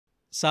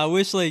So I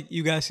wish like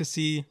you guys could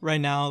see right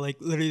now, like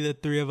literally the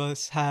three of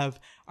us have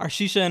our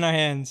shisha in our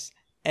hands,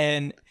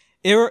 and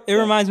it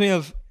reminds me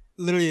of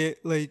literally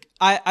like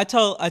I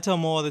tell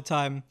Mo all the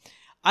time.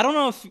 I don't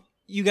know if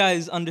you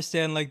guys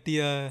understand like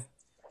the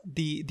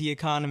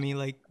economy,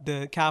 like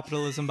the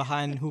capitalism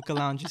behind hookah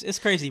lounges. It's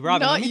crazy.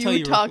 Robin, let Not me tell you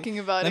you real quick. talking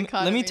about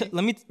Let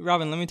me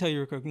Robin, let me tell you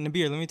real quick.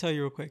 Nabir, let me tell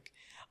you real quick.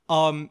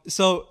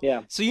 So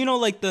Yeah. so you know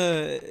like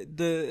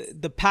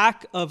the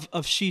pack of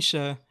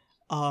shisha,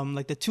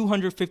 like the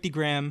 250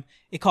 gram,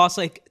 it costs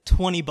like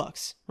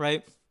 $20,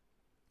 right?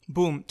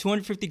 Boom,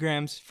 250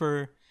 grams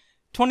for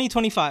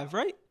 20-25,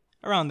 right?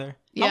 Around there.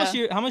 Yeah.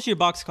 How much your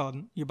box called?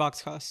 Your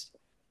box cost?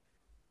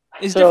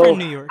 It's So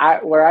different in New York.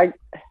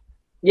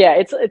 Yeah,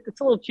 it's a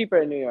little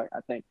cheaper in New York, I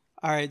think.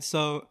 All right,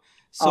 so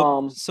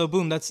Um,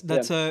 boom, that's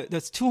yeah.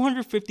 that's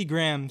 250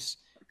 grams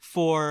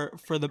for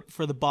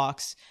the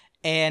box,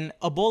 and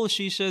a bowl of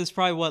shisha is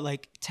probably what,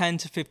 like 10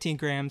 to 15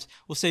 grams.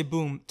 We'll say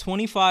boom,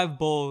 25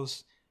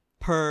 bowls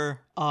per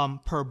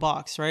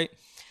box, right?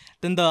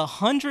 Then the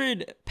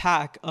 100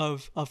 pack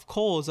of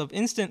coals, of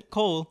instant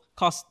coal,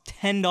 costs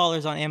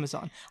 $10 on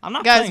Amazon. I'm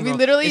not Guys, playing, we bro.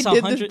 literally It's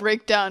did 100. this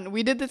breakdown.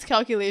 We did this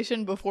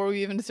calculation before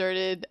we even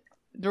started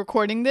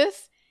recording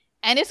this,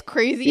 and it's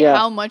crazy Yeah.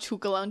 how much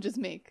hookah lounges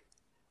make.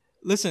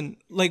 Listen,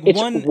 like It's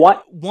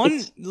what-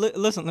 it's-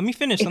 listen, let me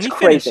finish. it's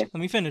crazy. Let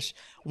me finish.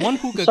 One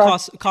hookah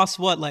Sorry. costs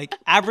what? Like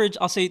average,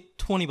 I'll say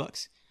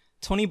 $20.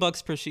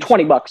 $20 per shisha.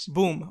 $20.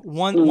 Boom.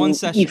 One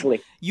session.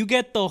 Easily. You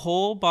get the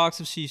whole box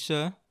of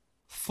shisha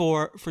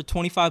for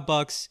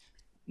 $25.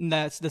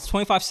 That's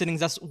 25 sittings.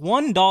 That's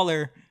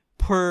 $1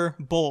 per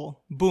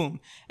bowl. Boom.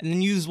 And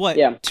then you use what?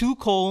 Yeah. 2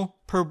 coal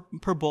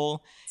per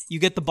bowl. You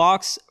get the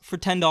box for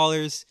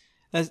 $10.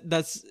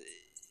 That's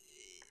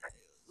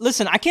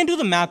Listen, I can't do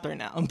the math right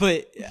now,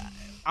 but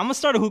I'm gonna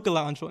start a hookah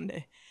lounge one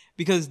day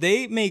because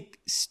they make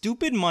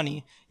stupid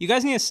money. You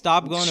guys need to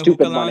stop going to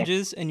Stupid hookah money.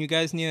 lounges, and you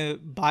guys need to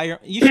buy your.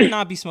 You should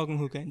not be smoking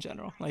hookah in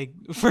general, like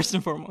first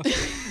and foremost.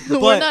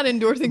 We're not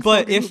endorsing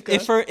But smoking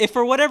hookah. if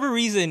for whatever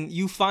reason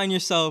you find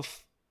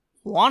yourself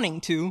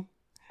wanting to,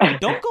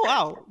 don't go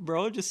out,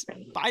 bro. Just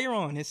buy your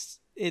own. It's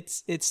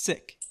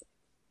sick.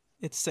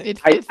 It's sick.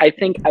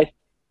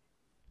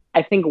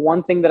 I think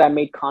one thing that I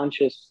made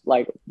conscious,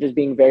 like just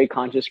being very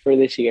conscious for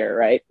this year,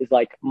 right, is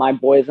like my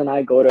boys and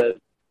I go to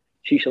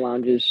shisha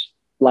lounges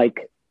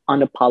like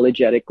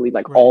unapologetically,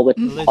 like Right. all the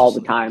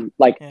Religiously. time,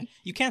 like Yeah.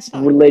 You can't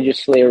stop.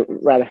 religiously, or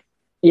rather.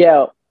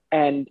 Yeah,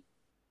 and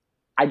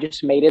I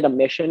just made it a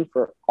mission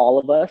for all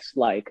of us.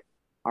 Like,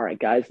 all right,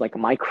 guys, like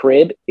my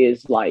crib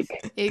is like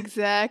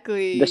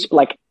Exactly. this,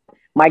 like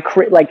my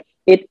crib, like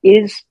it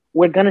is.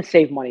 We're gonna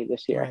save money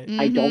this year. Right.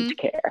 I don't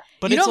care.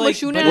 But You it's know, like,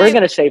 Mashuna but and We're I-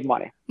 gonna save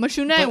money.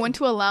 Mashuna and I But- went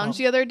to a lounge oh.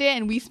 the other day,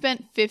 and we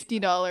spent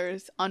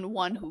 $50 on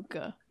one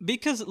hookah.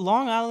 because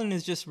Long Island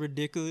is just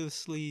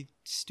ridiculously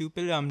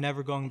stupid. I'm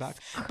never going back.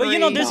 But you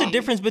know, there's a Crazy.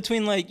 difference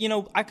between like, you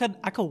know, I could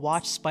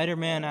watch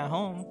Spider-Man at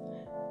home,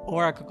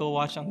 or I could go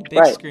watch on the big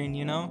Right. screen.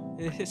 You know,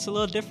 it's a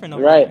little different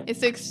over Right. It's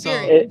the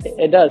experience.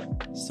 It does.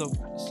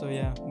 there. So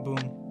yeah, boom.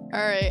 All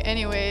right.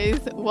 Anyways,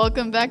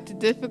 welcome back to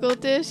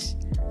Difficultish.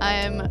 I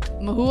am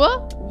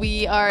Mahua.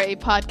 We are a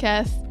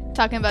podcast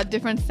talking about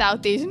different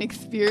South Asian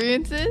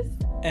experiences.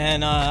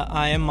 And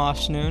I am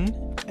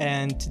Mashnoon,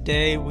 and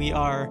today we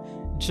are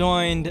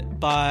joined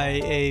by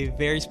a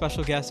very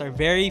special guest, our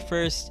very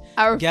first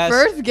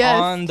First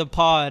guest on the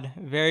pod.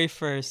 Very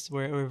first.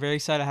 We're very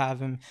excited to have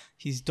him.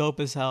 He's dope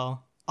as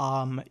hell.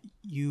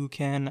 You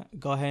can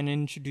go ahead and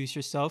introduce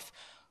yourself.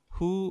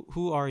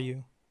 Who are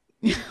you?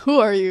 Who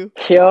are you?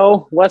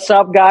 Yo, what's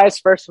up, guys?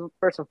 First and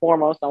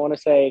foremost, I want to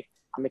say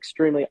I'm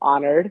extremely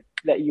honored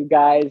that you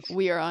guys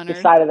We are honored.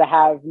 decided to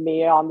have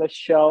me on the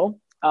show.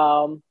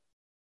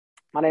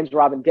 My name's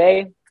Robin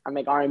Day. I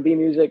make R&B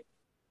music,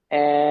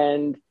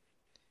 and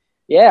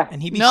yeah,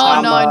 And he be No,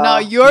 styling. no.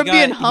 He You're got-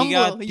 being he humble.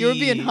 got You're the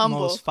being humble.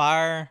 most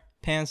fire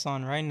pants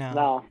on right now.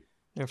 no,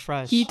 They're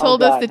fresh. He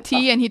told us God. the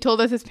T, and he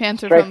told us his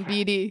pants are Straight- from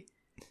BD.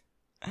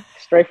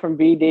 straight from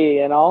BD,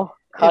 you know,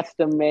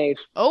 custom made.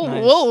 Oh,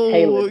 Nice. whoa,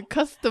 Tailored.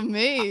 custom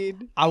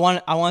made. I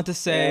want to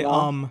say, You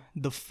know?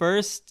 the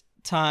first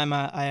time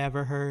I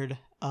ever heard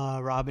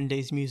Robin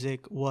Day's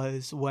music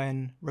was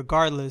when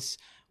Regardless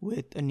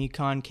with Anik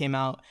Khan came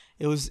out.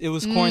 It was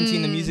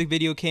quarantine. The music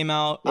video came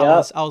out.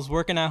 Yeah. I was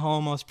working at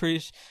home. I was pretty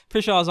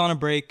sure I was on a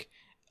break.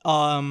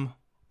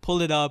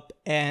 Pulled it up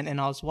and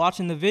I was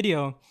watching the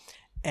video,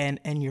 and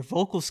your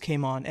vocals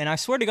came on, and I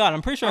swear to God,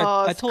 I'm pretty sure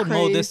Oh, I it's told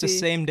Mo this the crazy.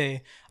 same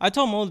day. I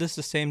told Mo this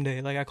the same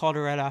day. Like I called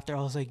her right after.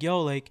 I was like,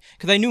 "Yo, like,"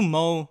 because I knew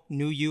Mo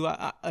knew you.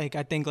 I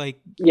think like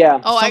Yeah,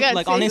 Oh, I Some- got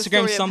like, to on say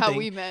Instagram the story of how something.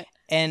 we met.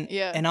 and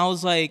Yeah. and I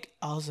was like,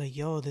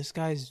 yo, this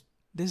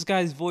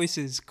guy's voice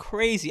is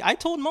crazy. I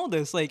told Mo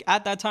this like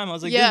at that time. I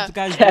was like, Yeah. this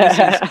guy's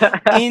voice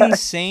is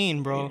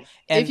insane, bro.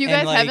 And If you and,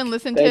 guys like, haven't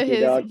listened to Thank you,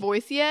 his dog.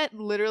 voice yet,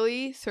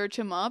 literally search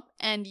him up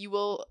and you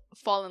will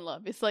fall in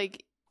love. It's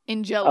like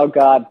angelic. Oh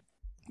God,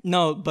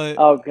 No, but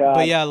Oh God.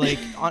 but yeah, like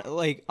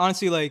like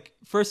honestly, like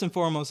first and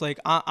foremost, like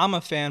I'm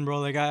a fan, bro.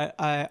 Like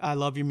I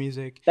love your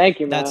music. Thank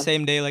you, That man.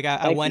 same day, like I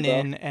Thank you, went bro.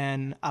 in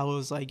and I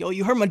was like, yo,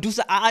 you heard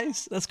Medusa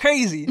Eyes? That's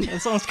crazy.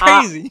 That sounds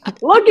Ah, crazy.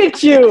 Look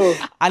at you.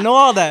 I know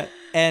all that.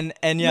 And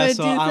yeah,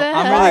 so Medusa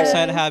I'm really Fire.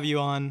 excited to Eyes. have you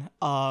on.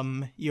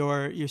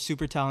 You're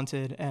super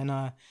talented,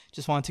 and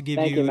just want to give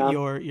Thank you, you man.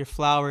 your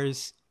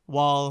flowers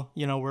while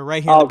we're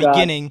right here in Oh the God.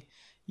 beginning.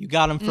 You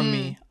got them from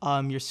me.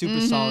 You're super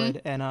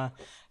solid, and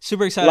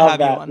super excited to Love have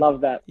you that. on.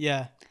 Love that.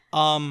 Yeah.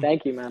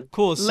 Thank you, man.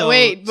 Cool. So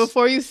Wait,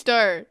 before you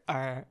start, all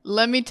right.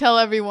 let me tell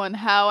everyone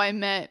how I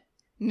met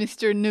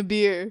Mr.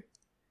 Nabir.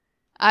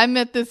 I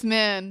met this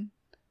man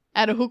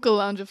at a hookah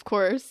lounge, of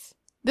course.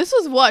 This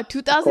was what,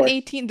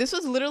 2018? This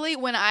was literally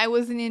when I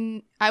wasn't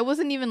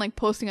even like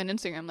posting on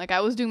Instagram. Like I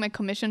was doing my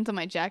commissions on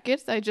my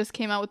jackets. I just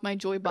came out with my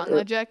Joy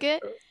Bangla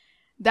jacket.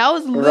 That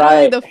was literally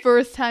Right. the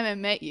first time I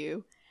met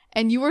you.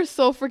 And you were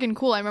so freaking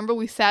cool. I remember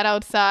we sat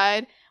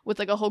outside with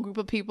like a whole group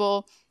of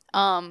people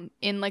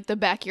in like the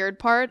backyard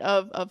part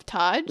of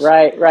Taj.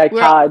 Right. We're-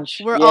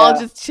 Taj. We're Yeah. all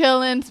just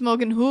chilling,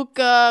 smoking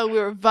hookah. We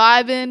were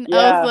vibing. I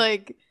Yeah. was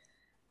like,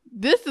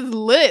 this is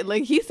lit.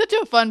 Like, he's such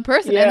a fun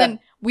person. Yeah. And then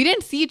we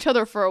didn't see each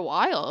other for a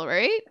while,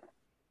 right?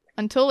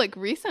 Until like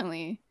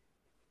recently.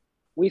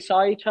 We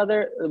saw each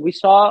other. We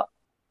saw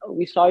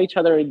each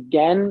other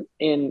again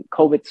in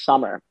COVID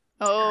summer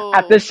Oh.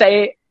 at the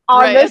same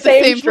right, the at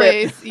same the same trip.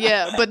 place.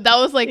 Yeah. But that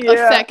was like a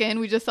Yeah. second.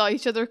 We just saw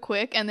each other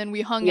quick. And then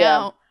we hung Yeah.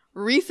 out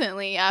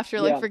recently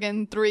after like Yeah.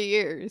 freaking 3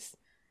 years.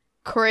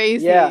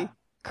 Crazy. Yeah.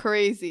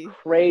 Crazy.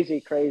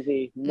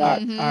 Crazy,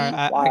 nuts. Mhm. All right,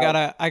 I Wild.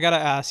 gotta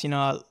ask.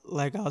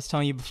 Like I was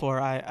telling you before,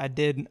 I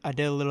did a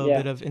little Yeah.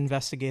 bit of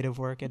investigative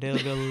work. I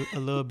did a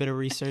little bit of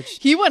research.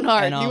 He went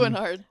hard. And, He went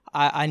hard.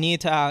 I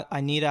need to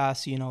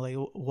ask you, like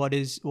what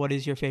is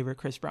your favorite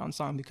Chris Brown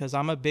song? Because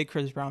I'm a big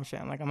Chris Brown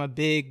fan. Like I'm a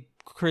big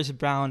Chris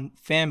Brown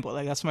fanboy.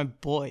 Like that's my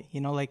boy.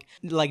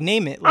 Like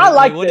name it. I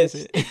like what is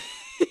this.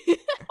 it?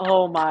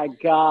 Oh my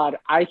God.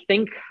 I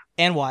think.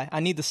 And why? I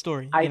need the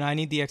story. I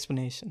need the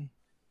explanation.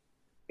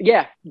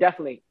 Yeah,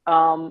 definitely.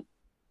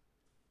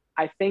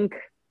 I think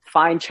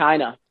Fine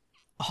China.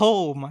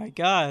 Oh my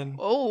God.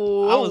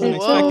 Oh. I wasn't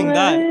whoa. expecting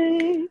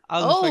that. I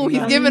was Oh, expecting he's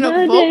that. giving a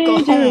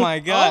vocal. Oh my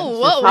God. Oh,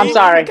 For whoa. free? I'm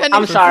sorry. Kind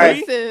I'm of sorry.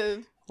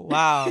 exclusive.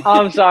 Wow.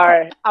 I'm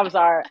sorry. I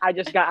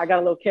got a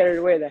little carried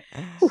away there.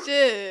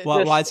 Shit.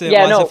 Why is it?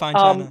 Yeah, Why no, is it Fine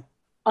China?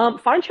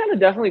 Fine China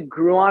definitely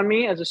grew on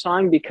me as a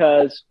song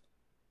because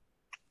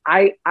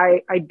I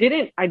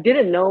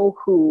didn't know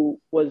who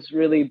was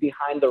really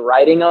behind the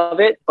writing of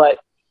it, but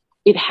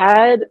it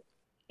had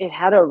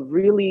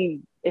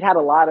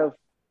a lot of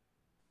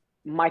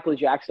Michael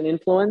Jackson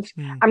influence.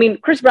 Hmm. I mean,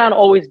 Chris Brown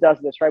always does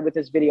this, right? With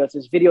his videos.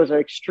 His videos are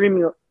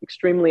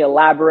extremely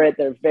elaborate.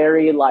 They're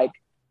very like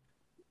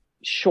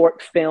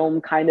short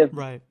film kind of.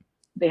 Right.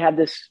 They have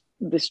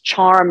this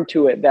charm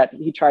to it that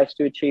he tries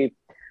to achieve.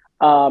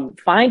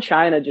 Fine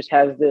China just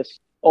has this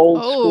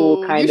old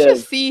school kind you of.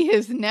 should see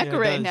his neck Yeah, it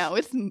right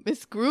does. now.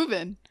 It's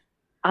grooving.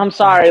 I'm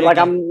sorry, jiggy. like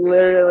I'm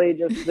literally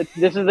just.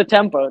 This is the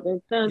tempo.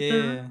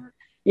 Yeah.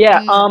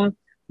 Yeah. Mm.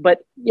 But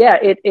yeah,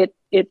 it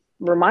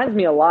reminds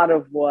me a lot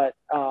of what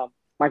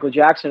Michael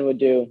Jackson would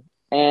do.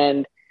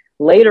 And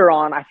later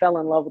on, I fell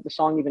in love with the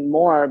song even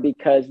more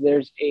because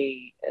there's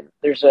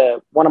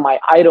one of my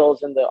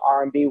idols in the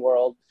R&B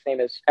world. His name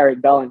is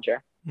Eric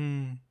Bellinger,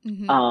 Hmm.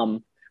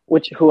 Mhm.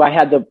 who I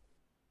had the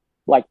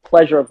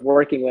pleasure of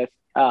working with.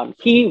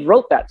 He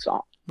wrote that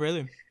song.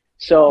 Really?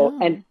 So, Oh.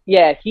 and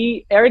yeah,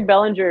 Eric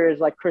Bellinger is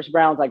like Chris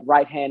Brown's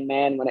right-hand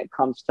man when it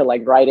comes to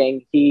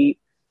writing. He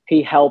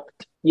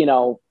helped,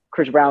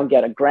 Chris Brown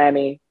get a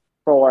Grammy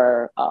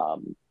for what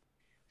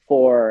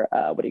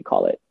do you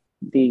call it?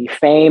 The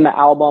Fame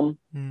album.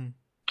 Hmm.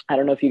 I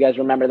don't know if you guys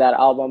remember that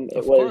album. It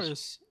Of was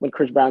course. when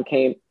Chris Brown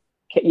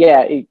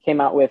it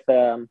came out with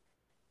Yeah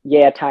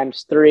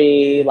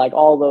x3, Yeah.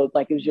 all those,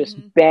 it was just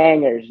Mhm.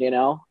 bangers,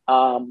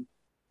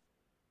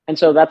 and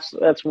so that's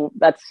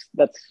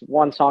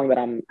one song that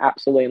I'm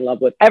absolutely in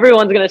love with.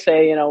 Everyone's gonna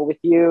say, With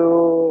You,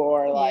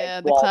 or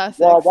Yeah, the Wall classics.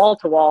 Wall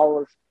to Wall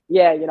was,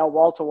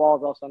 Wall to Wall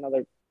is also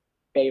another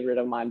favorite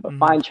of mine, but Mhm.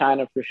 Fine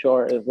China for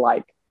sure is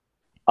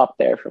up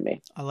there for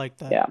me. I like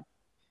that. Yeah.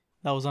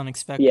 That was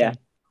unexpected. Yeah.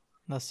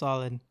 That's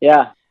solid.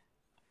 Yeah,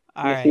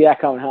 All you right. see that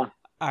coming, huh?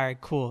 All right.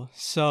 Cool.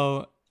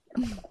 So,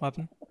 what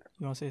happened?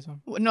 You want to say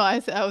something? No, I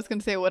was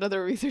gonna say, what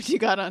other research you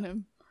got on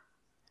him?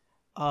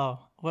 Oh,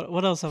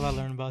 what else have I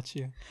learned about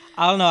you?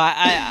 I don't know.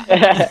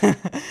 I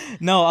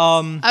no.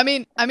 I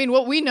mean,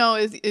 what we know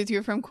is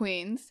you're from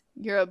Queens.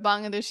 You're a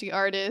Bangladeshi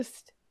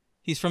artist.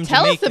 He's from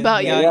Tell us Jamaica.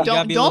 about you. You gotta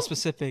Don't- be a little don't-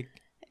 specific.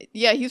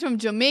 Yeah, he's from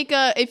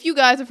Jamaica. If you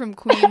guys are from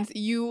Queens,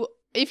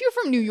 if you're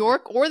from New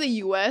York or the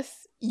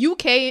US,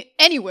 UK,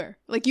 anywhere,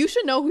 you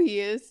should know who he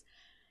is.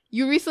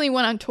 You recently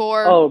went on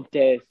tour. Oh,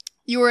 days.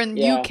 You were in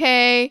Yeah.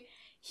 UK.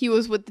 He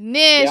was with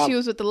Nish. Yeah. He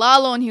was with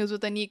Lalo, and he was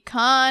with Anik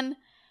Khan.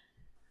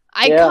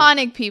 Yeah.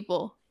 Iconic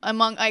people.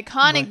 Among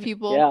iconic Right.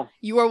 people, Yeah.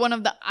 you are one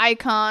of the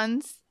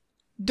icons.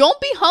 Don't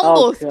be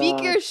humble. Oh, Speak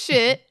God. your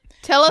shit.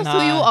 Tell us who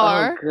you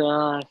are. Oh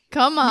god.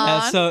 Come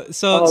on. Yeah,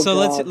 so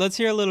Oh, let's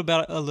hear a little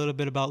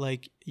bit about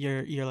like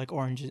your like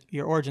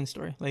origin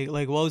story.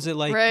 Like what was it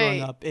like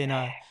growing Right. up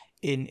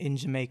in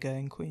Jamaica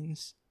in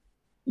Queens?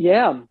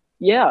 Yeah.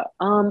 Yeah.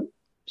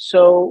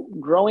 So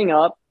growing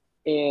up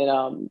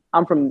in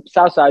I'm from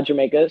Southside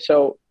Jamaica,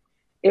 so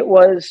it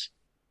was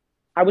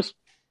I was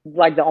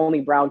like the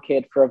only brown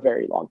kid for a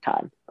very long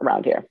time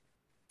around here.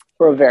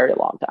 For a very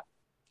long time.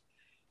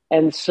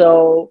 And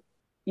so,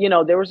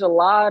 there was a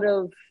lot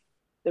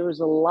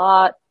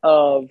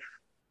of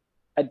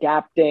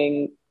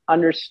adapting,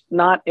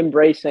 not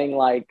embracing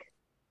like,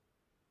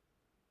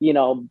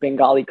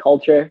 Bengali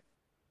culture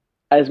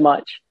as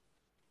much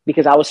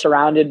because I was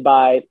surrounded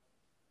by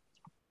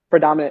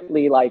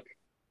predominantly like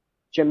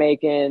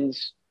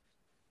Jamaicans,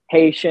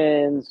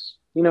 Haitians,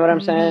 you know what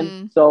I'm saying?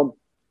 Mm-hmm. So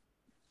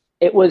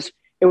it was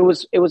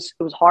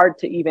hard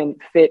to even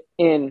fit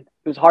in.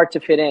 It was hard to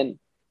fit in.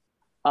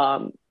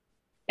 And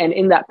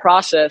in that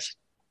process,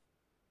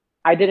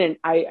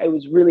 it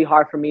was really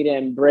hard for me to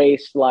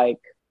embrace like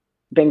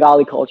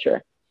Bengali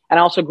culture. And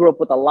I also grew up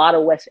with a lot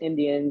of West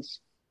Indians,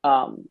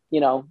 Guyanese,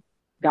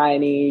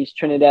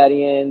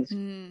 Trinidadians.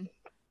 Mm.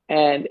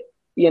 And,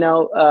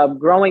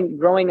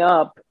 growing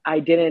up,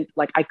 I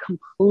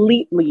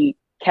completely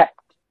kept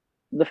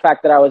the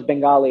fact that I was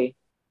Bengali.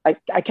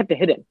 I kept it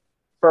hidden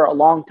for a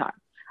long time.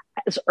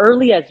 As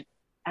early as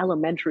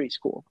elementary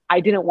school,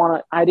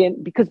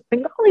 because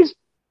Bengali's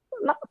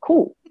not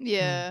cool.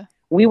 Yeah.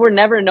 We were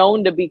never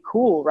known to be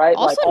cool, right?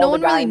 Also, like, no all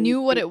one the really Guyanese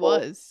knew what it people,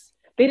 was.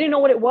 they didn't know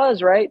what it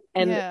was, right?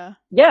 And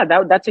yeah,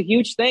 that's a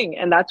huge thing,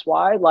 and that's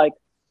why like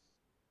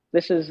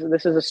this is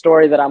a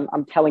story that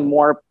I'm telling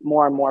more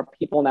and more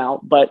people now.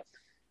 But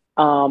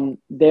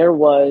there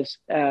was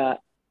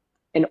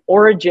an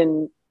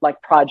origin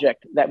like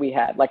project that we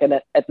had, like an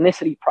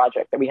ethnicity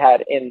project that we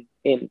had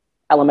in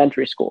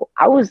elementary school.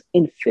 I was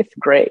in 5th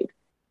grade.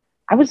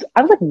 I was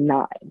like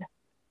 9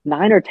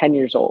 or 10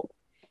 years old,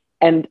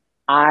 and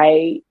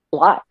I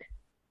lied.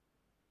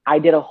 I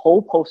did a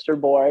whole poster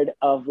board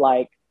of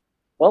like,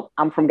 well,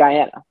 I'm from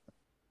Guyana.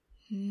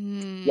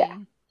 Yeah.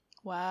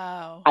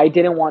 Wow. I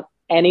didn't want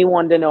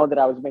anyone to know that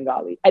I was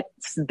Bengali at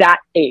that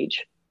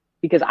age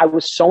because I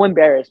was so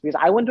embarrassed because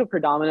I went to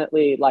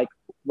predominantly like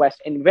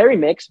and very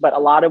mixed, but a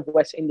lot of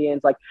West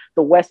Indians, like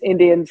the West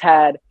Indians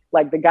had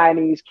like the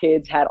Guyanese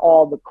kids had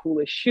all the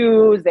coolest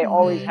shoes. They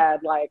always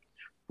had like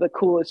the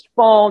coolest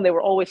phone. They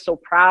were always so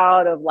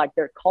proud of like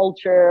their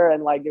culture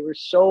and like they were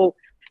so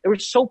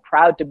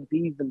proud to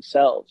be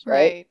themselves,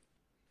 right?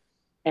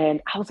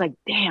 And I was like,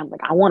 damn, like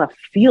I want to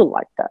feel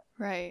like that.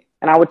 Right.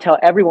 And I would tell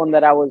everyone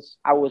that I was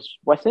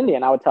West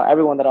Indian. I would tell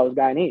everyone that I was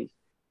Guyanese.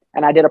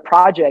 And I did a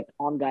project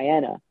on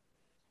Guyana.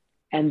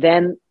 And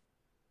then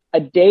a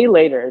day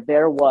later,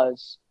 there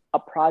was a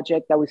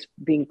project that was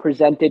being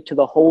presented to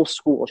the whole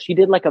school. She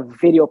did like a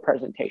video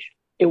presentation.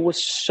 It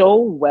was so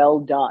well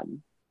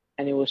done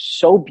and it was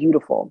so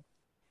beautiful.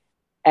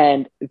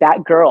 And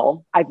that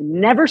girl, I've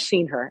never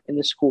seen her in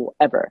the school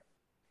ever.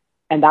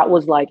 And that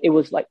was like, it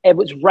was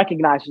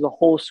recognized as a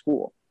whole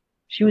school.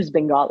 She was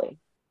Bengali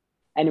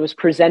and it was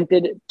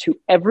presented to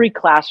every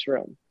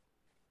classroom.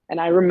 And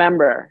I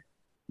remember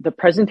the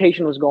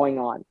presentation was going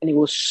on and it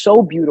was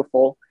so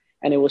beautiful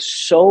and it was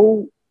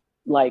so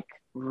like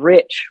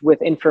rich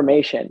with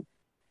information.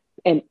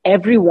 And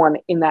everyone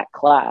in my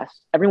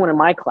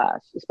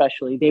class,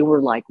 especially, they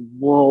were like,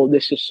 whoa,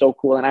 this is so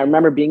cool. And I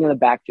remember being in the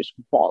back, just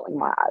bawling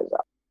my eyes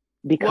out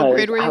because what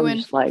grade were you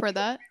in like, for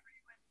that?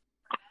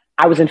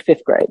 I was in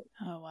 5th grade.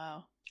 Oh,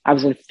 wow. I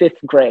was in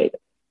 5th grade.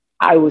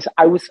 I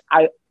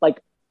like,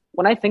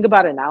 when I think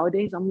about it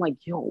nowadays, I'm like,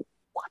 yo,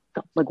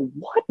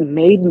 what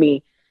made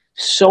me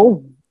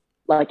so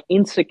like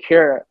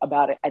insecure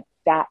about it at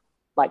that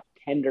like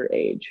tender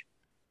age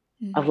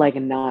of like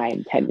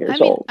 9, 10 years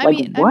old? I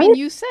mean,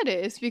 you said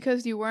it. It's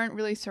because you weren't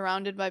really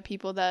surrounded by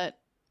people that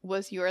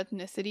was your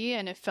ethnicity,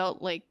 and it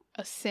felt like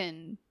a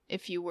sin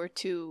if you were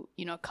to,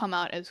 come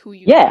out as who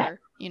you were,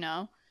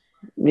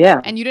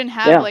 Yeah. And you didn't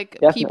have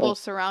definitely. people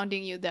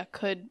surrounding you that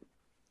could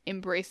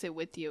embrace it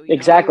with you.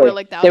 Exactly. You were,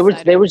 like, the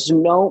outsider. There was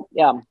no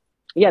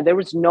there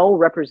was no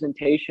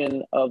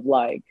representation of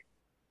like,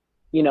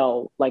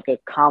 like a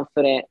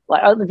confident,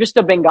 like just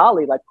a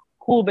Bengali, like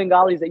cool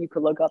Bengalis that you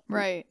could look up to.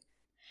 Right.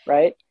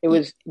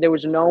 There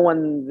was no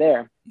one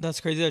there.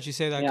 That's crazy that you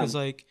say that because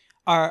like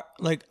our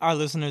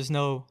listeners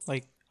know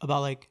like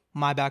about like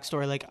my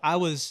backstory. Like I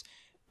was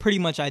pretty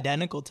much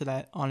identical to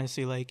that,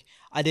 honestly. Like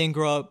I didn't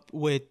grow up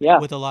with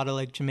a lot of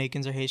like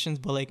Jamaicans or Haitians,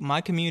 but like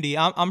my community,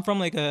 I'm from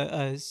like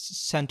a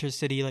center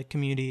city like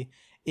community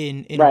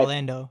in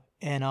Orlando,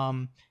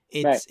 and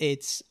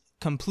it's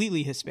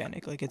completely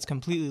Hispanic, like it's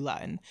completely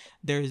Latin.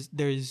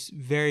 There's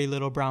very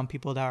little brown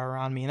people that are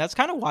around me, and that's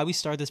kind of why we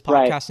started this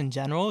podcast in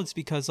general. It's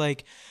because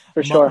like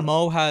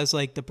Mo has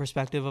like the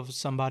perspective of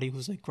somebody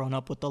who's like grown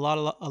up with a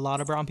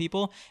lot of brown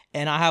people,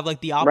 and I have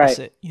like the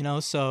opposite,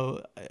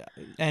 so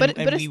but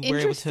it's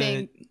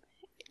interesting.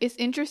 It's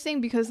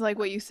interesting because like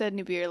what you said,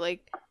 Nabir,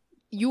 like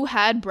you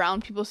had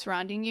brown people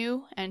surrounding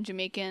you and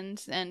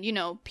Jamaicans and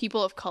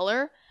people of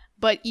color,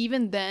 But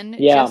even then,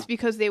 Yeah. just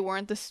because they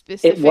weren't the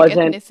specific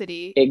wasn't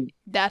ethnicity,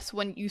 that's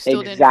when you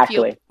still didn't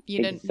exactly.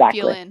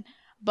 feel in.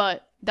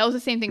 But that was the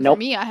same thing for Nope.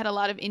 me. I had a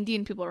lot of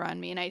Indian people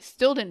around me, and I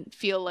still didn't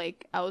feel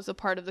like I was a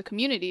part of the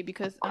community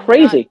because I'm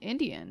Crazy. not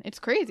Indian. It's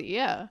crazy,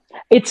 yeah.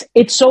 It's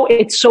so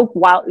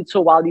wild. It's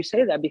so wild you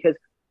say that, because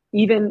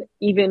even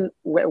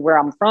where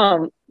I'm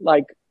from,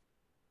 like,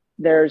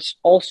 there's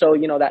also,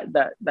 you know,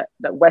 that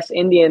West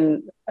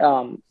Indian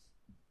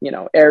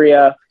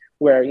area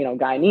where, you know,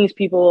 Guyanese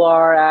people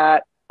are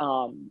at,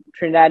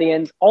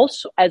 Trinidadians,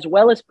 also, as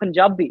well as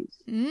Punjabis.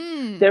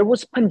 There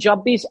was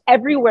Punjabis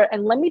everywhere,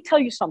 and let me tell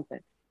you something.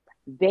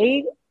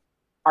 They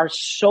are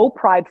so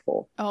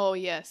prideful. Oh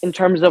yes. In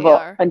terms of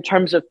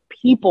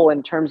people,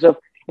 in terms of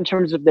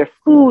their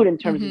food, in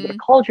terms of their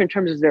culture, in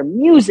terms of their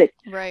music.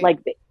 Right. Like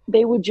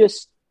they would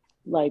just,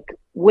 like,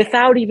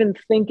 without even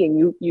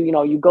thinking,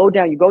 you go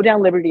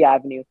down Liberty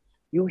Avenue,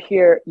 you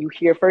hear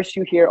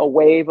a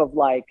wave of,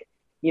 like,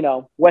 you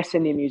know, West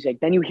Indian music,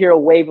 then you hear a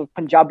wave of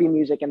Punjabi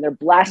music, and they're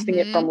blasting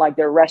it from, like,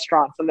 their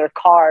restaurants and their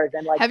cars,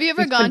 and, like, have you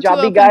ever these gone to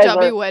a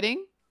Punjabi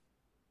wedding?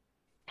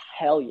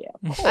 Hell yeah.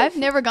 I've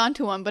never gone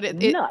to one, but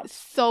it's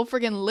so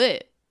freaking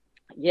lit.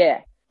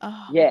 Yeah.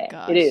 Oh,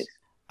 yeah, it is.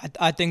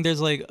 I think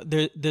there's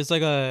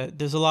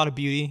a lot of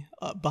beauty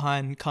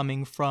behind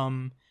coming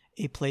from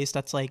a place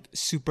that's, like,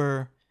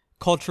 super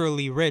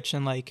culturally rich,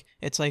 and, like,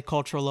 it's like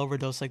cultural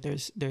overdose. Like,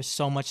 there's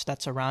so much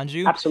that's around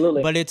you.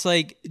 Absolutely. But it's,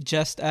 like,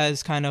 just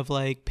as kind of,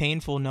 like,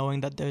 painful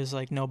knowing that there's,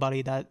 like,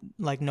 nobody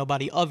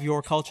of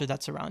your culture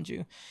that's around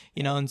you,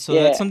 you know. And so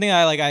that's something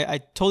I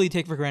totally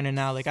take for granted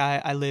now. Like,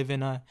 I live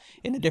in a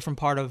different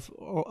part of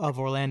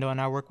Orlando,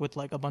 and I work with,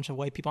 like, a bunch of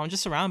white people. I'm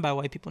just surrounded by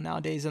white people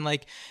nowadays, and,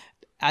 like,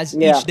 as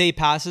each day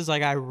passes,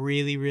 like, I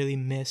really, really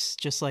miss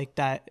just, like,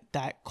 that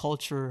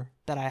culture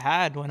that I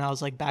had when I was,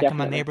 like, back in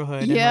my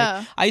neighborhood. Yeah. And,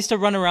 like, I used to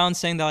run around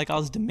saying that, like, I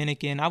was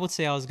Dominican. I would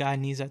say I was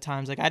Guyanese at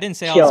times. Like, I didn't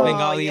say I was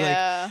Bengali,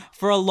 like,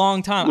 for a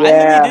long time. I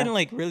literally didn't,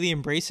 like, really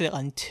embrace it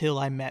until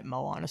I met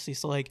Mo, honestly.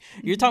 So, like,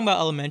 you're talking about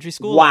elementary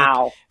school.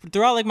 Wow. Like,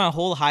 throughout, like, my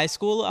whole high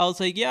school, I was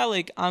like, yeah,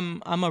 like,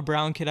 I'm a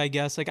brown kid, I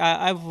guess. Like,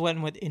 I've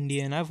went with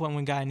Indian. I've went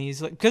with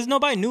Guyanese. Like, because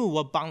nobody knew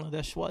what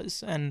Bangladesh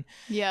was. And,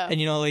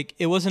 you know, like,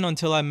 it wasn't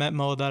until I met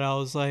Mo that I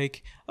was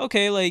like,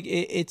 okay, like,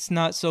 it's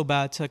not so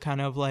bad to kind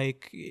of,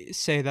 like,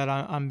 say that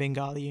I'm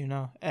Bengali, you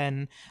know.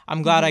 And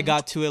I'm glad I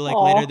got to it, like,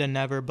 later than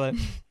never. But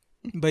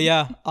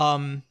yeah,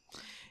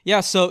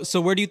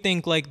 so where do you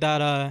think, like,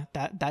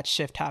 that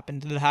shift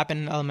happened? Did it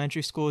happen in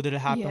elementary school? Did it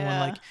happen when,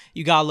 like,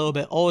 you got a little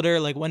bit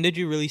older? Like, when did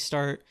you really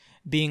start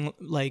being,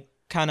 like,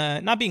 kind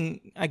of not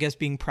being, I guess,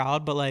 being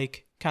proud, but,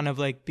 like, kind of,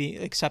 like,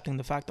 accepting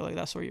the fact that, like,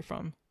 that's where you're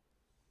from?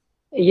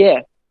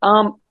 Yeah.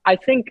 I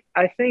think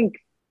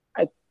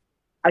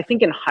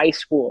in high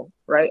school,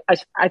 right? I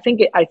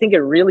think it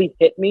really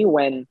hit me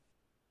when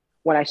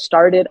I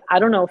started. I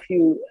don't know if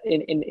you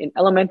in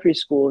elementary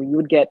school, you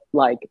would get,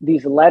 like,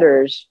 these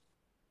letters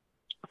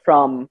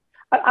from,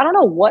 I don't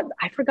know what,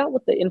 I forgot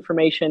what the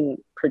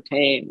information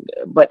pertained,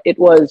 but it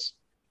was,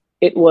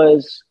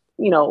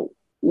 you know,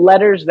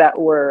 letters that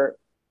were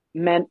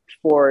meant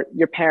for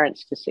your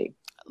parents to see.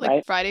 Like,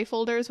 right? Friday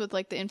folders with,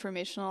 like, the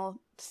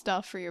informational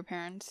stuff for your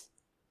parents.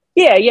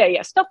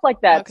 Yeah. Stuff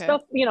like that. Okay.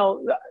 Stuff, you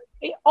know,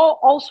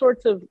 all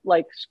sorts of,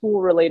 like,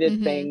 school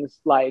related things,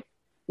 like,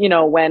 you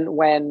know,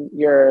 when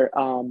your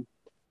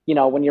you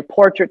know, when your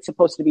portrait's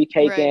supposed to be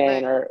taken,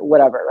 right. or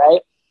whatever,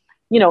 right?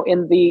 You know,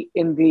 in the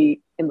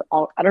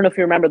I don't know if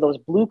you remember those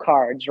blue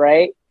cards,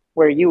 right?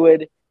 Where you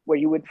would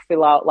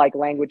fill out, like,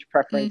 language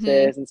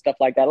preferences and stuff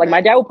like that. Like,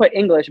 my dad would put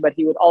English, but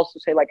he would also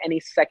say, like, any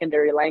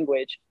secondary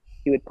language,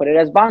 he would put it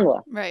as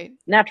Bangla. Right.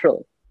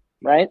 Naturally.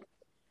 Right.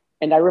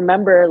 And I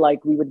remember,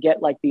 like, we would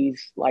get, like,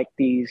 these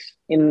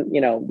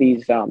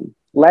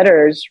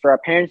letters for our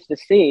parents to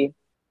see.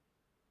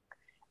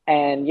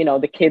 And, you know,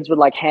 the kids would,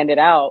 like, hand it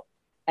out.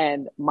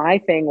 And my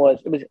thing was,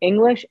 it was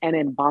English and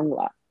in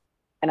Bangla.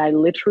 And I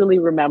literally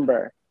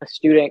remember the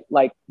student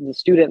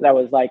that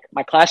was, like,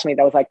 my classmate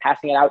that was, like,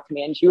 passing it out to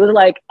me. And she was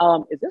like,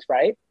 is this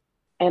right?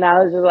 And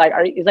I was just like,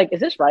 he's like, is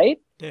this right?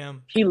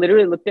 Damn. She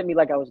literally looked at me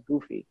like I was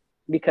goofy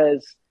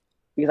because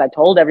I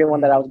told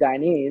everyone that I was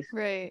Guyanese.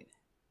 Right.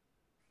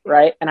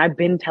 Right. And I've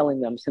been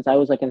telling them since I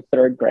was, like, in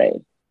third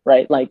grade.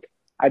 Right. Like,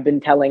 I've been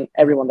telling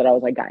everyone that I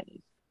was, like, Guyanese.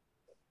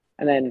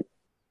 And then,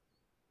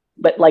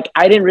 but, like,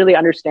 I didn't really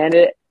understand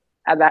it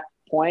at that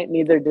point.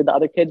 Neither did the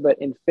other kids. But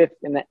in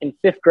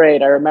fifth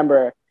grade, I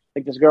remember,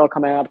 like, this girl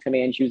coming up to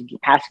me and she was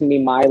passing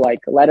me my, like,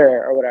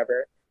 letter or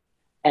whatever.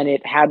 And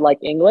it had, like,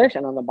 English.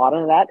 And on the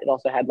bottom of that, it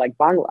also had, like,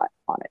 Bangla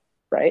on it.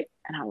 Right.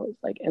 And I was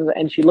like,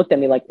 and she looked at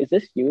me like, is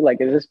this you? Like,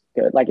 is this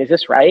good? Like, is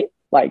this right?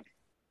 Like,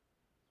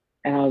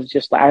 and I was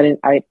just like,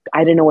 I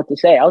didn't know what to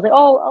say. I was like,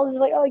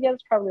 oh yeah,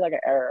 it's probably, like, an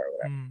error or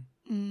whatever.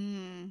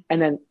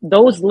 And then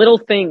those little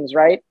things,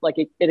 right? Like,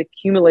 it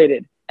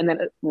accumulated. And then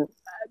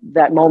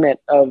that moment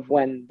of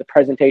when the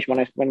presentation,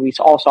 when we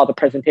all saw the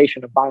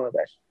presentation of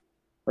Bangladesh,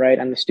 right?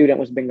 And the student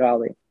was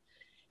Bengali.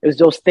 It was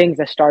those things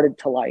that started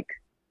to, like,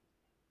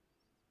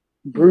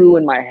 brew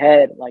in my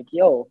head. Like,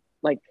 yo,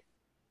 like,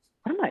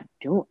 what am I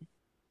doing?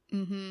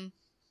 Mm-hmm.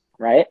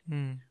 right?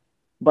 Mm.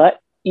 But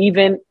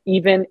even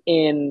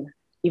in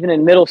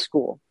middle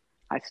school,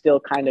 I still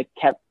kind of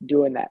kept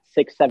doing that.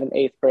 Sixth, seventh,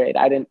 eighth grade.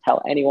 I didn't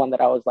tell anyone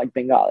that I was like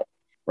Bengali,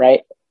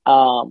 right?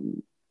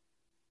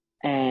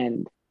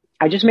 And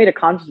I just made a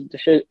conscious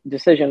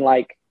decision,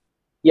 like,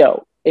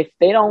 yo, if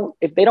they don't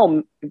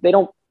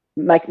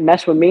like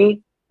mess with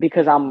me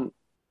because I'm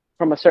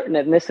from a certain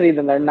ethnicity,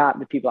 then they're not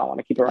the people I want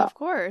to keep around. Of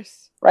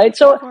course. Right.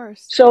 Of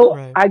course. So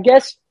Right. I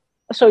guess,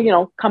 so, you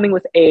know, coming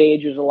with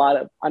age, there's a lot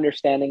of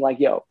understanding, like,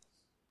 yo,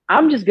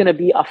 I'm just going to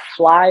be a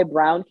fly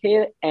brown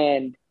kid,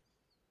 and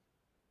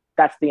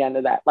that's the end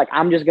of that. Like,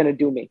 I'm just going to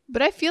do me.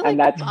 But I feel And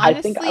like, that's,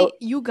 honestly,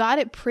 you got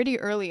it pretty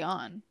early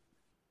on.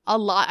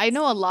 I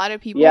know a lot of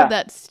people Yeah.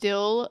 that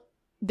still,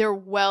 they're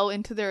well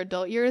into their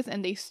adult years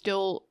and they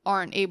still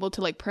aren't able to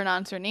like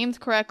pronounce their names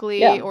correctly,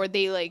 Yeah. or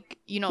they like,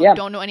 you know, Yeah.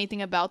 don't know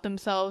anything about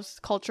themselves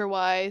culture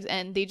wise,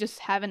 and they just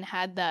haven't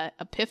had that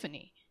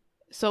epiphany.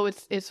 So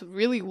it's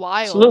really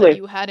wild Absolutely. that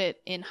you had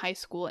it in high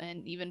school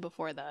and even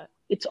before that.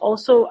 It's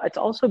also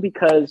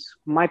because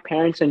my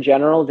parents in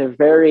general,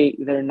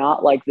 they're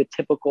not like the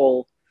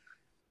typical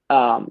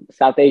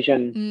South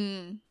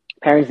Asian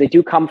parents. They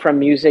do come from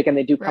music, and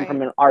they do come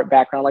from an art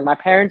background. Like, my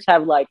parents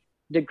have like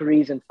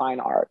degrees in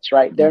fine arts,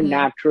 right? They're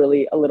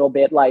naturally a little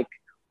bit like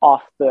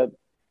off that,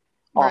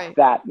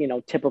 you know,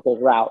 typical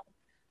route.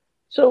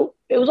 So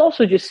it was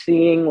also just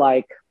seeing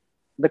like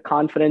the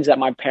confidence that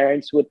my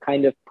parents would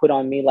kind of put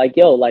on me. Like,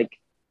 yo, like,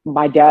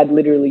 my dad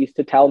literally used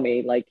to tell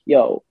me, like,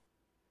 yo,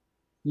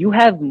 you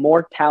have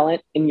more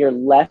talent in your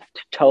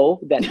left toe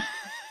than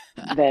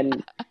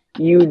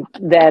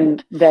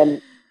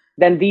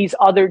these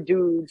other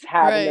dudes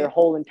have in their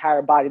whole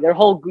entire body.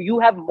 You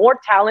have more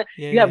talent.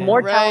 You have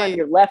more talent in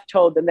your left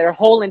toe than their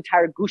whole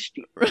entire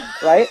gushti,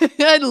 right?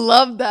 I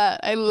love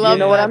that. I love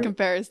that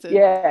comparison.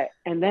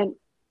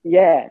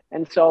 Yeah.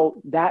 And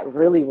so that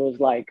really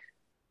was like,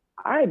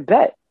 I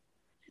bet.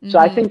 So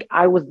I think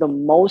I was the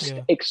most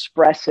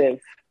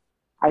expressive.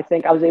 I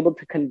think I was able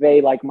to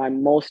convey like my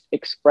most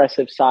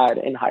expressive side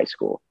in high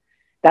school.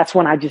 That's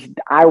when I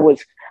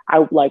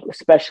like,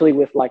 especially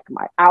with like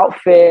my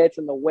outfits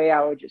and the way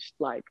I would just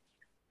like,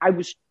 I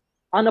was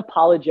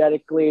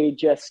unapologetically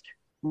just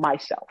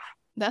myself.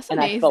 That's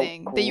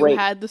amazing that you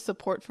had the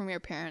support from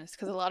your parents,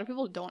 because a lot of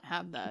people don't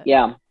have that.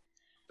 Yeah.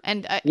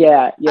 And I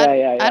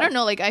don't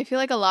know, like, I feel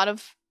like a lot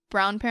of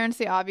brown parents,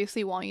 they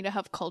obviously want you to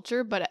have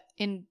culture, but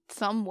in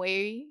some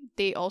way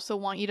they also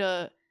want you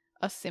to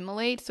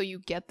assimilate so you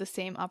get the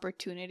same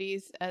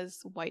opportunities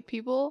as white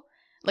people.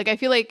 Like, I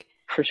feel like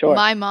for sure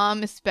my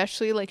mom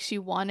especially, like, she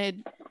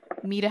wanted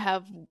me to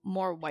have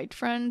more white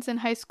friends in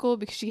high school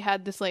because she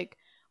had this like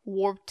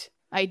warped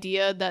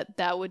idea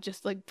that would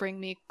just like bring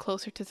me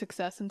closer to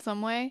success in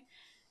some way.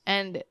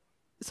 And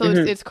so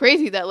it's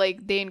crazy that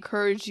like they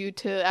encourage you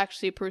to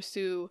actually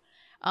pursue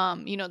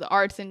you know, the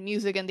arts and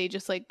music, and they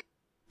just like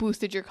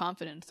boosted your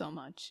confidence so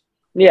much.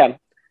 Yeah,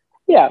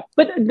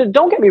 but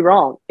don't get me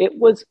wrong, it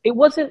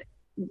wasn't,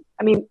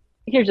 I mean,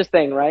 here's the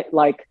thing, right?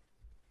 Like,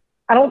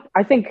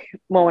 I think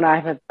Mo and I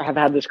have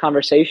had this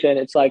conversation.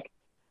 It's like,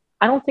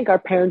 I don't think our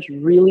parents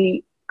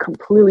really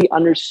completely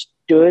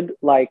understood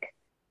like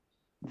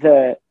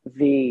the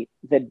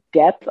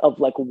depth of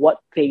like what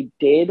they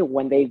did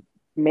when they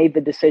made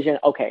the decision,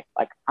 okay,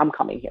 like, I'm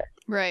coming here.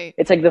 Right.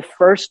 It's like the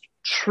first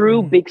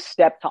true big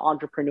step to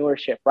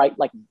entrepreneurship, right?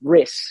 Like,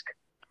 risk.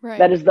 Right.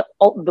 That is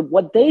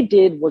what they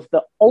did was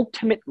the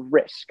ultimate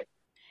risk.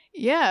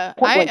 Yeah.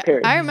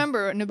 I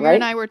remember Nabir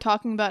and I were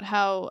talking about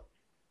how,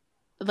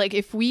 like,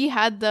 if we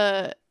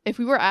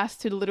were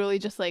asked to literally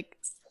just like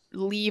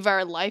leave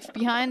our life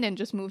behind and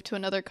just move to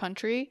another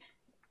country,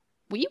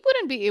 we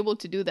wouldn't be able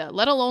to do that,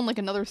 let alone like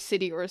another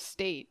city or a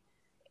state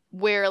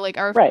where like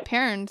our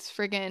parents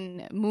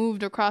friggin'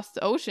 moved across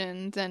the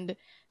oceans and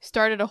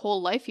started a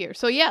whole life here.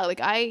 So yeah, like,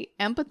 I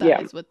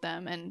empathize with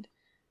them, and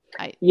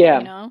you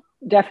know,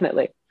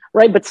 definitely.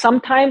 Right. But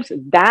sometimes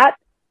that,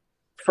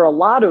 for a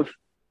lot of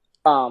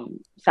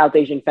South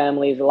Asian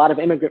families, a lot of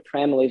immigrant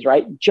families,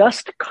 right,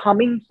 just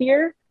coming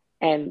here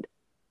and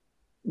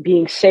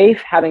being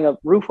safe, having a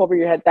roof over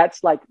your head,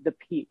 that's like the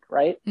peak,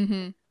 right?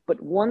 But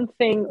one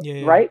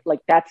thing, right, like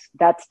that's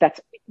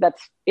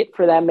it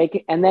for them,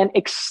 making, and then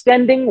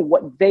extending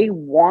what they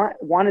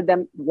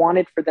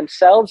wanted for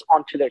themselves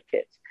onto their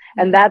kids.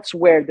 And that's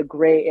where the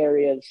gray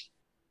areas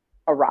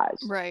arise.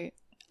 Right.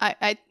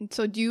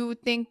 So do you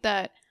think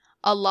that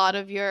a lot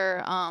of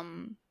your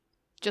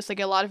just like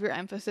a lot of your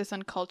emphasis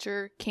on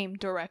culture came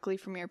directly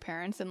from your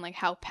parents and like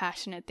how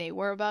passionate they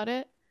were about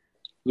it?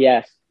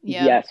 Yes,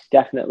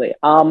 definitely.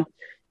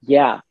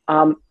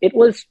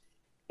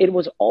 It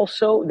was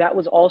also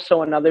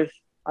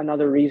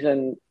another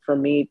reason for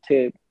me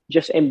to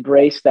just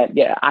embrace that.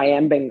 Yeah, I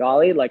am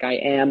Bengali.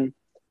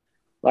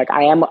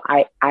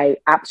 I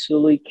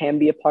absolutely can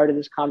be a part of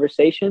this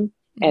conversation.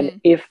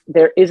 And if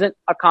there isn't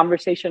a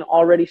conversation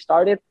already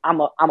started, I'm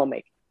gonna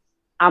make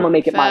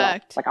it my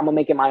own. Like, I'm gonna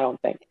make it my own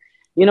thing.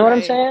 You know what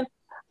I'm saying?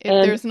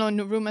 If there's no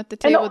room at the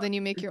table, then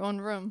you make your own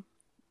room.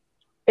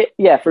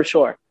 Yeah, for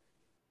sure.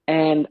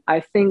 And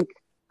I think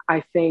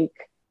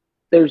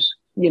there's,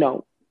 you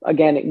know,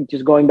 again,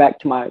 just going back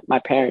to my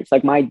parents,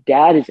 like my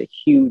dad is a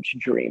huge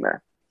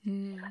dreamer.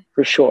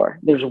 For sure.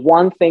 There's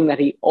one thing that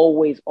he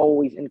always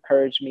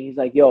encouraged me. He's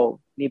like,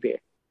 yo, Nibir,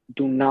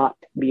 do not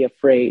be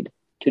afraid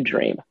to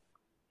dream.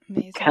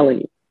 Amazing. I'm telling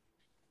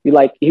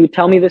you. He would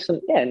tell me this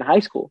in high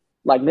school,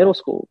 like middle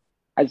school,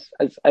 as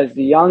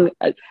the young,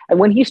 and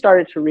when he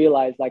started to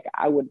realize like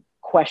I would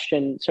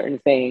question certain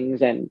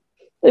things, and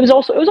it was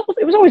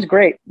always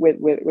great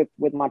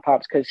with my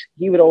pops, because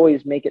he would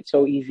always make it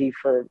so easy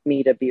for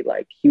me to be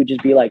like, he would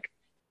just be like,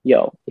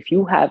 yo, if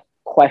you have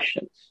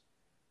questions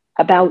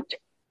about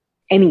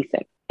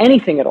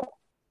anything at all,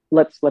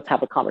 let's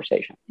have a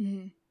conversation.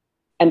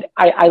 And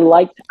I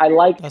liked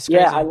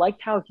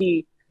how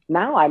he,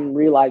 now I'm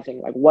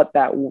realizing like what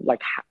that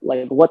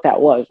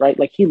was, right?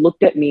 Like he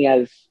looked at me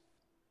as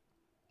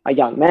a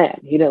young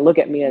man. He didn't look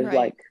at me as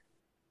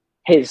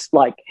his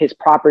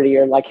property,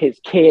 or like his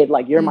kid,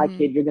 like you're my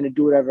kid, you're gonna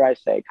do whatever I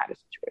say kind of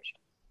situation.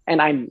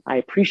 And I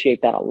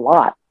appreciate that a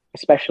lot,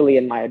 especially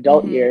in my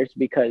adult years,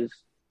 because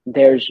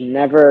there's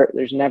never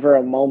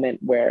a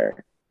moment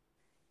where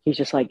he's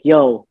just like,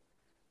 yo,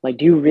 like,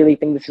 do you really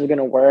think this is going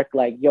to work?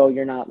 Like, yo,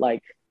 you're not,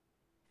 like,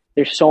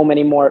 there's so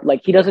many more,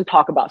 like, he doesn't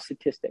talk about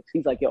statistics.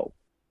 He's like, yo,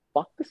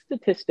 fuck the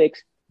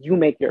statistics. You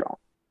make your own.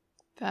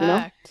 Fact. You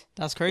know?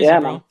 That's crazy,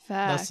 bro.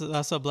 Fact.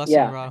 That's a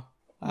blessing, bro.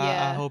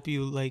 I hope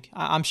you, like,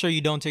 I'm sure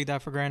you don't take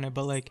that for granted,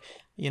 but, like,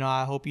 you know,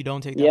 I hope you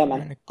don't take that for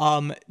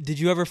granted. Did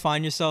you ever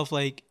find yourself,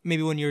 like,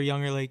 maybe when you were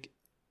younger, like,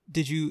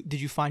 did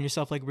you find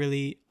yourself like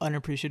really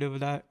unappreciative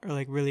of that, or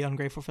like really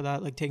ungrateful for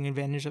that, like taking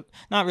advantage of,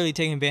 not really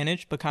taking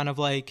advantage, but kind of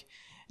like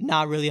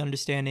not really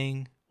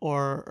understanding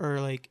or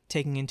like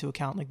taking into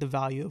account like the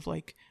value of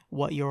like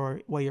what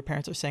your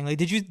parents are saying? Like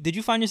did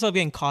you find yourself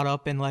getting caught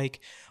up in like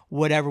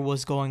whatever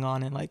was going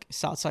on in like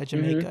Southside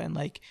Jamaica, and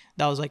like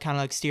that was like kind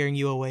of like steering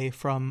you away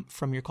from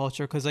your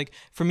culture? Because like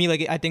for me,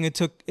 like I think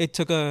it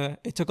took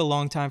a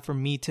long time for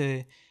me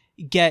to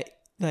get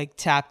like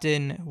tapped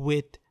in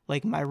with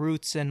like my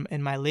roots and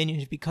my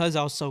lineage, because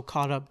I was so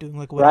caught up doing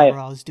like whatever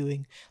I was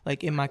doing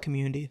like in my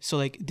community. So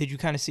like, did you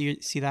kind of see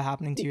that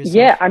happening to yourself?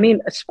 Yeah, I mean,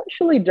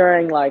 especially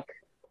during like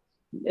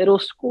middle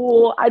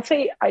school, I'd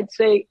say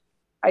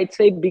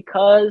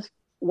because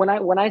when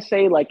I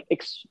say like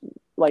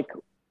like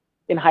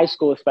in high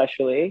school,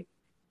 especially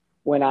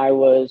when I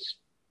was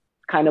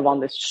kind of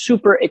on this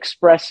super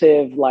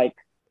expressive like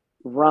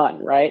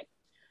run, right?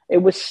 It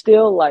was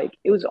still like,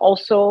 it was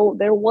also,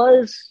 there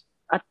was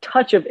a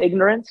touch of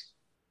ignorance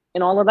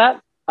in all of that,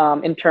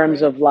 in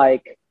terms of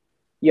like,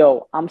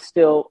 yo, I'm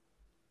still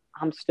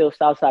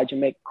Southside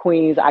Jamaica,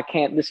 Queens. I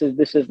can't, this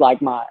is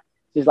like my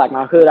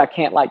hood. I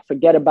can't like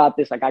forget about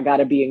this. Like I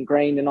gotta be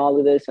ingrained in all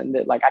of this, and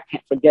that like I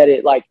can't forget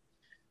it. Like,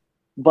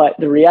 but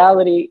the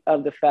reality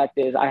of the fact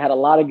is I had a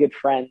lot of good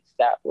friends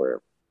that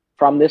were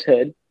from this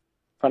hood,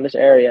 from this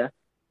area,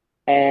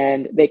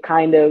 and they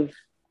kind of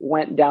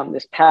went down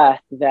this path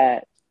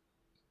that,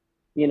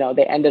 you know,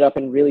 they ended up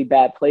in really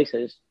bad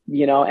places,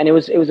 you know, and it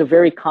was a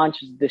very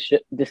conscious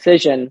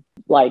decision.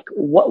 Like,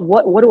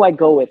 what do I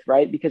go with?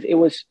 Right. Because it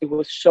was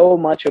so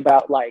much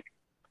about like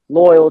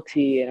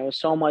loyalty, and it was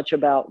so much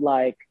about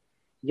like,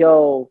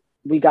 yo,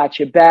 we got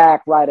your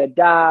back, ride or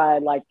die.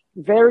 Like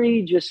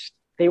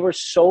they were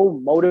so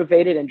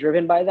motivated and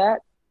driven by that.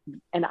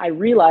 And I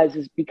realized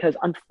is because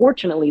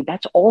unfortunately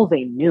that's all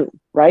they knew,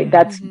 right?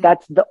 That's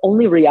the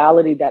only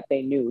reality that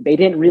they knew. They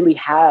didn't really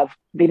have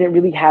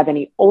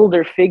any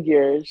older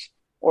figures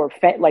or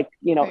like,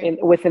 you know,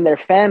 within their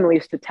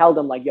families to tell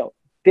them like, yo,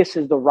 this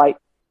is the right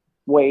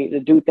way to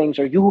do things,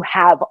 or you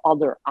have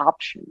other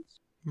options.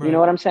 Right. You know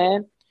what I'm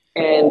saying?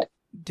 And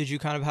did you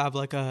kind of have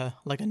like a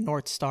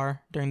North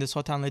Star during this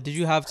whole time? Like, did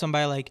you have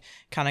somebody like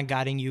kind of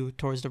guiding you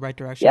towards the right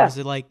direction? Yeah. Was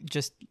it like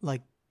just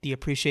like the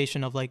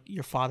appreciation of like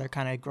your father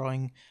kind of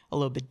growing a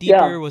little bit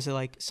deeper? Yeah. Was it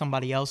like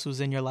somebody else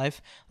who's in your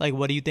life? Like,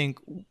 what do you think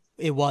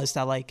it was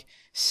that like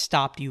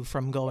stopped you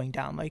from going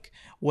down like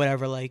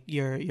whatever like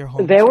your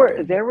homies?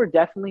 There were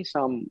definitely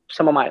some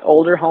of my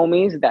older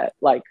homies that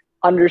like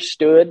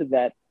understood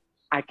that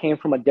I came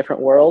from a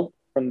different world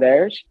from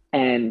theirs,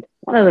 and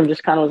one of them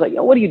just kind of was like,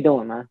 yo, what are you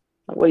doing, man?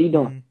 Like, what are you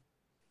doing?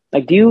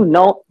 Like, do you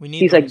know?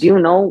 He's like, do you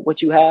know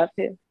what you have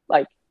here?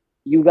 Like,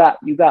 you got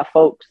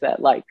folks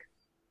that like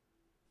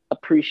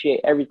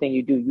appreciate everything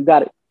you do. You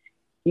got it.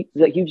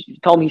 He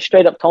told me, he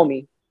straight up told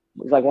me,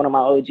 it was like one of my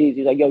OGs.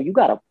 He's like, yo, you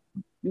got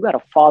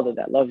a father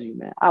that loves you,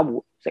 man.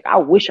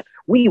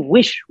 We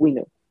wish we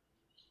knew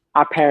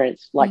our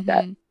parents like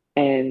that.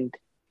 And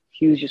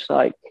he was just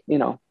like, you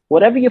know,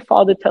 whatever your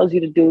father tells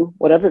you to do,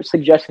 whatever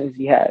suggestions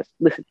he has,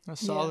 listen.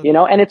 That's solid. You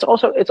know, and it's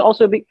also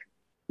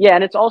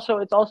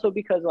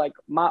because like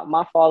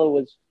my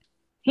father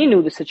he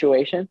knew the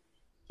situation.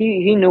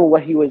 He knew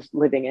what he was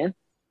living in.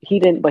 He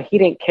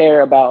didn't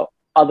care about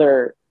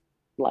other,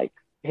 like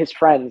his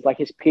friends, like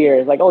his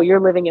peers, like, oh, you're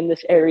living in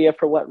this area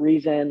for what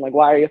reason? Like,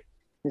 why are you?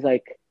 He's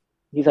like,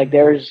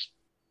 there's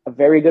a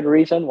very good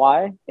reason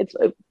why.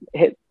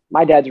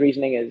 My dad's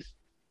reasoning is,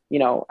 you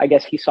know, I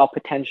guess he saw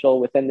potential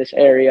within this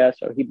area.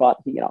 So he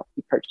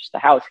purchased the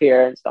house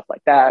here and stuff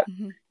like that,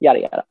 yada,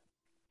 yada.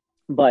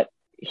 but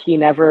he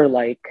never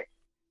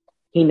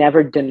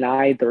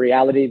denied the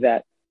reality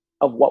that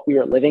of what we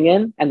were living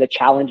in and the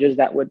challenges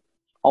that would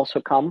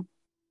also come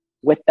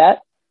with that.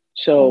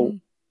 So,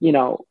 you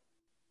know,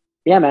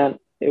 yeah, man,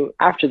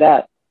 after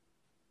that,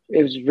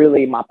 it was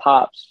really my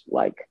pops,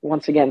 like,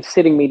 once again,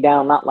 sitting me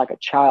down, not like a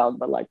child,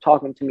 but like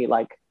talking to me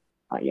like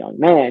a young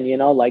man, you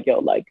know, like, yo,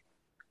 like,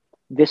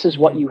 this is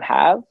what you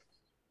have.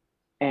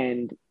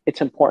 And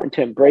it's important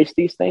to embrace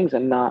these things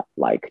and not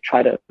like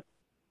try to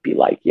be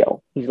like,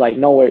 yo, he's like,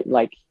 nowhere,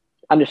 like,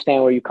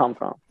 understand where you come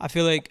from. I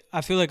feel like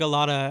a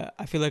lot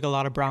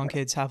of brown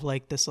kids have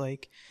like this,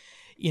 like,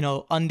 you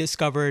know,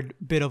 undiscovered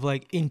bit of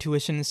like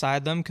intuition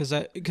inside them, because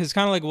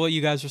kind of like what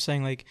you guys were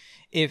saying, like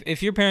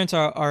if your parents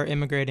are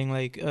immigrating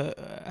like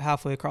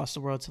halfway across the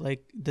world to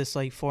like this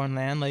like foreign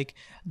land, like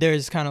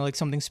there's kind of like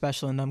something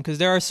special in them, because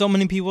there are so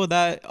many people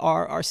that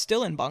are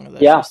still in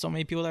Bangladesh. Yeah. There's so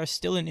many people that are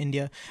still in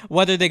India,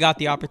 whether they got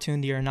the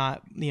opportunity or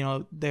not. You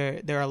know,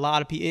 there are a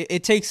lot of people.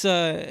 It takes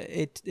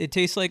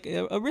like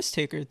a risk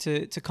taker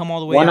to come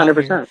all the way 100%.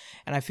 out here,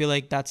 and I feel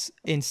like that's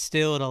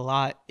instilled a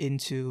lot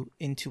into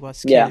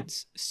us Yeah.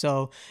 kids.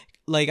 So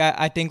like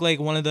I think like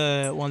one of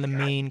the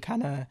main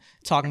kind of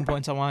talking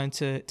points I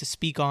wanted to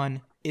speak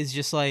on is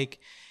just like,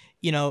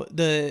 you know,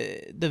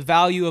 the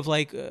value of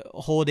like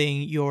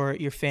holding your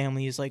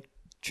family's like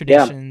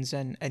traditions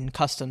and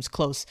customs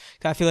close.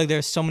 'Cause I feel like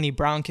there's so many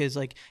brown kids,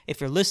 like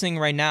if you're listening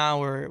right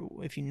now or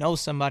if you know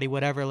somebody,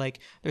 whatever, like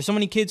there's so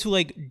many kids who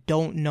like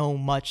don't know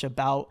much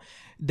about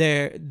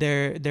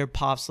their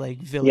pops like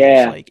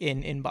village like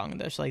in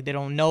Bangladesh. Like they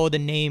don't know the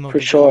name of the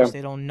village.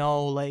 They don't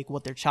know like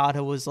what their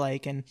childhood was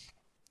like, and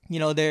you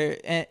know,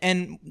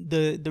 and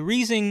the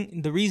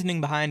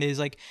reasoning behind it is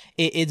like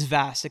it's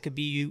vast. It could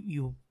be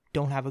you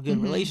don't have a good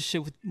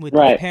relationship with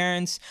your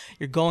parents,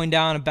 you're going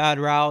down a bad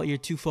route, you're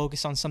too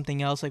focused on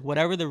something else, like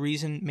whatever the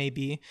reason may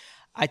be.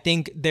 I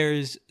think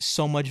there's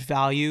so much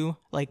value,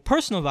 like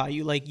personal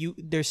value, like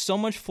there's so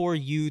much for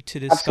you to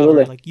discover.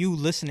 Absolutely. Like you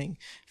listening,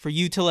 for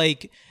you to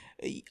like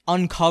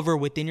uncover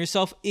within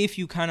yourself if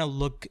you kind of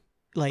look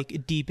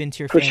like deep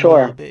into your family a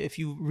little bit. If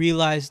you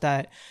realize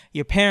that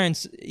your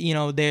parents, you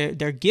know,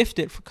 they're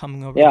gifted for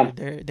coming over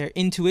here, their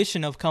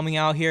intuition of coming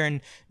out here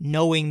and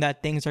knowing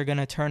that things are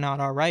gonna turn out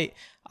all right.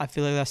 I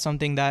feel like that's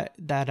something that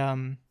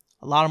a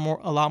lot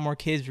more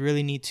kids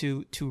really need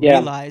to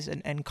realize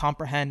and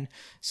comprehend.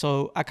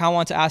 So I kind of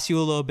want to ask you a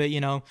little bit, you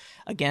know,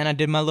 again, I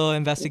did my little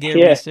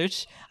investigative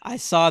research. I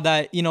saw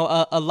that, you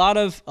know, a lot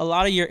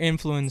of your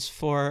influence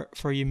for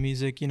your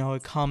music, you know,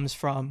 it comes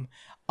from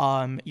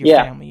your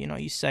family. You know,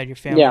 you said your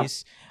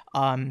family's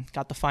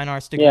got the fine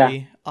arts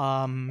degree,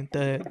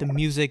 the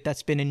music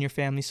that's been in your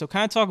family. So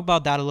kind of talk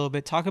about that a little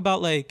bit. Talk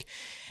about like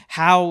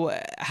how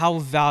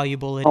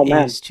valuable it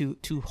is to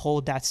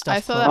hold that stuff. I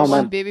saw that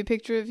one baby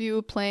picture of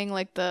you playing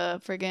like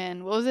the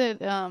friggin', what was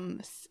it?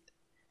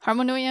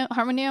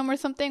 Harmonium or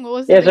something? What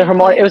was it? Yeah, so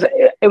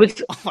it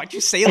was why'd you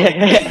say like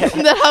that?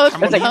 Isn't that how it's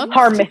pronounced?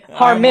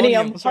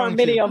 Harmonium.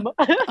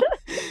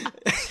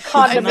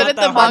 I said it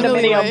the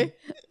Bengali way.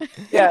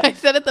 Yeah. I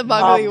said it the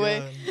Bengali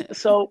way.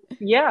 So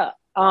yeah,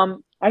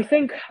 I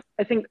think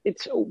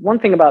it's one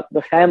thing about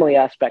the family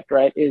aspect,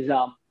 right? Is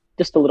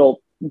just a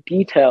little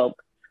detail.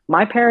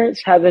 My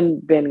parents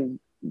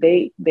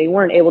they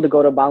weren't able to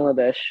go to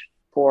Bangladesh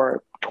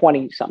for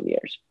 20 some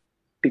years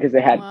because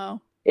they had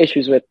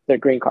issues with their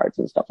green cards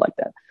and stuff like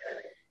that.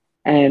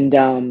 And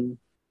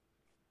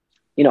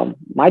you know,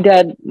 my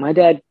dad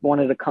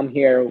wanted to come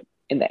here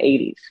in the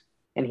 80s,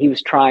 and he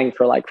was trying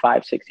for like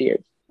 5-6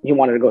 years. He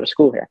wanted to go to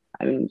school here.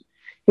 I mean,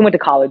 he went to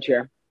college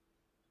here.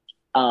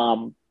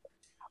 But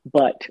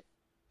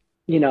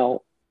you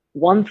know,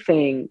 one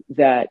thing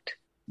that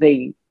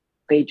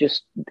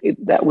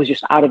that was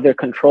just out of their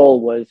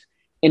control was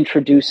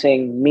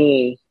introducing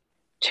me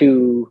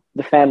to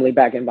the family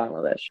back in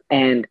Bangladesh.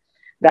 And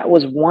that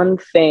was one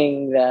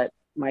thing that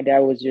my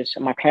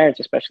parents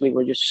especially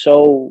were just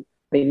so,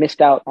 they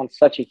missed out on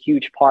such a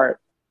huge part,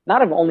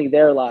 not of only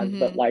their lives,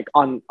 but like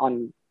on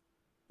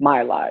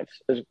my lives,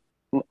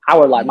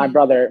 our life, my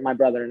brother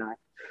and I,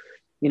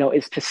 you know,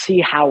 is to see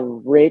how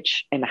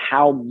rich and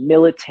how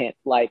militant,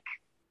 like,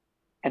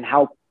 and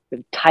how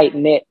tight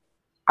knit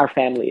our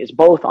family is,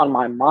 both on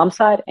my mom's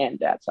side and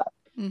dad's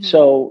side.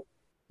 So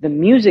the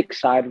music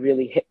side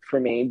really hit for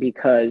me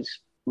because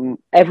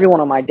everyone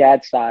on my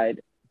dad's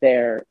side,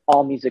 they're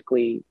all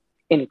musically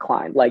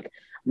inclined. Like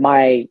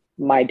my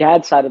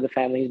dad's side of the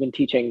family has been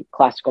teaching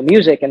classical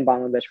music in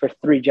Bangladesh for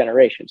 4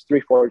 generations.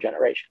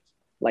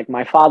 Like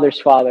my father's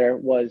father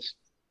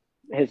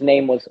his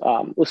name was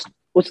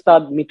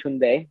Ustad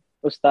Mitunde.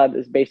 Ustad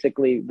is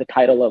basically the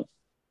title of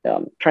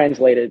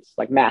translated, it's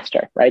like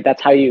master, right?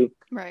 That's how you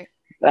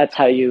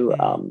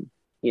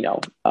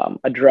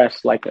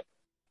address like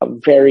a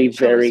very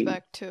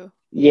respect too.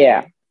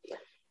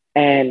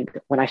 And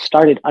when I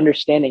started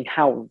understanding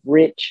how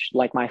rich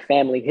like my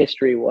family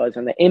history was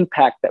and the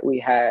impact that we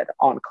had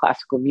on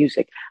classical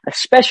music,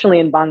 especially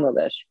in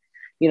Bangladesh,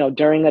 you know,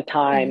 during a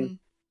time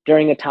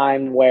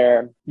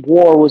where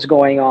war was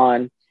going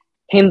on,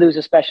 Hindus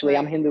especially,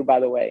 I'm Right. Hindu, by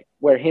the way,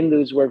 where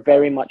Hindus were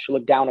very much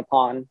looked down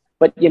upon.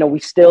 But, you know, we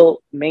still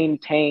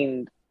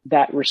maintained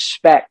that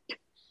respect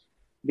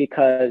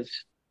because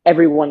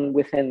everyone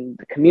within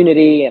the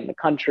community and the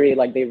country,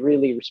 like they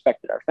really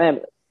respected our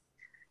family.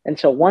 And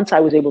so once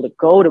I was able to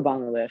go to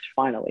Bangladesh,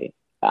 finally,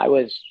 I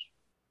was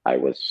I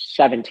was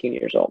 17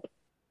 years old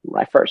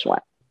when I first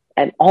went.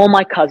 And all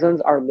my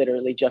cousins are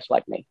literally just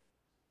like me.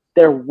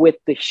 They're with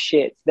the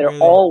shits. They're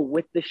Really? all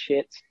with the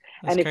shits.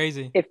 That's And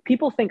crazy. if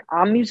people think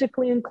I'm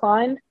musically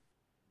inclined,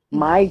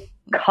 my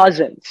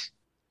cousins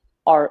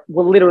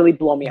will literally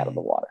blow me out of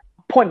the water.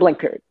 Point blank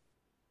period.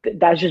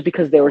 That's just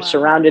because they were Wow.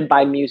 surrounded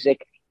by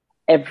music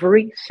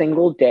every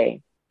single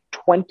day,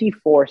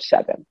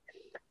 24/7.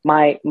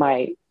 My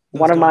That's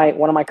one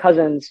of my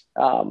cousins,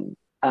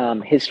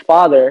 his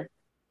father,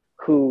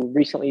 who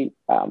recently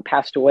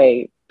passed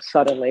away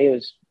suddenly. It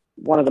was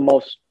one of the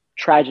most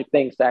tragic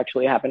things that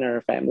actually happened in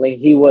our family.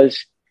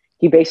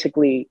 He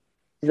basically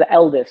is the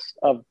eldest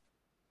of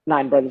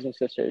 9 brothers and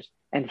sisters,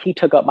 and he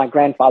took up my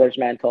grandfather's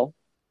mantle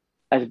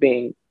as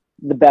being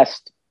the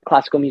best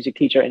classical music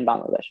teacher in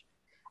Bangladesh,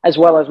 as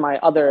well as my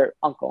other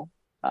uncle,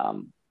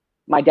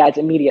 my dad's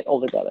immediate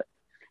older brother.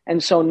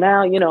 And so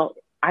now, you know,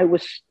 I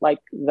was like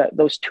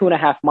those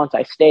 2.5 months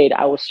I stayed,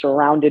 I was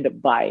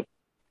surrounded by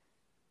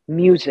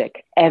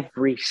music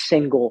every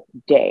single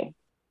day,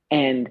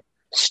 and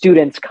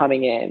students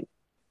coming in,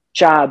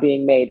 job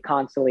being made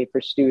constantly for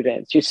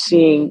students, just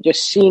seeing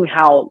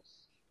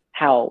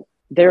how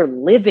they're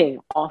living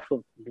off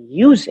of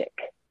music.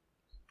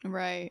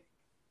 Right.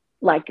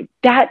 Like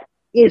that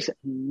is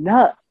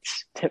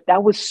nuts.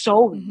 That was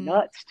so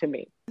nuts to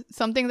me.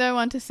 Something that I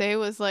want to say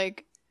was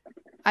like,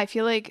 I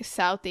feel like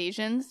South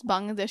Asians,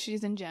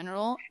 Bangladeshis in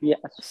general, Yes.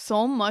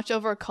 so much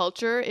of our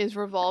culture is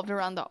revolved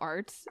around the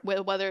arts,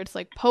 whether it's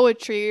like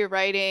poetry,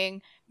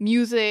 writing,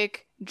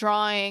 music,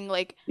 drawing.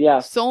 Like, Yeah.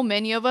 so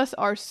many of us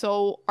are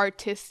so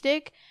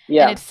artistic.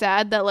 Yeah. And it's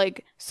sad that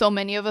like so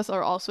many of us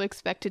are also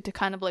expected to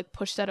kind of like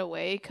push that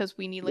away because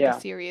we need like Yeah. a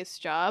serious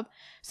job.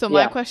 So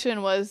my Yeah.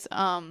 question was,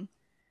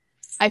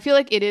 I feel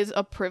like it is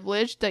a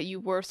privilege that you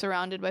were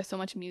surrounded by so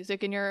much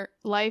music in your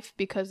life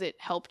because it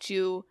helped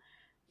you,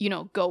 you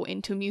know, go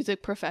into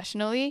music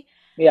professionally.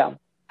 Yeah.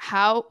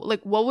 How,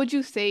 like, what would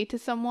you say to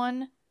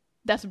someone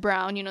that's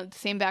brown, you know, the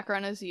same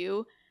background as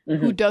you,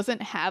 who Mhm.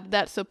 doesn't have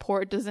that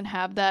support, doesn't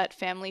have that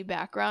family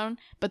background,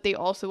 but they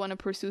also want to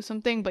pursue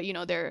something, but you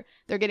know, they're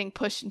getting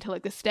pushed into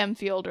like the STEM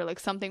field or like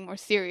something more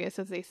serious,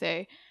 as they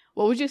say.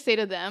 What would you say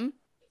to them?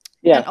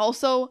 Yeah. And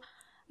also,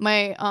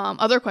 my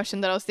other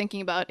question that I was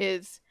thinking about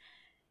is,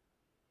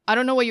 I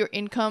don't know what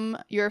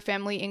your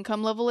family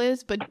income level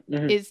is, but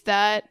Mhm. is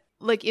that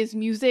like, is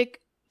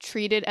music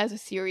treated as a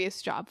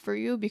serious job for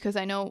you? Because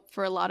I know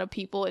for a lot of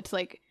people, it's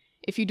like,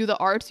 if you do the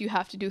arts, you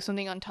have to do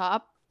something on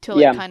top to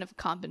like Yeah. kind of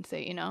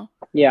compensate, you know?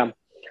 Yeah.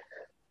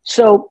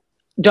 So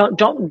I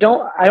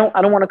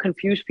don't want to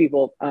confuse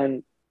people.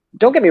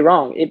 Don't get me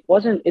wrong. It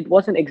wasn't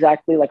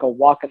exactly like a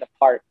walk in the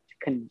park to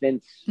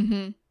convince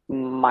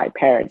my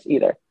parents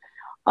either.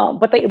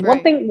 But Right.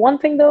 one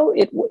thing though,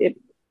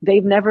 they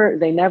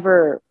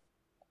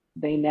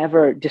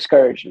never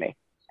discouraged me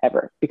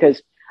ever,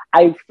 because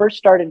I first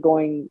started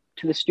going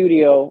to the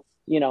studio,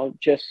 you know,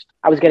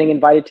 I was getting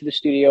invited to the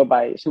studio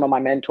by some of my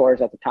mentors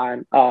at the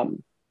time.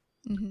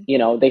 You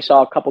know, they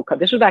saw a couple,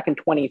 this was back in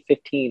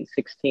 2015,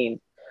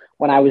 16,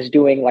 when I was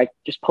doing like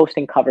just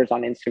posting covers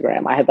on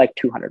Instagram. I had like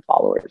 200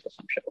 followers or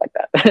some shit like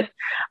that.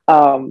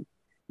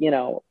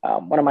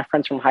 One of my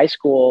friends from high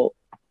school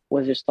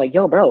was just like,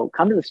 yo, bro,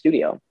 come to the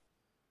studio.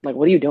 Like,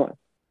 what are you doing?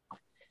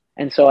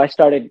 And so I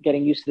started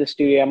getting used to the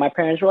studio. My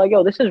parents were like,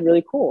 yo, this is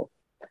really cool.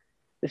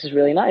 This is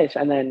really nice.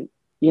 And then,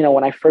 you know,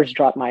 when I first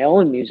dropped my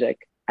own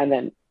music, and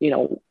then, you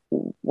know,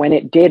 when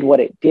it did what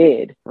it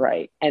did,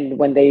 right? And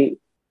when they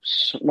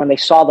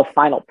saw the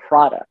final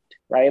product,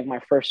 right, of my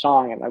first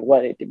song and like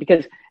what it did,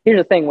 because here's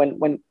the thing,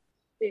 when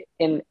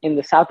in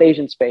the South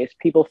Asian space,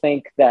 people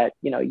think that,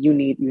 you know,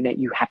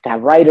 you have to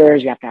have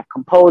writers, you have to have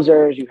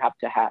composers, you have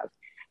to have,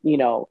 you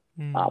know,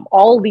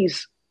 all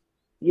these,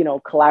 you know,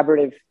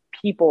 collaborative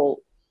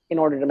people in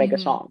order to make a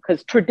song,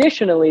 because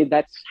traditionally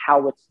that's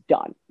how it's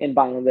done in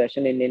Bangladesh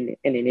and in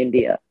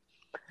India.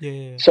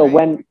 Yeah. So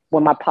Right.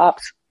 when my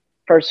pops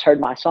first heard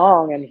my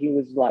song, and he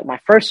was like, my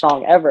first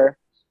song ever,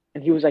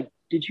 and he was like,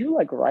 did you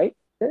like write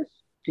this?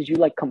 Did you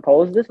like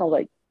compose this? I was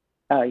like,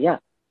 yeah.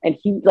 And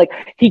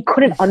he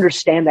couldn't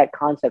understand that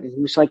concept. And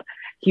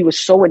he was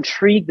so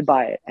intrigued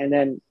by it. And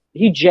then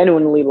he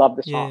genuinely loved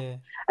the song. Yeah.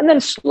 And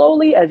then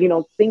slowly, as you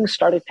know, things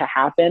started to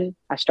happen,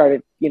 I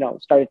started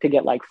to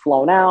get like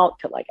flown out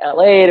to like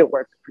LA to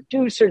work with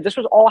producers. This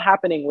was all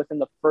happening within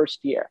the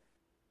first year.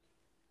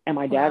 And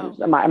my dad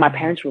my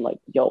parents were like,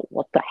 yo,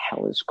 what the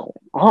hell is going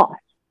on?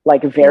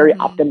 Like very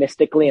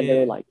optimistically. And they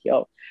were like,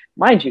 yo,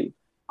 mind you,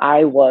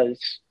 I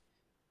was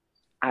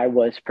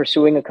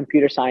pursuing a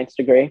computer science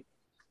degree.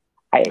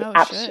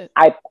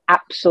 I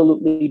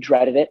absolutely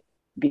dreaded it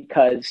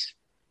because,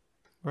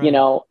 you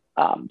know,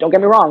 don't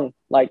get me wrong,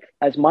 like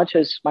as much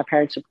as my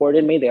parents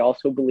supported me, they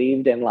also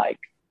believed in like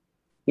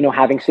you know,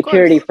 having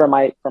security for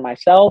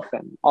myself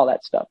and all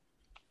that stuff.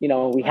 You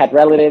know, we had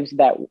relatives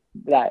that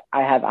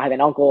I have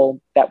an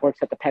uncle that works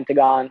at the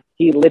Pentagon.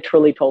 He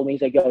literally told me,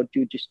 he's like, yo,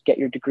 dude, just get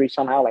your degree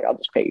somehow. Like, I'll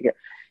just pay you here.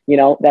 You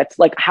know, that's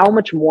like how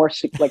much more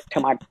like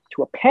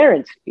to a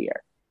parent's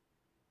ear,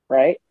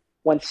 right?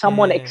 When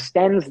someone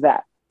extends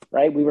that,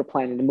 right? We were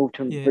planning to move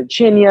to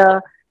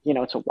Virginia. You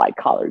know, it's a white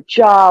collar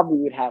job. We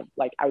would have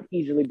like, I would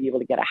easily be able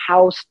to get a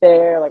house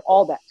there, like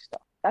all that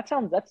stuff.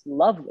 That's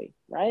lovely,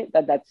 right?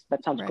 That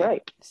sounds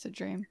great. It's a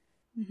dream.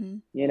 Mm-hmm.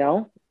 You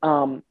know,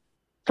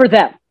 for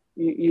them,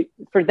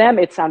 for them,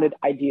 it sounded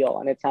ideal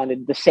and it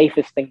sounded the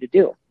safest thing to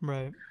do.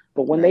 Right.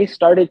 But when they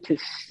started to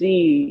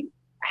see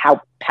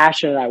how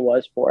passionate I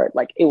was for it,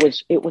 like I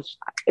was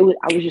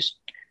just,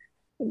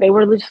 they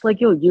were just like,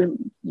 yo,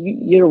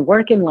 you're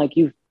working like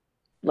you've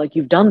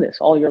done this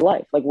all your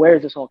life. Like, where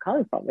is this all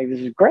coming from? Like, this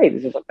is great.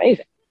 This is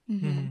amazing.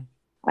 Mm-hmm.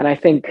 And I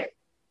think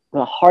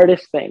the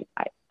hardest thing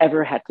I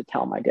ever had to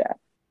tell my dad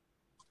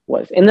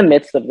was, in the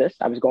midst of this,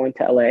 I was going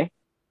to LA.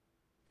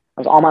 I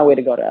was on my way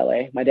to go to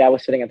LA. My dad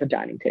was sitting at the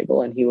dining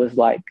table and he was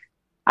like,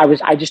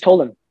 I just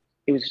told him,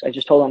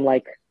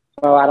 like,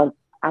 well,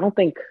 I don't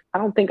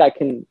think I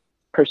can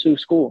pursue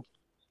school.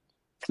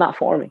 It's not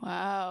for me.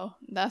 Wow.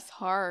 That's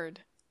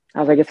hard. I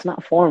was like, it's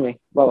not for me,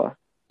 Bubba.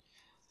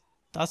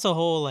 That's a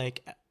whole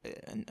like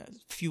a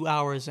few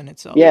hours in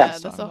itself. Yeah,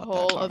 that's a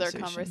whole other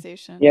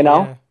conversation. You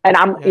know, and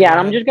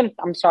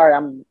I'm sorry,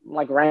 I'm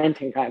like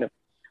ranting kind of.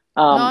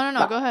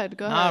 No. Go ahead.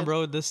 Nah,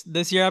 bro, this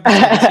your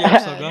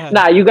episode. Go ahead.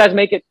 Nah, you guys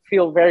make it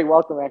feel very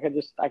welcoming. I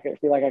could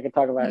feel like I could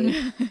talk about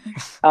it.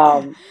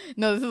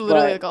 No, this is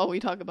literally like all we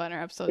talk about in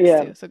our episodes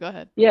too. So go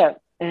ahead. Yeah,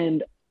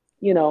 and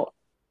you know,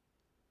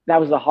 that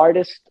was the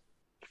hardest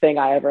thing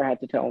I ever had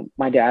to tell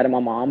my dad and my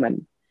mom,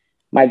 and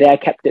my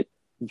dad kept it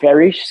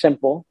very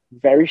simple,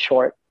 very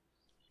short.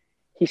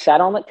 He sat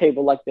on that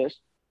table like this.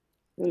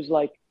 He was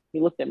like, he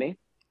looked at me.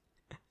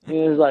 He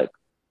was like,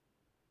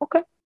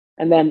 okay.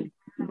 And then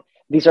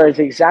these are his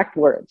exact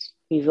words.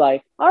 He's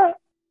like, all right.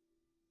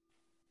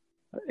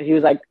 He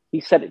was like, he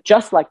said it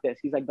just like this.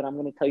 He's like, but I'm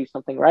going to tell you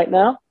something right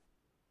now.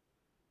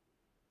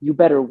 You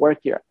better work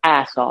your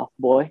ass off,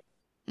 boy.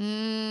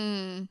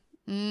 And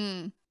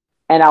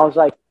I was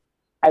like,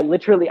 I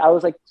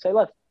was like, say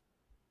less.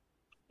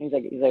 He's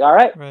like, all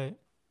right. Right.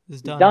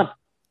 It's done.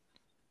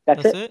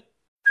 That's it.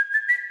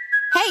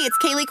 Hey, it's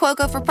Kaylee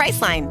Cuoco for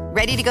Priceline.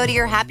 Ready to go to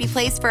your happy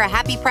place for a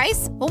happy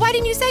price? Well, why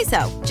didn't you say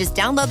so? Just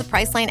download the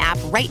Priceline app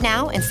right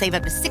now and save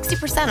up to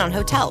 60% on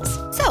hotels.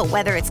 So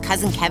whether it's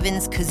Cousin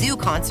Kevin's Kazoo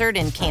Concert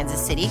in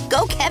Kansas City,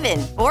 go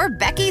Kevin, or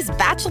Becky's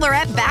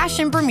Bachelorette Bash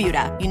in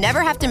Bermuda, you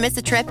never have to miss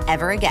a trip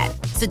ever again.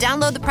 So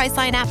download the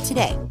Priceline app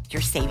today.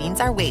 Your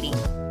savings are waiting.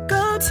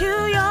 Go to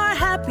your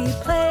happy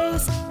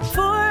place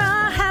for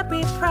a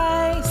happy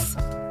price.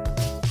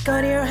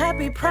 Go to your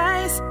happy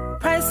price,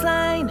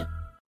 Priceline.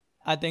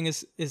 I think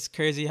it's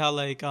crazy how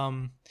like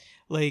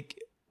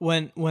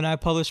when I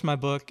published my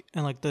book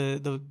and like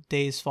the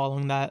days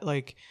following that,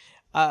 like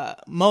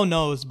Mo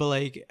knows, but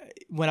like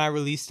when I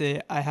released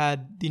it, I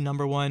had the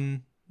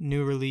 #1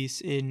 new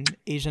release in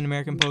Asian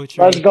American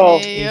poetry. Let's go.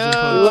 Asian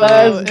poetry,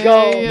 Let's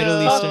go.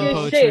 Middle Eastern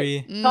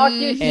poetry. Talk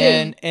your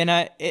shit. And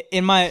I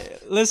in my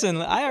listen,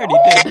 I already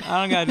did.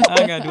 I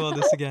don't gotta do all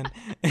this again.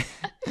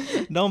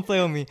 Don't play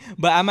with me.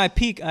 But at my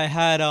peak, I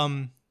had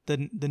the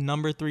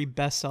 #3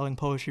 best-selling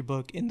poetry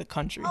book in the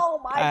country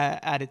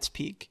at its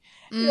peak.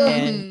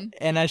 And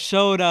I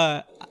showed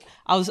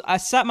I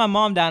sat my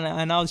mom down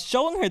and I was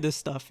showing her this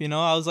stuff, you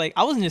know. I was like,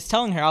 I wasn't just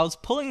telling her, I was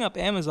pulling up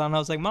Amazon. I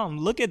was like, Mom,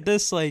 look at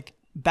this like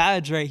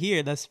badge right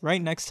here that's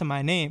right next to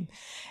my name.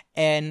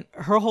 And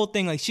her whole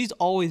thing, like, she's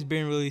always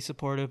been really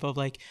supportive of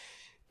like,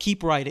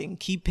 keep writing,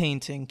 keep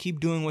painting, keep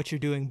doing what you're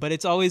doing. But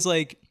it's always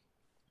like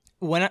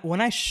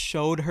when I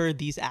showed her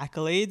these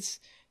accolades,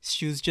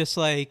 she was just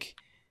like,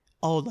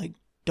 oh, like,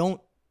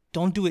 don't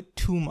do it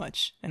too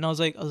much. And I was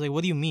like,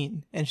 what do you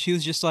mean? And she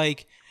was just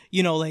like,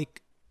 you know,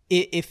 like,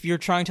 if you're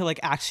trying to like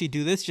actually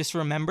do this, just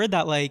remember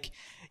that like,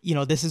 you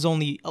know, this is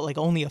only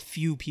a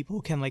few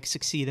people can like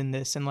succeed in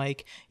this. And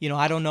like, you know,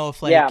 I don't know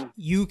if like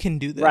you can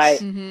do this. Right.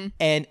 Mm-hmm.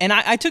 And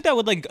I took that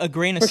with like a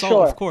grain of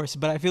salt, of course.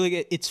 But I feel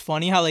like it's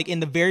funny how like in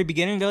the very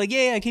beginning, they're like,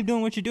 yeah, keep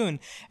doing what you're doing.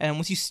 And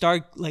once you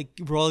start like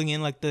rolling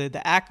in like the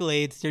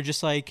accolades, they're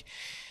just like,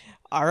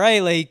 all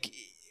right, like,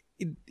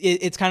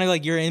 it's kind of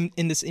like you're in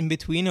this in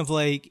between of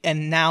like,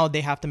 and now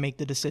they have to make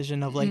the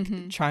decision of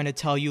like trying to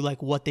tell you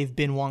like what they've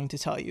been wanting to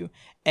tell you.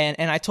 And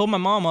I told my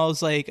mom, I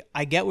was like,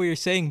 I get what you're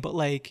saying, but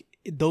like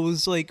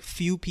those like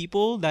few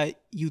people that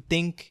you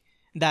think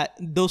that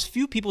those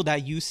few people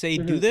that you say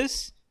do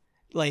this,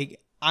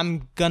 like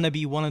I'm gonna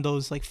be one of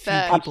those like few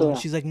people. Absolutely.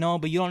 And she's like, no,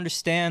 but you don't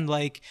understand.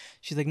 Like,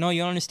 she's like, no,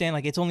 you don't understand.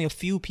 Like, it's only a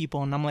few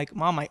people. And I'm like,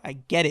 Mom, I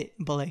get it,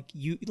 but like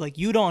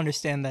you don't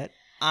understand that.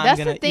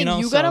 That's the thing.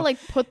 You gotta like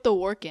put the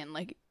work in.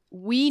 Like,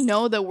 we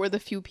know that we're the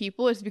few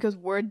people. It's because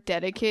we're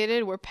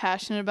dedicated. We're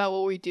passionate about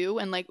what we do,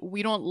 and like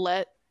we don't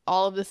let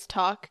all of this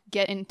talk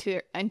get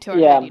into our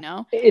head. You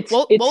know.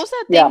 What was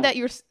that thing that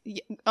you're?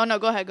 Oh no,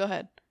 go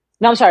ahead.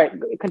 No, I'm sorry.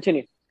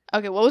 Continue.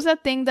 Okay, what was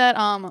that thing that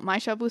my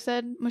shabu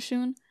said,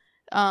 Mashun?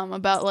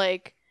 About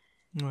like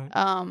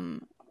Right.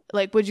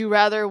 like would you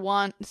rather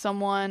want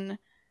someone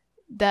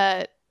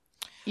that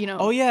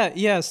Oh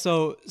yeah.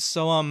 So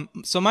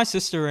my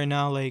sister right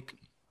now, like,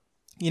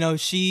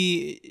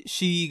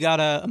 she got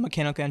a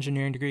mechanical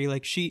engineering degree.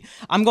 Like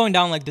I'm going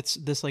down like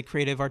this like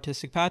creative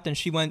artistic path, and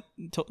she went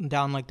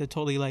down like the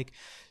totally like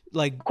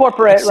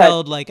Corporate,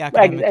 excelled like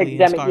academically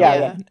and academic, yeah,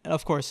 scholarly,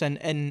 of course,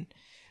 and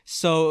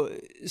so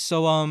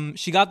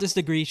she got this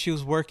degree. She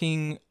was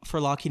working for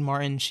Lockheed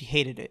Martin. She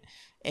hated it,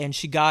 and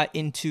she got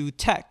into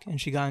tech,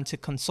 and she got into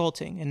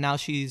consulting, and now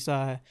she's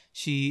a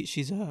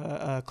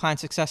client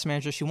success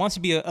manager. She wants to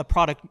be a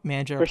product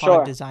manager, for a product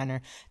sure.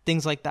 designer,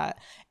 things like that.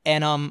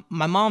 And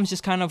my mom's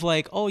just kind of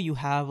like, oh, you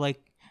have like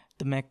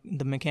the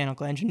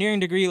mechanical engineering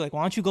degree, like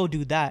why don't you go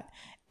do that?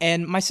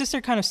 And my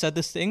sister kind of said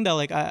this thing that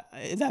like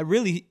that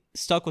really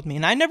stuck with me,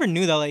 and I never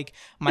knew that like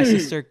my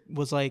sister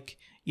was like,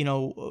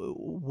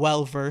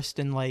 well versed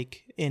in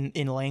like in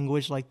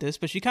language like this,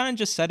 but she kind of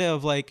just said it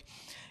of like,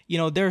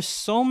 there's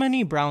so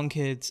many brown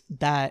kids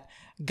that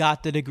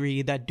got the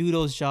degree, that do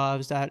those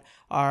jobs, that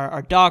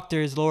are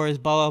doctors, lawyers,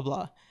 blah blah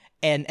blah,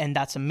 and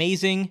that's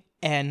amazing,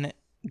 and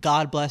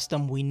God bless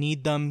them. We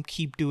need them.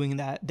 Keep doing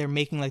that. They're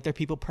making like their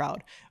people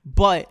proud.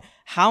 But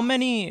how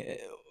many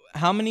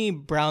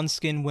brown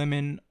skinned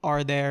women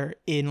are there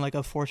in like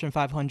a Fortune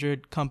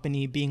 500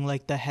 company being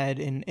like the head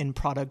in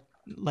product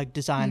like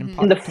design and In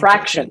product the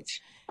fractions.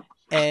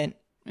 And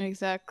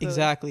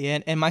exactly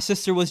and my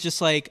sister was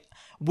just like,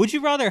 would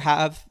you rather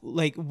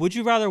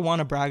want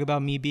to brag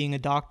about me being a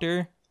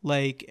doctor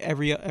like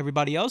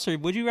everybody else, or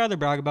would you rather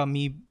brag about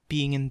me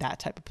being in that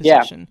type of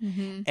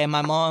position? And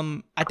my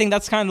mom, I think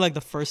that's kind of like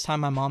the first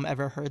time my mom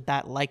ever heard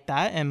that like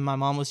that, and my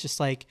mom was just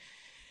like,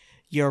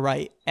 you're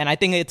right. And I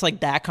think it's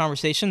like that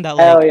conversation that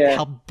like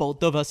helped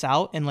both of us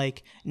out. And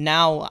like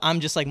now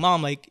I'm just like,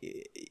 Mom, like,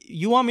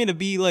 you want me to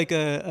be like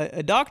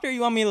a doctor? You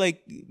want me to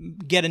like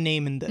get a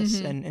name in this?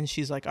 And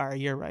she's like, all right,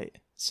 you're right.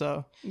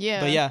 So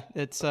yeah, but yeah,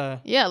 it's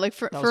like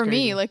for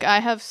me, like I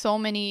have so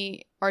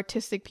many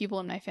artistic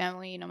people in my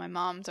family. My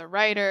mom's a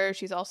writer.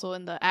 She's also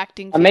in the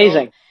acting field.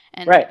 Amazing.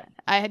 And right.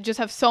 I just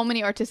have so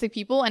many artistic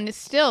people, and it's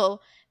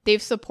still,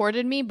 they've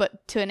supported me,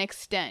 but to an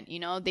extent,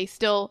 they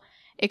still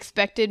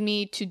expected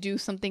me to do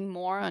something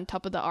more on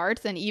top of the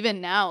arts. And even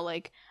now,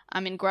 like,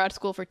 I'm in grad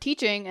school for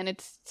teaching, and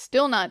it's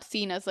still not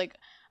seen as like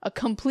a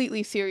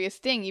completely serious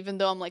thing, even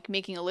though I'm like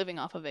making a living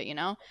off of it,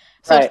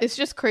 So right. it's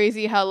just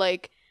crazy how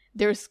like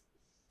there's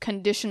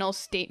conditional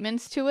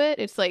statements to it.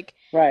 It's like,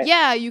 right.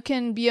 yeah, you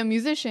can be a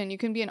musician, you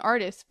can be an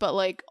artist, but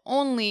like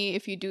only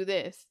if you do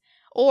this.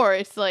 Or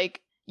it's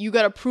like you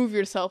gotta prove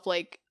yourself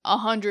like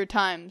 100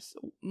 times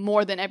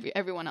more than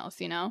everyone else,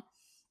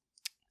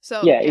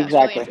 So yeah, It's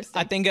exactly.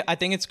 really I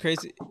think it's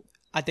crazy.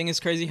 I think it's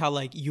crazy how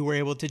like you were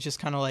able to just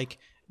kind of like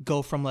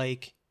go from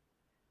like,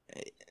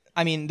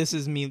 I mean, this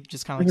is me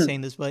just kind of like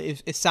saying this, but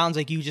it sounds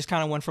like you just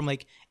kind of went from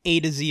like A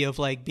to Z of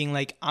like being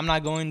like, I'm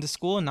not going to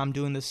school and I'm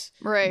doing this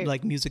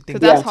like music thing.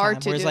 That's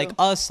hard to Whereas do. like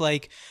us,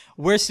 like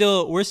we're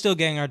still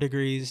getting our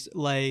degrees.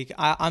 Like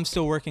I'm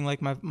still working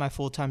like my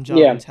full-time job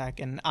in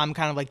tech, and I'm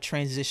kind of like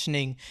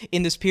transitioning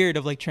in this period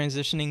of like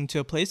transitioning to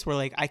a place where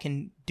like I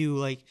can do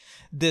like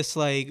this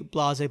like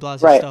blase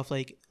stuff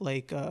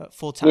like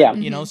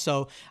full-time,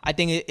 So I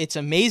think it's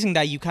amazing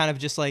that you kind of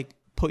just like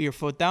put your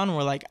foot down and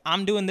we're like,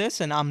 I'm doing this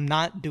and I'm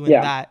not doing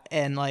that,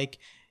 and like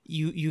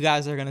you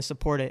guys are gonna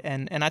support it,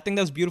 and I think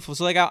that's beautiful.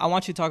 So like I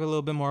want you to talk a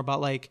little bit more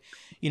about like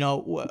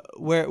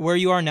where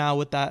you are now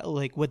with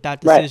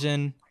that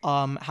decision,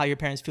 how your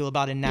parents feel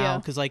about it now,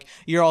 because like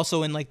you're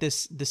also in like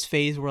this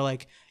phase where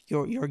like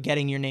you're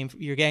getting your name,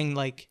 you're getting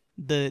like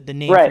the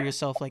name for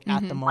yourself like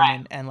at the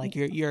moment, and like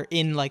you're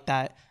in like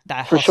that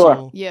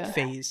hustle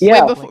phase. Wait,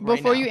 like,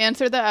 before you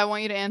answer that, I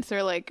want you to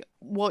answer like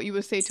what you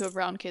would say to a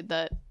brown kid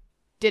that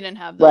didn't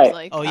have those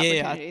like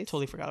opportunities. I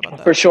totally forgot about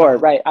that. For sure,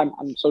 right. I'm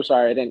so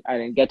sorry I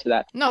didn't get to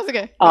that. No, it's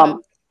okay.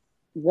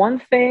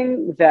 One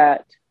thing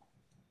that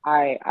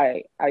I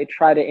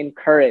try to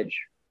encourage,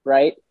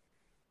 right,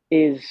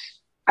 is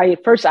I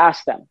first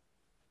ask them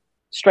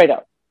straight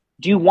up,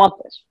 do you want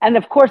this? And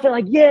of course they're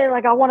like, yeah,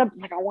 like I want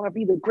to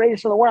be the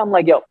greatest in the world. I'm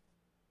like, yo,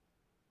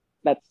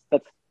 that's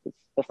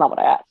not what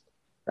I asked,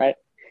 right?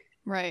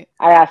 Right.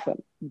 I asked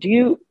them,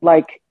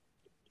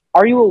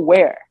 are you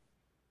aware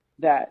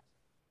that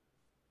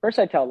first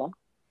I tell them,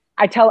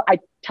 I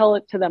tell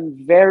it to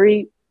them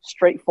very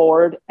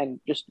straightforward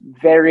and just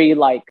very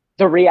like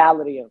the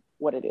reality of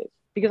what it is,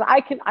 because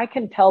I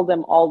can tell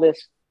them all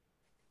this,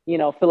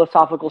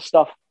 philosophical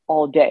stuff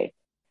all day,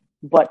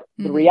 but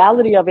the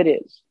reality of it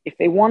is, if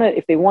you want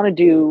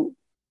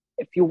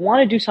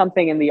to do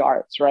something in the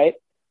arts, right,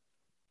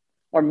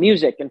 or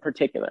music in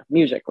particular,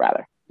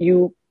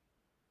 you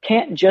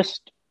can't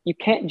just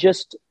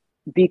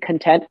be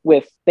content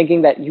with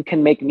thinking that you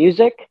can make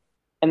music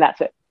and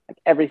that's it. Like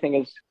everything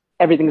is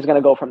going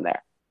to go from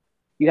there.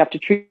 You have to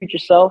treat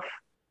yourself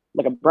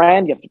like a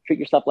brand. You have to treat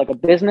yourself like a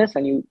business,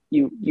 and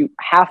you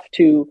have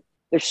to.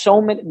 There's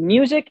so many.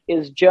 Music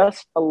is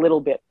just a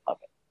little bit of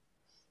it.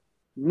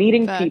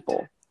 Meeting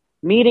people,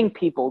 meeting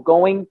people,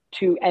 going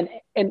to and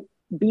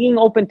being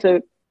open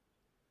to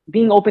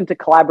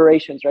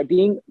collaborations, right?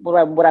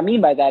 What I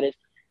mean by that is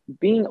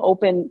being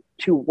open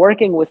to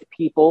working with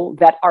people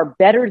that are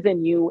better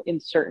than you in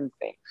certain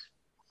things.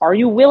 Are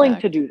you willing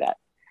to do that?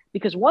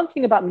 Because one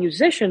thing about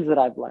musicians that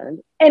I've learned,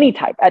 any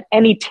type, at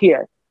any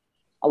tier,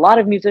 a lot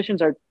of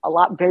musicians are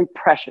very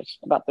precious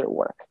about their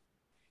work,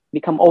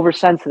 become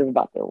oversensitive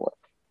about their work.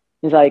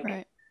 It's like,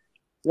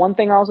 another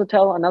thing I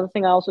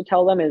also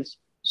tell them is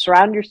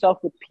surround yourself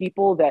with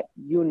people that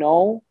you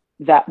know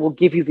that will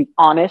give you the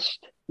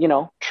honest,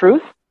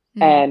 truth,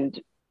 and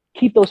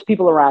keep those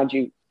people around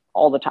you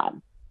all the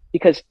time.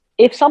 Because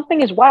if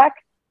something is whack,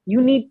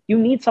 you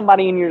need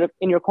somebody in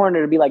your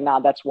corner to be like, nah,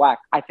 that's whack.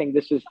 I think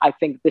this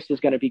is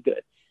going to be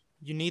good.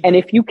 You need, and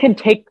if you can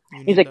take,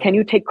 he's like, can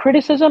you take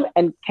criticism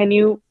and can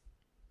you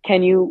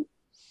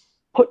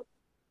put,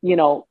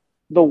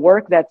 the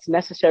work that's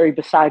necessary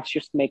besides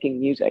just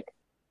making music?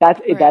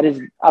 That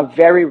is a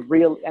very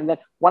real. And then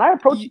when I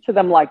approach it to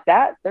them like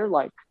that, they're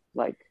like,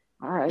 all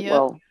right,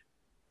 well,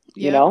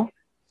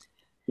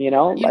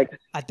 like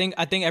I think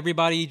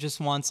everybody just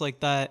wants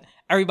like that.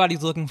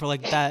 Everybody's looking for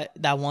like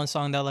that one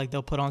song that like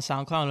they'll put on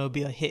SoundCloud and it'll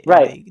be a hit.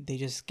 Right. They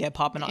just get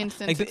popping on.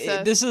 Instant Like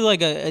success. this is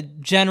like a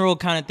general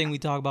kind of thing we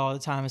talk about all the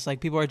time. It's like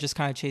people are just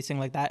kind of chasing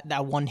like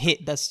that one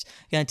hit that's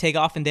gonna take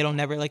off, and they don't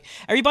never like.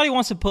 Everybody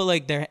wants to put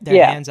like their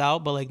hands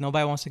out, but like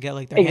nobody wants to get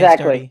like their hands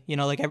dirty.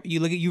 Like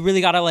you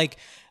really gotta like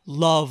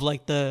love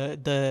like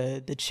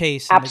the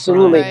chase, and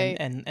absolutely, the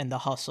grind and the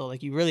hustle.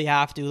 Like you really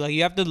have to. Like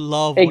you have to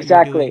love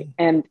exactly. what you're doing.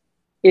 And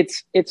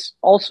it's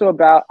also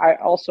about, I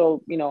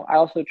also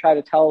try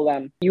to tell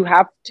them, you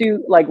have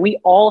to, like, we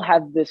all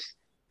have this,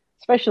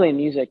 especially in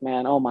music,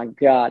 man. Oh my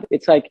God.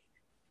 It's like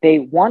they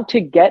want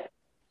to get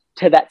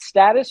to that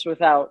status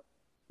without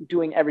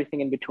doing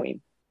everything in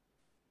between.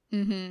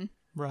 Mm-hmm.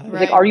 Right. It's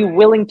like, are you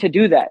willing to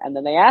do that? And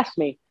then they ask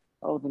me,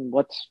 oh, then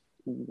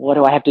what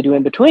do I have to do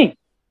in between?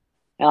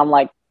 And I'm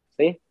like,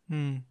 see?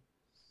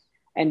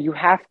 And you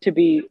have to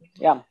be,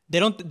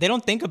 They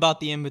don't think about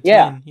the in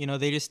between.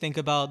 They just think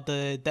about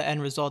the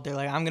end result. They're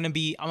like, I'm gonna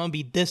be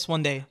this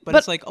one day. But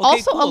it's like, okay,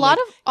 also cool. a lot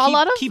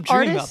of keep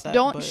dreaming artists about that,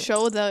 don't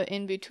show the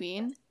in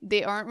between.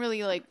 They aren't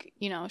really like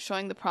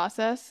showing the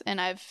process, and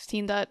I've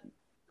seen that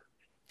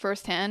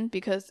firsthand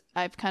because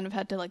I've kind of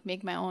had to like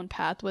make my own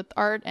path with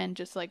art and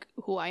just like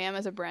who I am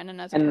as a brand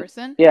and as a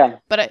person. Yeah.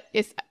 But I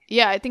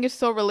think it's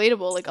so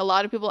relatable. Like a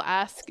lot of people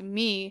ask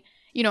me,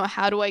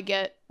 how do I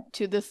get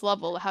to this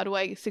level? How do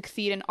I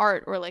succeed in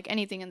art or like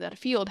anything in that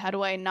field? How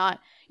do I not,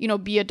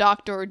 be a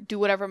doctor or do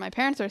whatever my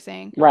parents are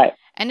saying? Right.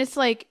 And it's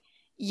like,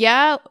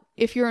 yeah,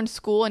 if you're in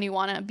school and you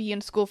want to be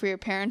in school for your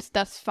parents,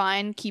 that's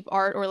fine. Keep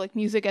art or like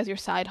music as your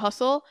side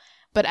hustle.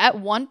 But at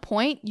one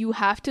point, you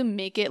have to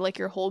make it like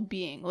your whole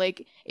being.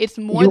 Like it's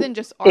more than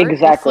just art.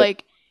 Exactly. It's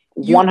like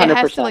 100%. It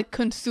has to like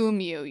consume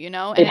you,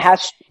 And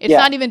it's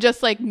not even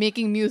just like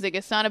making music.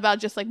 It's not about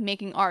just like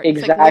making art.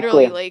 Exactly. It's like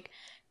literally like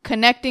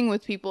connecting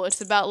with people.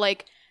 It's about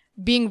like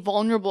being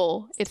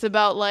vulnerable. It's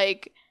about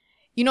like,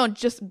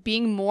 just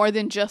being more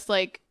than just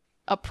like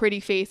a pretty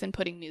face and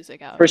putting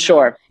music out. For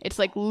sure. It's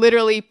like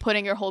literally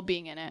putting your whole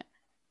being in it.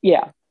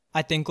 Yeah.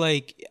 I think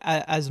like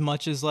as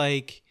much as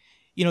like,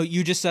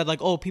 you just said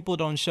like, oh, people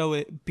don't show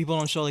it. People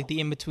don't show like the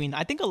in between.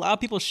 I think a lot of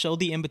people show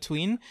the in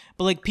between,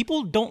 but like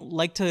people don't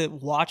like to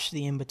watch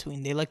the in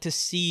between. They like to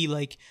see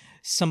like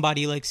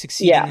somebody like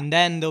succeeding, and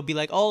then they'll be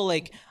like, oh,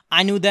 like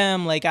I knew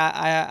them, like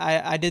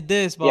I did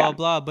this, blah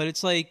blah. But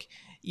it's like,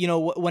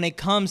 when it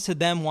comes to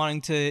them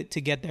wanting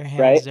to get their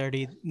hands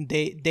dirty,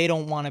 they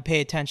don't want to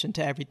pay attention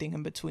to everything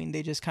in between.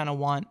 They just kind of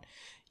want,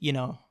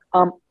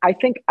 I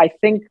think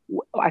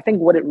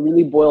what it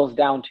really boils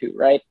down to,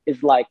 right,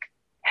 is like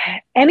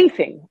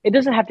anything. It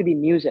doesn't have to be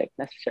music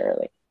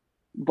necessarily,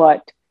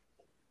 but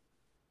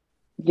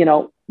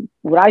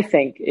what I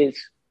think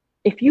is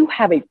if you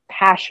have a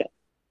passion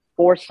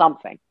for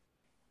something,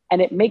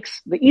 and it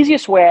makes the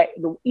easiest way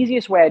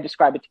I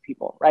describe it to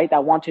people, right,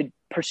 that want to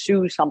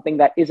pursue something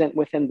that isn't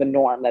within the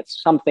norm, that's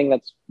something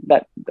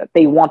that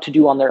they want to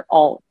do on their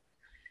own.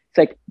 It's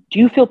like, do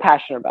you feel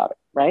passionate about it,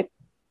 right?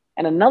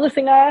 And another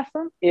thing I ask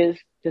them is,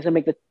 does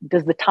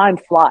the time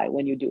fly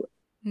when you do it?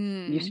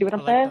 You see what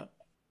I'm saying? That.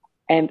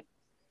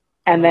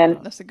 And then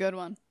that's a good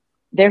one.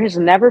 There has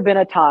never been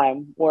a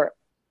time where,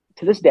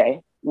 to this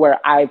day, where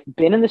I've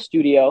been in the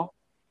studio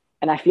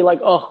and I feel like,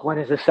 oh, when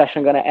is this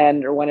session going to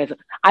end? Or when is it?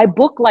 I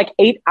book like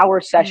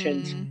 8-hour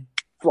sessions,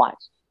 flies,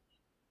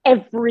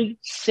 every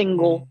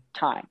single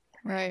time.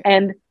 Right.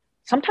 And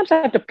sometimes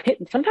I have to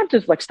sometimes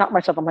just like stop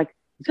myself. I'm like,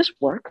 does this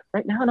work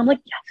right now? And I'm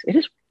like, yes, it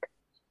is work.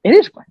 It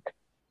is work.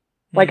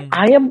 Like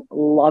I am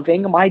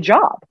loving my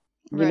job.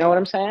 You know what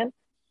I'm saying?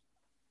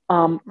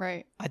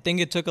 Right. I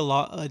think it took a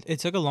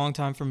long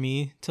time for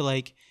me to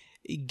like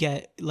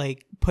get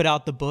like put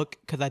out the book,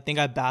 because I think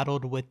I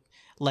battled with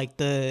like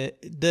the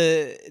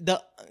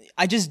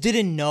I just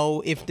didn't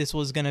know if this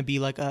was gonna be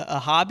like a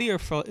hobby or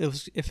if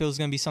it was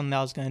gonna be something that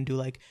I was gonna do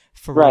like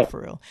for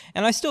real.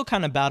 And I still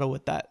kind of battle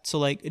with that. So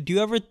like, do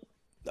you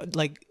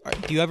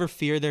ever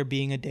fear there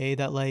being a day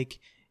that like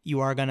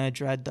you are gonna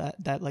dread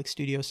that like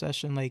studio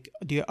session? Like,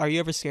 are you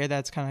ever scared that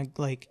it's kind of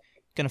like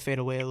gonna fade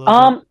away a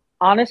little bit?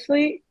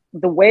 Honestly,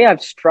 the way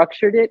I've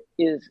structured it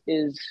is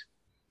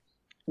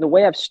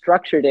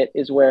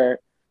where,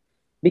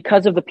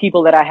 because of the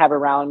people that I have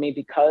around me,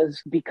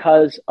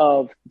 because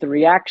of the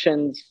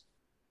reactions,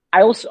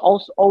 I also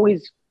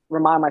always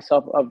remind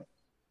myself of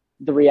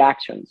the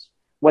reactions,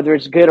 whether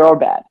it's good or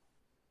bad,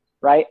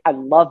 right? I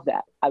love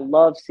that. I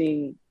love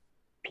seeing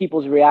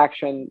people's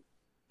reaction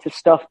to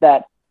stuff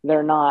that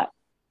they're not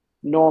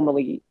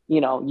normally,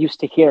 used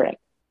to hearing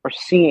or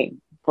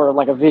seeing, for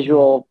like a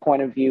visual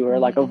point of view or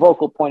like a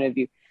vocal point of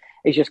view.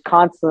 It's just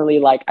constantly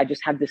like, I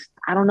just have this,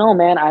 I don't know,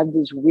 man. I have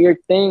this weird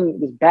thing,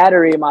 this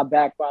battery in my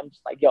back where I'm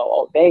just like,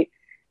 they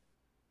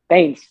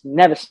ain't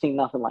never seen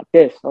nothing like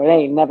this, or they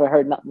ain't never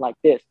heard nothing like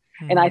this.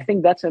 And I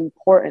think that's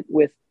important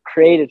with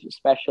creatives,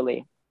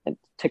 especially, and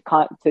to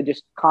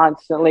just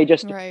constantly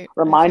just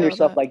remind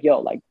yourself like,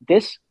 like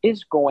this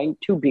is going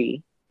to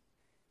be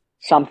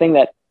something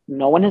that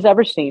no one has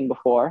ever seen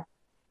before.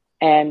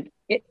 And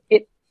it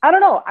I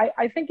don't know.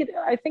 I think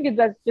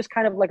that's just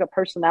kind of like a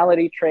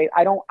personality trait.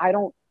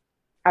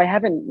 I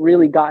haven't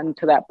really gotten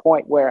to that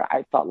point where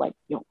I thought like,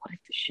 what if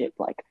this shit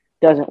like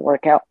doesn't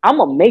work out? I'm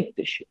gonna make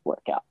this shit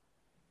work out.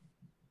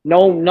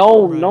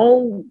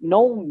 No,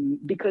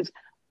 because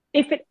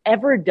if it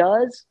ever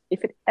does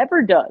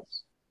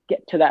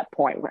get to that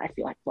point where I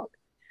feel like, look,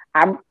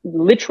 I'm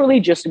literally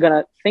just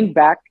gonna think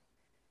back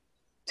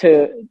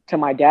to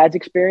my dad's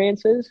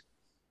experiences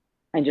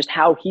and just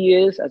how he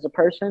is as a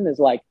person. Is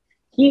like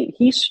he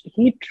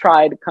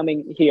tried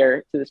coming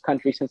here to this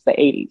country since the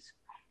 80s.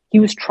 He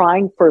was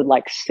trying for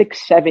like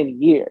 6-7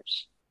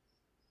 years.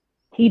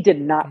 He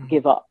did not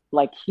give up.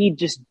 Like, he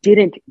just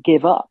didn't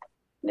give up.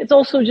 It's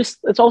also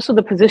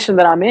the position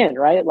that I'm in,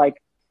 right?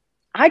 Like,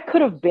 I'm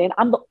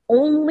the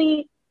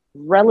only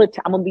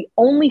relative, I'm the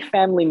only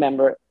family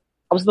member.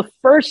 I was the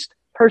first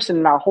person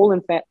in our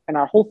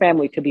whole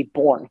family to be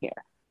born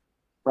here,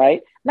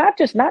 right? Not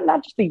just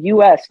the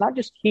US, not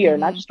just here,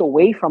 not just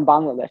away from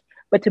Bangladesh,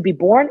 but to be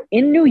born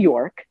in New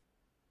York,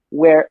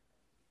 where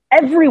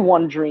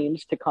everyone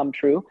dreams to come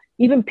true.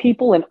 Even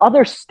people in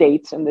other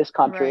states in this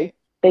country,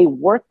 they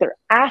work their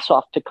ass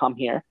off to come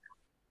here.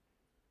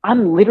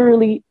 I'm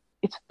literally,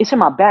 it's in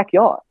my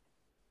backyard.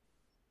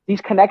 These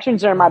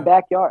connections are in my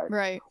backyard.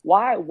 Right.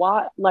 Why,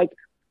 like,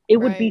 it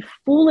would be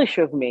foolish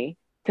of me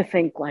to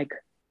think like,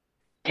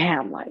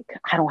 damn, like,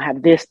 I don't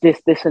have this,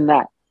 and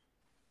that.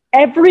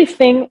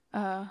 Everything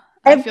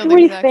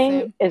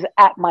is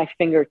at my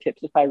fingertips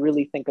if I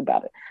really think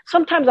about it.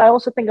 Sometimes I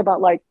also think about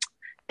like,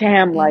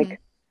 damn, like,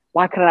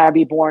 why couldn't I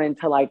be born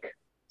into like,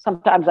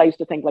 sometimes I used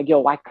to think like,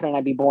 why couldn't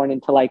I be born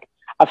into like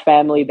a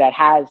family that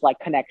has like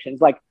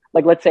connections? Like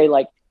let's say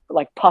like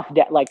Puff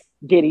Daddy, like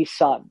Diddy's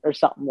son or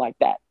something like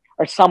that,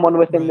 or someone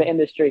within the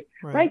industry.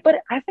 Right.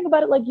 But I think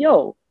about it like,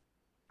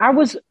 I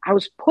was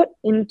put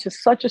into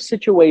such a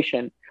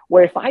situation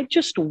where if I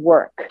just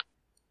work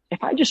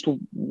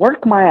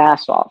my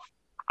ass off,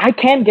 I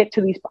can get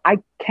to these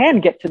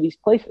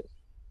places.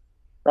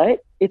 Right.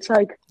 It's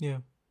like,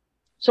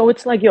 so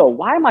it's like,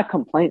 why am I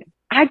complaining?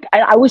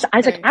 I was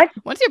like,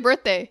 when's your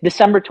birthday?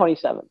 December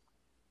 27th.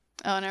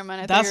 Oh, never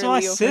mind. That's my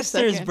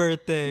sister's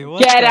birthday.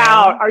 What Get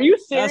out. Are you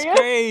serious? That's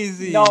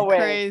crazy. No way.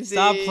 Crazy.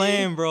 Stop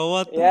playing, bro.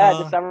 What the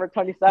hell? December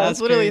 27th.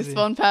 That's literally his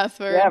phone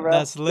password. Yeah, bro.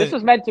 That's lit. This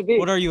was meant to be.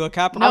 What are you, a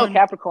Capricorn? I'm a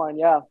Capricorn,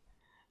 yeah.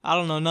 I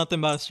don't know nothing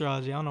about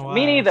astrology. I don't know why.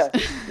 Me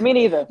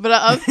neither. But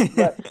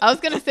I was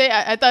gonna say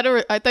I thought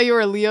you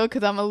were a Leo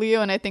because I'm a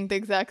Leo and I think the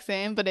exact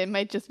same. But it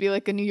might just be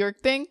like a New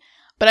York thing.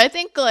 But I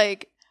think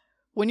like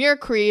when you're a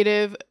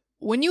creative,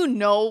 when you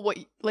know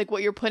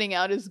what you're putting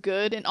out is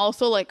good, and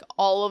also like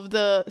all of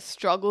the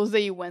struggles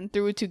that you went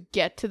through to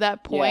get to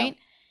that point,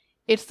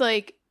 it's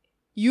like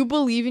you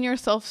believe in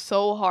yourself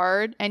so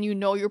hard and you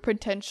know your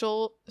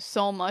potential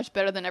so much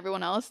better than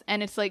everyone else,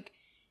 and it's like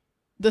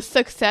the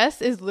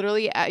success is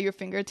literally at your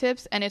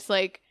fingertips, and it's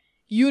like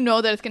you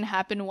know that it's gonna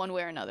happen one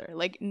way or another.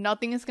 Like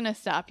nothing is gonna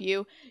stop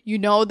you. You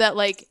know that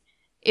like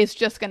it's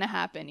just gonna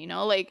happen.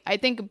 Like I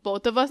think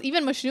both of us,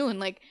 even Mashoon,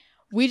 like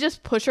we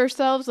just push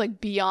ourselves like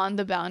beyond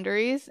the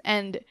boundaries,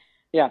 and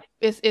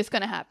it's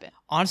gonna happen.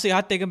 Honestly,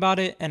 I think about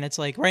it, and it's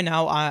like right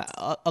now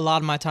a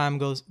lot of my time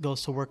goes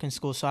to work and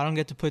school, so I don't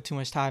get to put too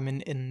much time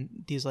in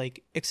these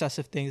like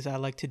excessive things that I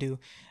like to do.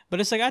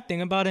 But it's like I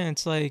think about it, and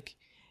it's like,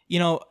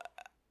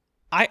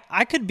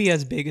 I could be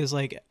as big as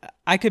I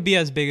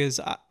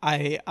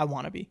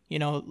want to be.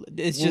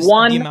 It's just the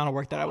amount of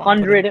work that I want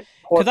to put in.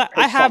 Because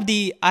I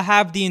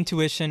have the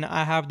intuition,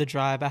 I have the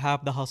drive, I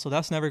have the hustle.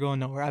 That's never going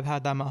nowhere. I've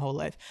had that my whole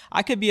life.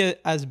 I could be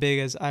as big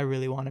as I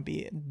really want to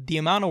be. The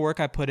amount of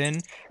work I put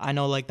in, I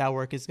know like that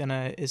work is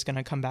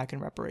gonna come back in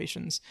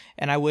reparations.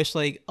 And I wish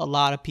like a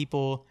lot of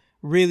people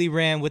really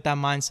ran with that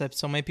mindset.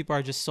 So many people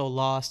are just so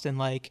lost and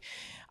like,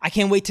 I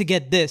can't wait to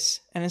get this.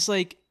 And it's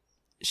like,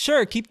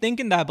 sure, keep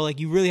thinking that, but like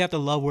you really have to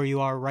love where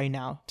you are right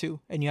now too,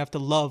 and you have to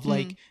love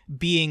like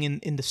being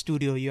in the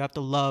studio. You have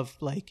to love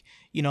like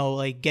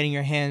like getting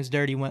your hands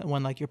dirty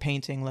when like you're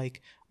painting,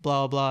 like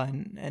blah blah blah,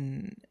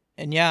 and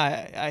and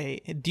yeah, I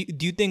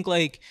do you think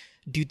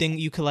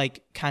you could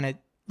like kind of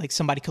like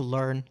somebody could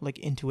learn like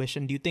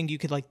intuition? Do you think you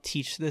could like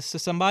teach this to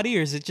somebody,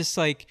 or is it just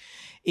like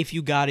if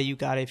you got it, you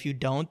got it. If you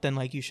don't, then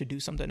like you should do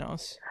something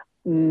else?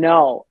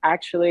 No,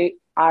 actually,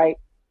 I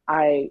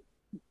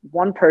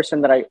one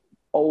person that I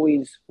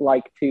always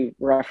like to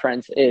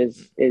reference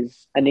is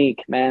Anik,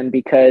 man,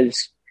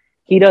 because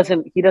he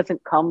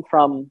doesn't come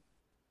from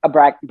a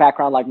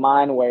background like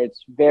mine where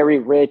it's very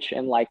rich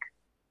and like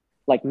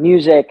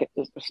music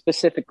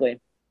specifically.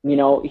 You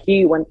know,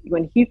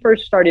 when he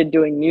first started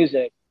doing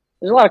music,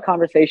 there's a lot of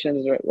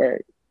conversations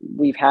where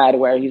we've had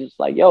where he's just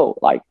like, yo,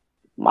 like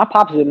my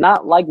pops did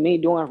not like me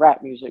doing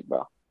rap music,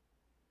 bro.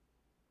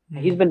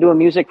 He's been doing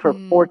music for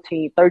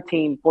 13,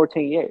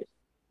 14 years,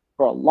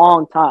 for a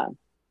long time.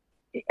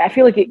 I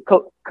feel like it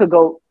could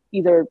go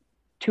either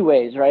two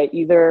ways, right?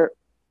 Either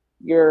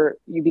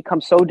you become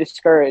so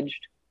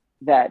discouraged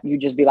that you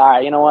just be like, all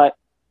right, you know what?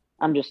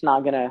 I'm just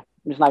not gonna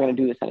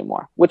do this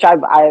anymore. Which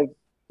I've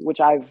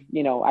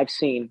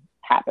seen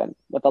happen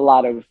with a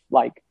lot of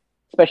like,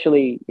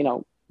 especially,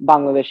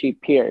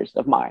 Bangladeshi peers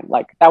of mine,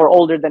 like that were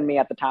older than me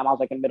at the time. I was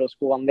like in middle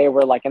school and they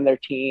were like in their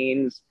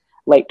teens,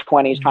 late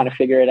 20s trying to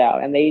figure it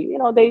out. And they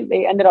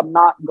ended up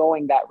not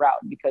going that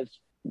route because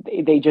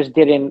they just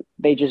didn't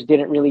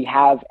really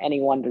have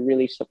anyone to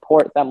really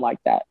support them like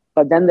that.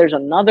 But then there's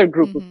another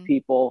group of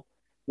people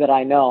that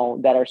I know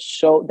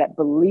that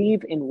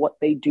believe in what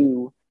they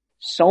do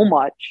so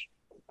much,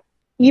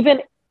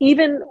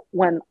 even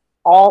when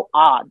all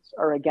odds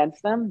are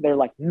against them, they're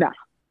like, nah,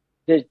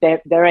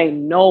 there ain't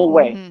no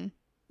way.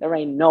 There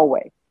ain't no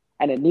way.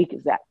 And Anik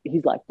is that.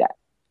 He's like that.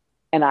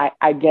 And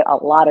I get a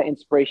lot of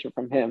inspiration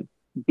from him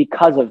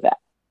because of that.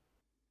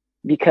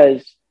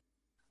 Because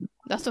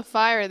that's a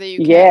fire that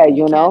you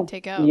can't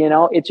take out.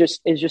 It's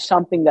just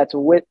something that's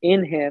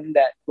within him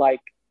that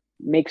like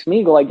makes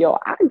me go like, yo,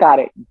 I got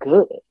it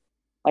good.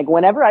 Like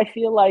whenever I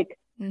feel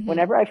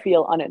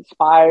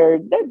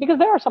uninspired, because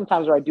there are some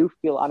times where I do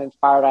feel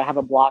uninspired, I have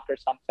a block or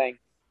something.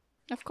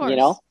 Of course.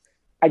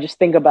 I just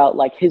think about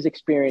like his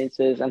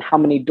experiences and how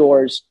many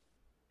doors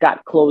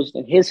got closed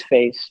in his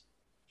face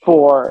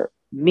for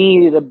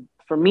me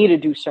to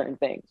do certain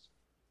things,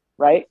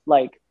 right?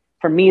 Like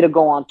for me to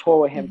go on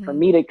tour with him, for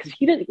me to, because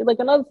he didn't, like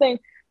another thing,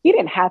 he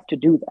didn't have to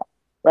do that,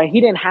 right? He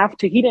didn't have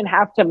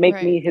to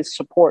make me his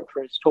support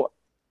for his tour.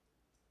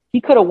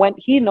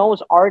 He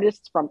knows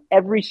artists from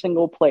every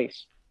single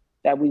place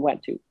that we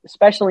went to,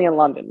 especially in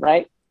London,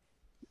 right?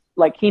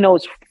 Like he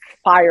knows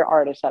fire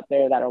artists out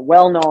there that are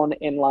well known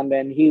in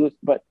London. He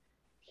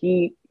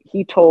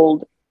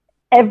told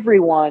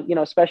everyone,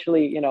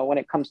 especially, when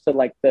it comes to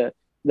like the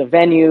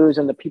venues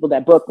and the people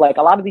that book, like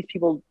a lot of these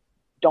people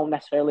don't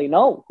necessarily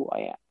know who I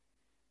am.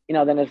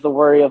 Then there's the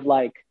worry of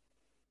like,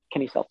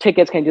 can he sell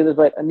tickets? Can he do this?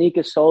 But Anik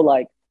is so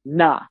like,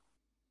 nah,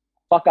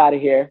 fuck out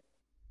of here.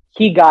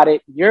 He got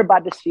it. You're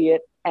about to see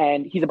it.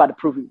 And he's about to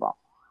prove you wrong.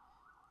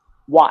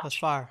 Watch. That's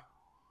fire.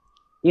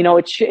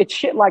 It's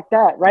shit like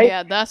that, right?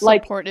 Yeah, that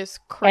support is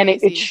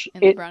crazy.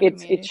 And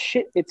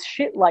it's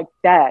shit like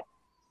that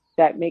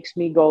makes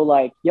me go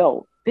like,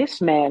 yo,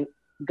 this man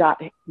got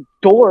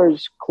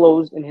doors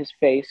closed in his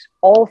face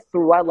all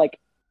throughout, like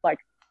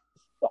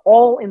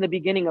all in the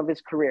beginning of his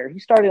career. He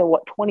started in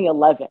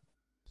 2011.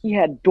 He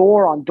had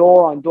door on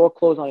door on door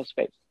closed on his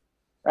face,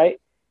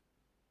 right?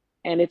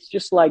 And it's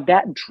just like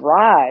that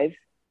drive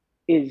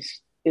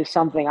is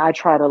something I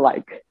try to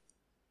like,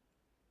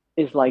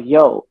 is like,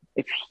 yo,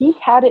 if he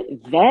had it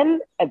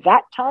then at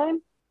that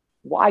time,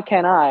 why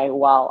can't I?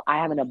 While I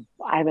have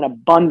an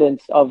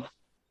abundance of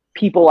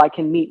people I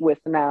can meet with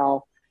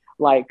now,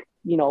 like,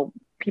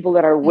 people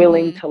that are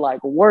willing to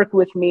like work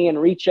with me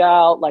and reach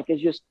out. Like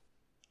it's just,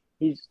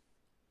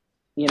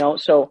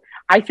 so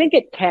I think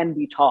it can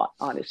be taught,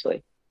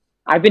 honestly.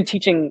 I've been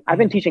teaching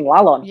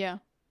Lalon. Yeah.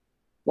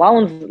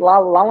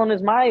 Lalon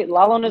is my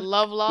love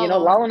Lalon.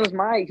 Lalon is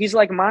he's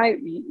like my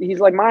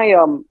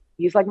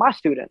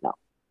student now.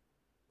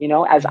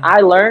 As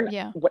I learn,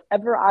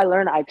 whatever I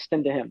learn, I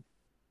extend to him.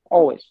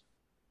 Always.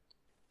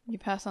 You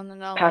pass on the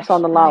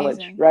knowledge.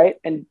 Amazing. Right?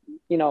 And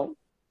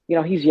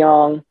he's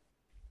young.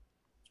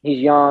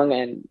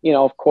 And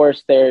of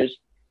course there's,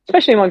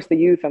 especially amongst the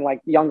youth and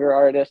like younger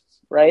artists,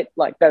 right?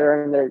 Like that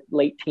are in their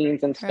late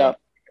teens and stuff.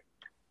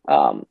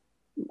 Right.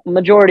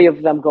 Majority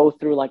of them go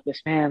through like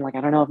this, man, like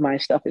I don't know if my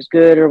stuff is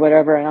good or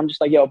whatever. And I'm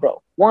just like, yo,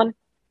 bro, one,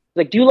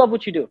 like, do you love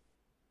what you do?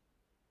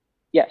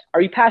 Yes.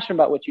 Are you passionate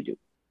about what you do?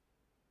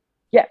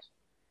 Yes.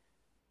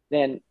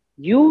 Then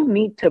you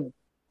need to,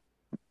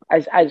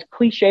 as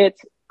cliche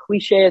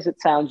as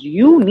it sounds,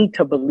 you need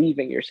to believe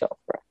in yourself,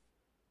 bro.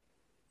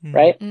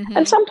 Right? Mm-hmm.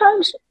 And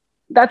sometimes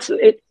that's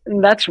it.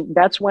 And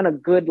that's when a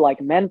good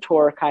like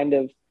mentor kind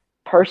of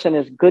person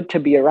is good to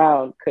be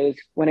around, because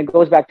when it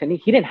goes back to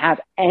me, he didn't have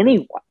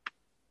anyone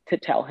to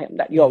tell him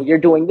that, yo, you're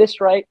doing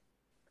this right.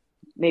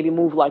 Maybe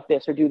move like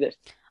this or do this.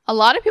 A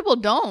lot of people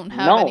don't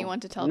have anyone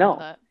to tell them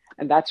that.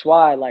 And that's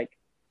why, like,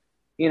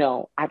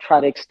 I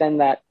try to extend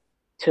that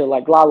to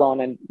like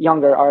Lalon and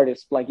younger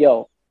artists. Like,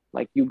 yo,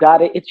 like you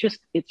got it. It's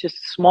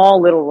just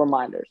small little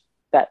reminders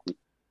that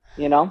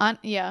you know?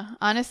 Yeah,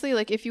 honestly,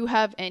 like if you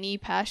have any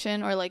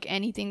passion or like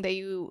anything that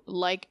you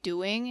like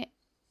doing,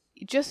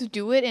 just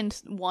do it in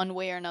one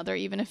way or another,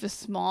 even if it's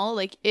small.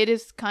 Like it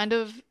is kind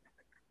of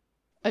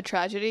a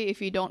tragedy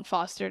if you don't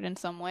foster it in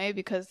some way,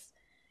 because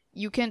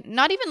you can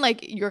not even like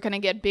you're gonna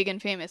get big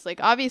and famous. Like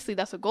obviously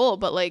that's a goal,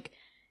 but like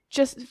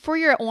just for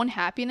your own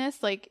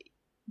happiness, like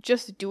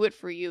just do it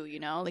for you, you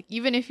know? Like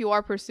even if you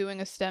are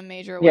pursuing a STEM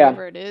major or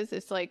whatever it is,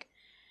 it's like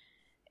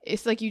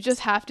you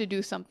just have to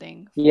do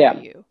something for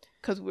you,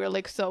 because we're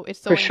like it's so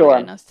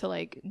ingrained in us to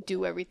like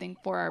do everything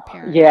for our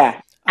parents.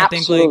 Yeah,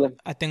 absolutely.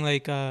 I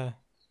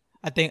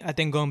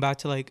think going back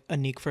to like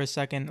Anik for a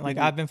second, like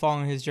I've been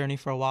following his journey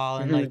for a while,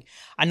 and like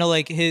I know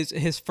like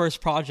his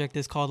first project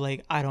is called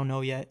like I Don't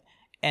Know Yet,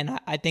 and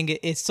I think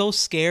it's so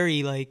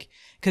scary, like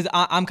because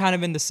I'm kind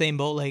of in the same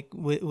boat, like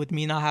with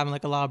me not having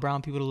like a lot of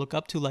brown people to look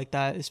up to like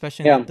that,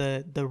 especially in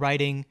the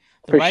writing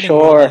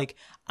world. Like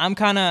I'm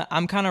kind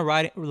of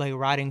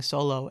riding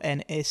solo,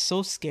 and it's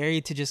so scary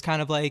to just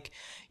kind of like,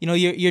 you know,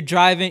 you're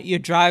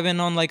driving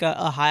on like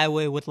a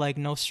highway with like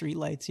no street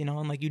lights, you know,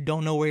 and like you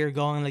don't know where you're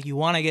going, like you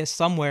want to get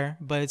somewhere,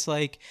 but it's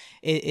like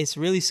it's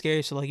really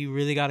scary. So like you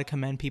really got to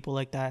commend people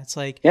like that. It's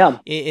like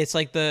it's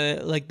like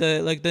the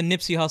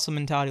Nipsey Hussle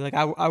mentality. Like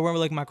I wear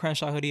like my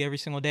Crenshaw hoodie every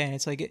single day, and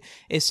it's like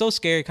it's so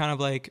scary, kind of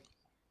like,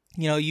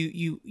 you know,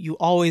 you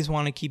always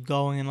want to keep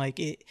going, and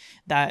like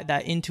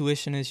that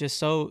intuition is just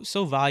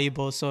so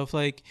valuable. So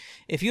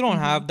if you don't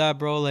have that,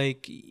 bro,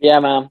 like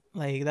man,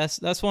 like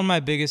that's one of my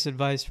biggest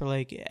advice for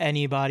like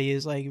anybody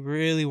is like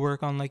really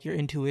work on like your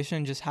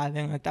intuition, just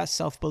having like that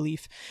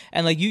self-belief.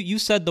 And like you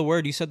said the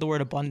word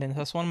abundance.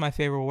 That's one of my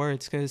favorite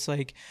words, because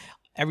like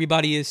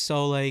everybody is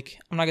so like,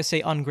 I'm not gonna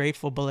say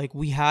ungrateful, but like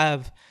we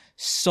have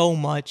so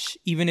much,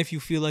 even if you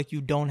feel like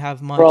you don't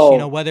have much, bro. You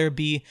know, whether it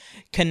be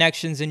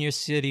connections in your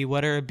city,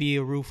 whether it be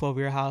a roof over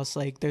your house,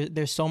 like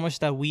there's so much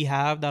that we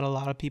have that a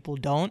lot of people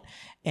don't.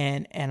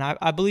 And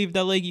I believe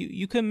that like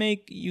you can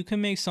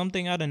make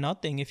something out of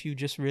nothing if you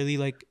just really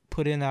like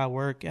put in that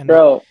work. And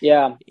bro,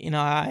 yeah, you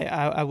know,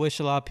 I wish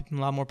a lot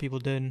more people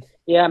did.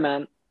 Yeah,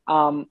 man.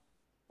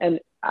 And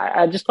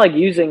I just like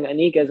using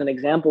Anik as an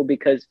example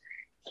because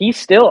he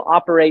still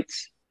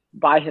operates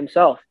by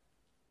himself.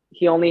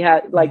 He only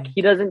had like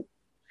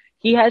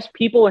he has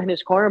people in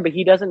his corner, but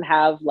he doesn't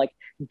have like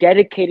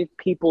dedicated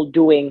people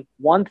doing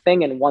one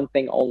thing and one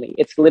thing only.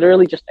 It's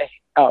literally just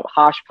a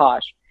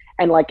hodgepodge.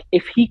 And like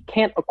if he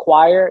can't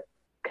acquire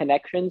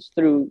connections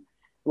through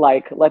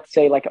like, let's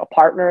say like a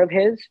partner of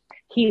his,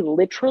 he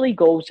literally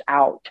goes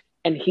out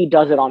and he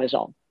does it on his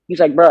own. He's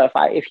like, bro,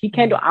 if he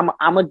can't do, I'm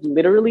gonna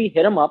literally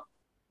hit him up,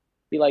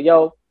 be like,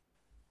 yo,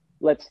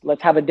 let's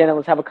have a dinner,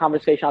 let's have a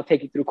conversation. I'll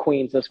take you through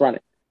Queens, let's run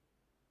it.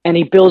 And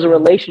he builds a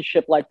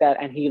relationship like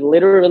that, and he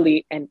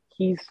literally, and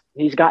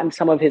he's gotten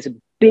some of his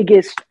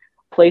biggest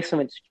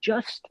placements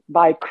just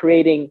by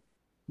creating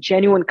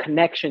genuine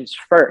connections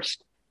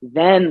first,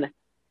 then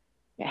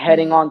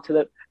heading on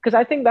to because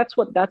I think that's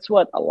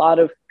what a lot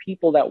of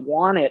people that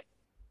want it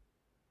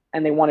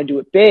and they want to do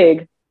it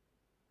big,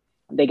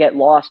 they get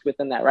lost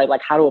within that, right?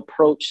 Like how to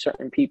approach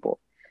certain people.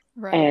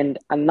 Right. And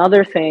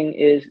another thing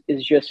is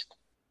just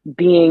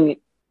being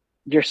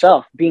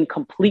yourself, being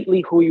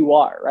completely who you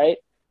are, right?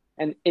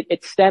 And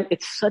it's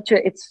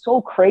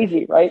so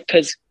crazy, right?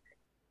 Because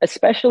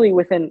especially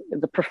within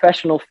the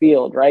professional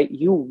field, right?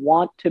 You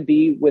want to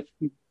be with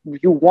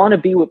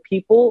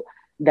people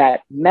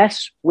that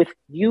mess with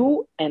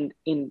you and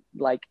in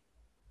like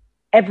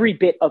every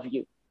bit of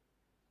you.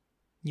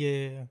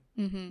 Yeah.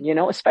 Mm-hmm. You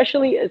know,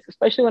 especially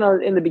when I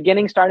was in the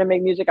beginning starting to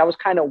make music, I was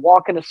kind of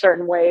walking a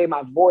certain way.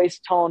 My voice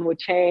tone would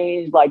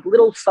change, like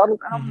little subtle,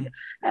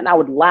 and I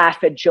would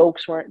laugh at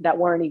jokes that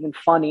weren't even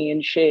funny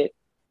and shit.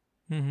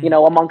 You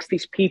know, amongst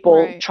these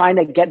people trying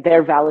to get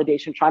their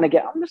validation, I'm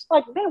just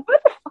like, man,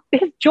 what the fuck?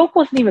 His joke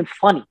wasn't even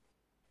funny.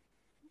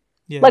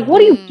 Yeah. Like,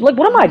 what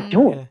am I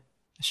doing?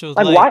 Yeah.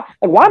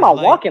 Why am I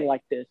walking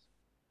like this?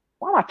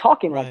 Why am I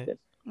talking like this?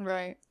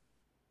 Right.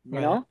 You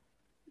know?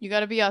 You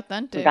got to be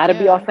authentic. You got to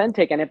be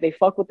authentic. And if they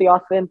fuck with the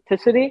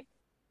authenticity,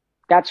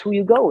 that's who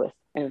you go with.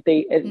 And if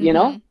they, you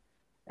know,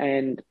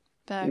 and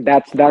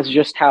that's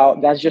just how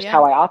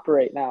I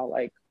operate now.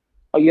 Like,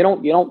 oh, you don't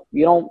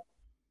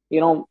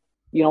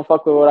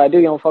fuck with what I do.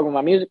 You don't fuck with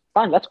my music.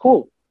 Fine, that's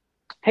cool.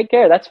 Take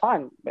care. That's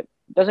fine. But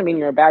it doesn't mean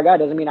you're a bad guy. It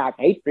doesn't mean I have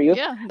hate for you.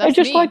 Yeah, that's it's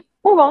just me. like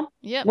move on.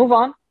 Yeah, move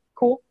on.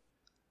 Cool.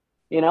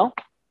 You know,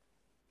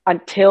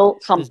 until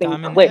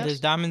something clicks. There's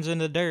diamonds in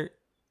the dirt.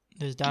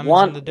 There's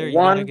diamonds in the dirt. You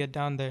gotta get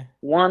down there.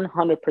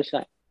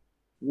 100%.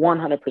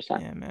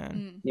 100%. Yeah,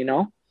 man. You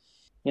know.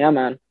 Yeah,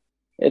 man.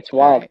 It's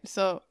wild. Right,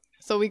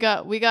 so we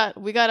got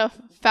a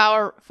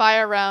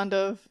fire round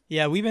of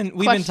we've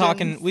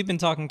been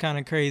talking kind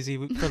of crazy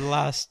for the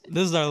last.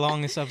 This is our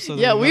longest episode.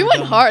 Yeah, we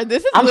went hard.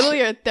 This is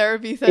literally a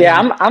therapy session.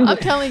 Yeah, I'm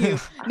telling you,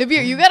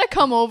 Nabir, you gotta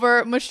come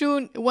over.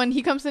 Mashoon, when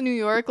he comes to New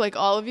York, like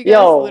all of you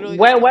guys. Literally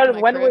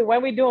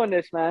when we doing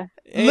this, man?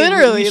 Hey,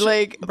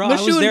 literally, bro,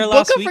 Mashoon,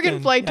 book a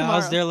freaking flight tomorrow. I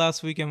was there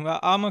last weekend.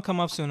 I'm gonna come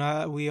up soon.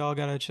 We all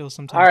gotta chill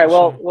sometime. All right,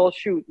 well,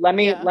 shoot. Let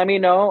me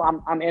know.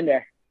 I'm in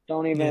there.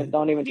 Don't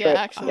Yeah. even Yeah, trip.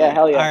 actually. Yeah,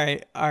 hell yeah.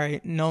 All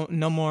right. No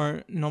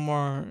more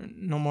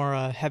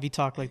heavy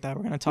talk like that.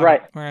 We're gonna talk.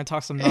 Right. We're gonna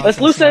talk some Let's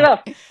nonsense loosen it now.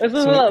 up. Let's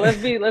loosen it up.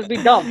 Let's be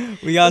dumb.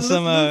 We got Let's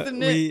some. loosen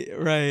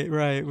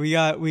Right.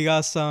 We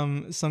got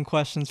some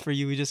questions for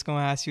you. We just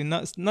gonna ask you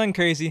nothing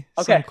crazy.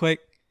 Okay. Something quick.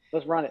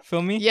 Let's run it.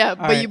 Feel me? Yeah, All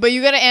but right.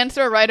 you gotta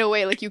answer right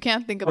away. Like you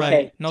can't think about Right. it.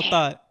 Okay. No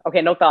thought.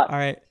 Okay, no thought. All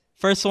right.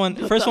 First one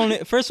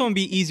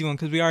be easy one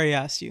because we already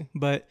asked you.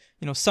 But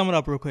sum it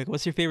up real quick.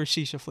 What's your favorite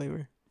shisha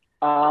flavor?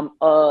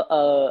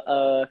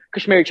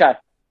 Kashmiri chai.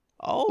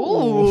 Oh,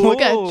 Ooh, we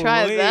gotta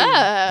try wait.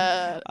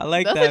 that. I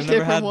like That's that. a I've never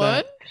different had one.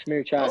 that.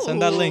 Kashmiri chai.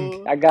 Send that link.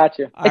 Ooh. I got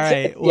you. All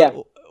right.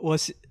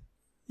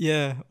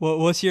 Yeah.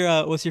 What's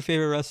your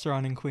favorite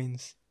restaurant in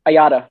Queens?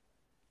 Ayata.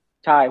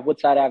 Thai,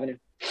 Woodside Avenue.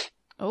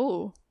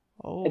 Oh.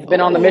 Oh, It's been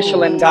on the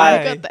Michelin Ooh,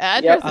 guide. I got the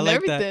address I and like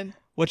that. everything.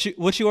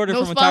 What you order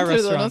No from a Thai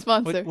sponsor, though, no restaurant?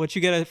 sponsor. What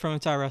you get from a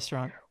Thai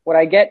restaurant? What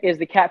I get is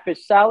the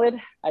catfish salad.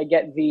 I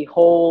get the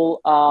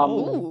whole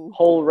Ooh.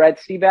 whole red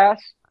sea bass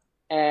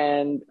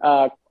and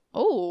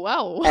Oh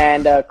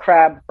wow.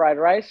 crab fried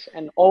rice,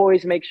 and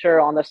always make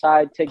sure on the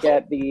side to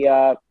get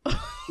the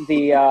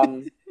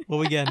What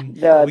we getting?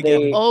 The- What we the-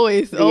 getting?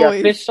 always.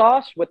 fish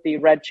sauce with the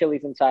red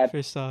chilies inside.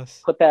 Fish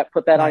sauce. Put that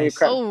on your Nice.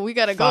 crab. Oh, we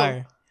gotta go.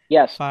 Fire.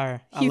 Yes.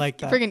 Fire. I He's like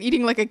that. freaking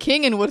eating like a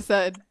king in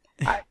Woodside.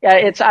 I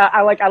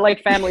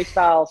like family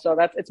style, so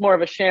it's more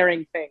of a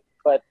sharing thing.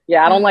 But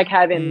yeah, I don't like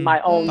having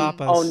my own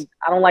Tapas.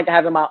 I don't like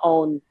having my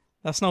own.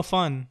 That's no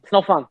fun. It's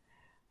no fun.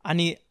 I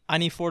need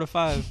 4 to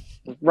 5.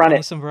 Run I need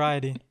it. some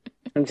variety.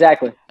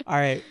 Exactly. All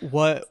right.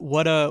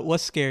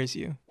 What scares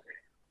you?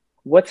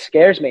 What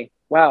scares me?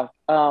 Wow.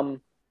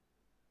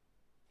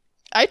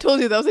 I told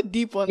you that was a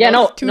deep one. Yeah, That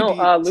no, was too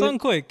deep. Something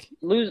quick.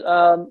 losing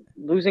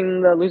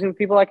the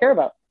people I care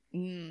about.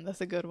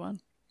 That's a good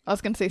one. I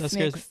was gonna say That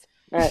scares snakes.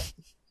 All right.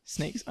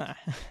 Snakes.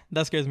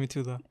 That scares me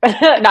too, though.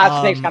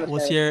 Nah, snakes kind of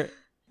What's your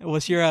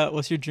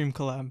dream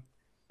collab?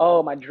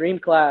 Oh, my dream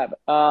collab.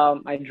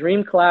 My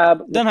dream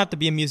collab. Doesn't have to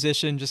be a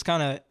musician. Just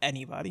kind of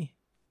anybody.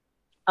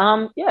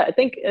 Yeah, I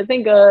think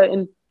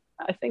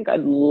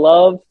I'd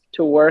love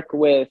to work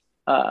with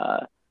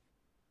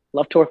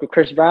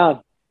Chris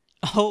Brown.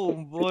 Oh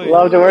boy.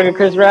 Love to work with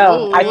Chris Brown.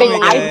 Ooh, I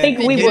yeah. think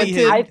we would.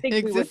 Giddy I think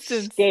we would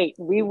existence. skate.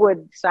 We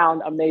would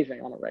sound amazing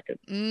on a record.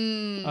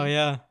 Oh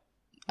yeah.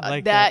 I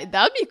like that.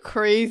 That'd be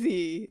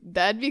crazy.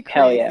 That'd be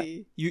Hell yeah.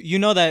 crazy. You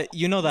know that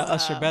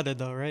Usher Wow. better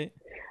though, right?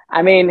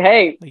 I mean,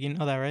 hey. Like you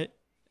know that, right?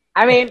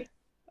 I mean,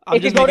 I'm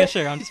If you just go making to-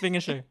 sure. I'm just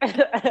making sure.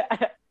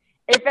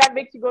 if that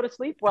makes you go to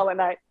sleep well at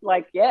night,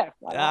 like yeah.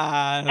 why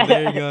not?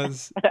 There he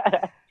goes.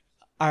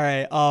 All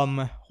right.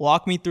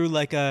 Walk me through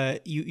like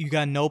you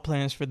got no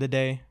plans for the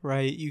day,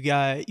 right?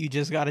 You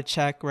just got to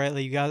check, right?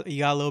 Like you got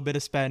a little bit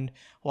of spend.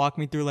 Walk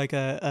me through like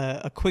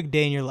a quick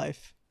day in your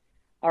life.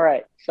 All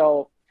right.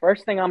 So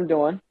first thing I'm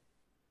doing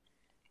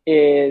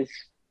is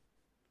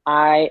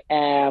I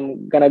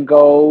am gonna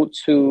go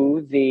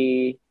to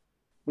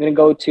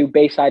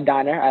Bayside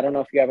Diner. I don't know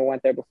if you ever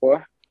went there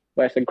before,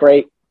 but it's a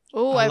great.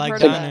 Oh, I I've like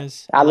heard of that.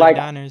 diners. I like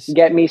diners.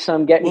 Get me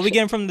some. What we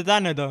getting from the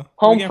diner though? What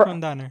Home we getting fr- from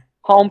the diner?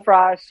 home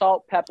fries,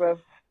 salt, pepper,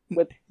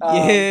 with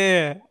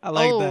Yeah, I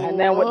like Oh. that. And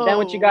then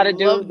what you got to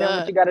do? Love Then that.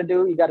 what you got to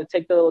do? You got to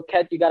take the little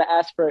ketchup. You got to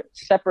ask for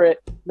separate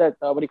the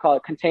what do you call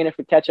it? Container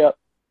for ketchup.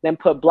 Then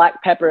put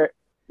black pepper.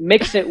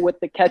 Mix it with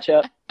the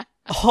ketchup.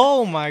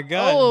 Oh my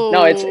god. Oh,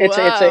 No, it's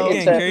wow.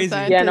 Getting crazy.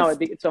 yeah, no,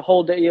 it's a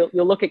whole. You'll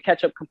look at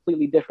ketchup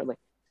completely differently.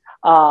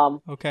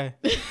 Okay.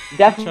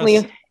 Definitely,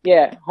 Trust.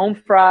 yeah. Home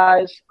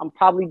fries. I'm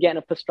probably getting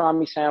a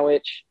pastrami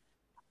sandwich.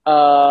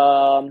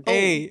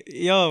 Hey,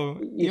 yo,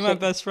 You you're my said-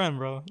 best friend,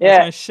 bro. That's Yeah.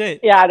 my shit.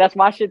 Yeah, that's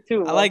my shit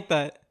too. I bro. like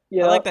that.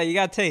 You I know? like that. You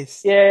got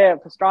taste. Yeah,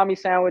 pastrami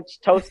sandwich,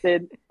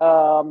 toasted.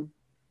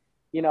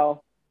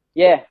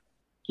 Yeah,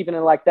 keeping it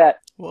like that.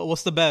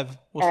 What's the bev?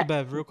 What's the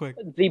bev? Real quick.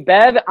 The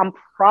bev, I'm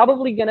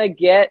probably gonna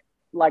get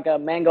like a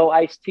mango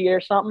iced tea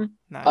or something.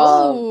 Nice.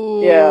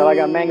 Yeah, like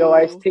a mango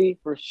iced tea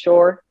for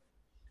sure.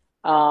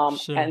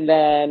 Sure. And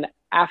then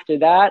after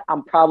that,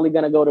 I'm probably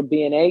gonna go to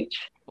B&H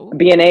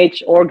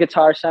Ooh. or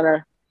Guitar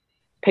Center,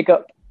 pick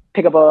up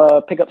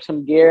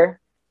some gear,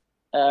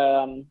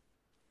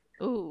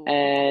 Ooh.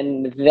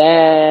 and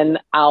then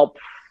I'll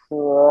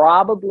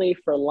probably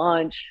for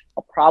lunch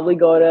I'll probably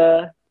go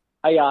to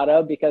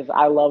Ayata because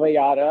I love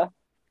Ayata.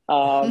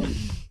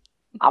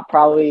 I'll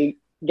probably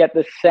get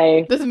the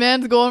same. This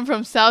man's going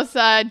from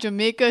Southside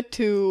Jamaica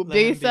to Let him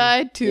be.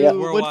 Bayside to Yeah.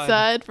 Worldwide.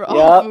 Woodside for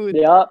all food.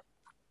 Yep.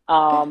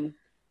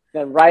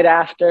 Then right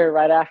after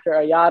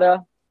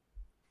Ayata,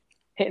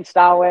 hitting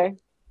Styleway,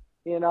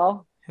 you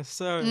know, Yes,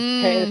 sir.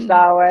 hitting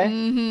Styleway.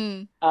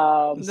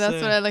 Mm-hmm. That's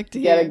sir. what I like to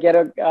hear.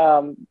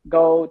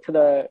 Go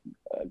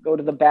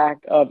to the back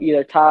of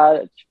either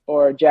Taj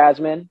or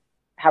Jasmine,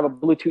 have a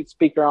Bluetooth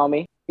speaker on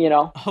me, you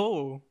know,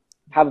 Oh.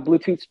 have a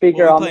Bluetooth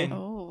speaker What on we me. playing?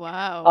 Oh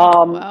wow!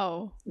 Um,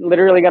 Wow.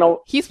 Literally gonna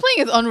He's playing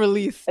his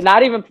unreleased.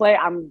 not even play.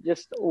 I'm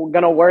just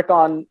gonna work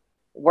on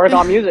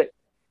music,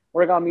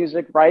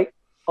 write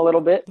a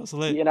little bit, That's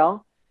lit. you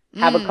know,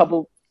 have a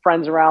couple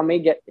friends around me,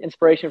 get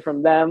inspiration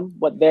from them,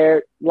 what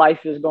their life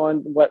is going,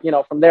 what,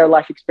 from their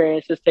life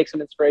experiences, take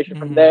some inspiration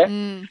from there.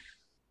 Mm.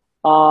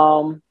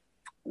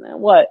 And then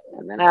what?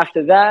 And then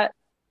after that,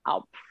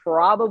 I'll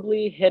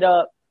probably hit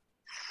up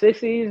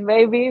Sissy's,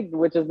 maybe,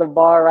 which is the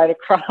bar right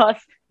across.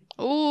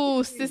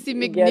 Ooh, Sissy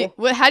You get it?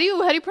 What? How do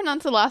you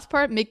pronounce the last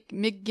part?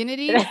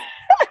 McGinnity?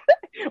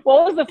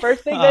 What was the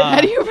first thing? How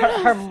do you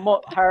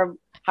pronounce?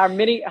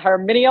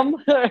 Harmonium.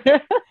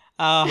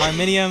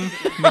 Harmonium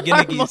McGinnity's.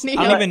 I don't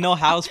Harmonium. even know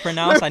how it's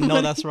pronounced. I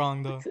know that's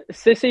wrong though.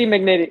 Sissy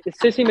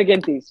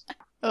McGinty's.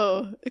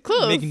 Oh,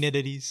 close.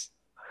 McNittities.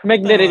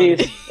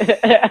 McNittities.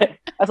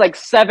 That's like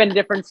 7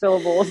 different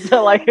syllables.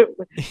 So like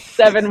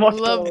 7 more.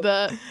 Love syllables.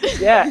 that.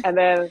 Yeah, and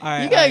then All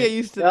right. You gotta get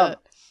used to Yeah. that.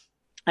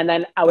 and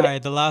then I All would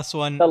right. The last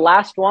one. the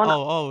last one.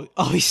 Oh,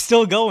 he's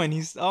still going.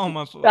 He's my.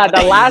 the I thought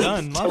he was last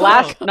done. My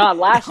last fault. no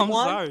last I'm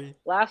one. sorry.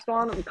 Last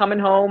one. I'm coming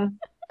home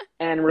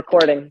and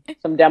recording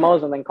some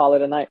demos and then call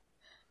it a night.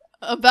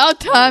 About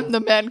time the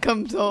man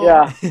comes home.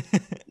 Yeah,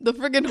 The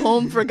friggin'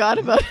 home forgot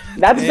about it.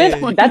 that's Hey,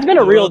 been a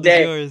the real world is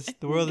day. yours.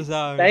 The world is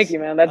ours. Thank you,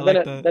 man. That's I been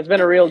like a that. that's been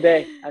a real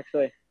day,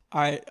 actually.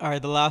 All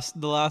right. The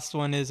last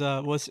one is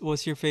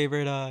what's your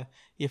favorite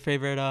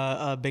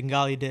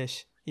Bengali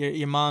dish?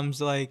 Your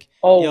mom's like,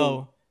 Oh.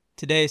 yo,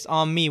 today's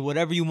on me.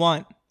 Whatever you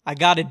want, I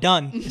got it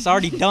done. It's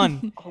already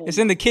done. It's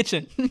in the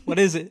kitchen. What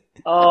is it?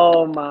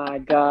 Oh my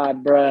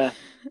god, bruh.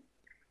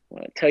 I'm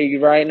gonna tell you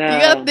right now.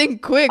 You gotta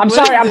think quick. I'm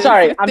What sorry. is I'm this?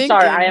 sorry. You're I'm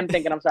sorry. thinking. I am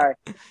thinking. I'm sorry.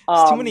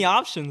 It's too many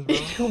options, bro.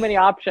 Too many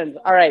options.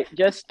 All right,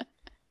 just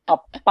a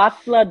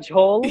patla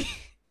jhol,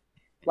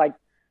 like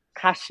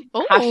kashi,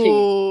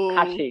 Oh.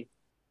 kashi,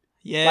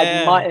 Yeah.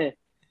 like mutton.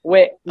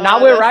 With Oh,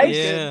 not with that's rice.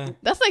 Yeah.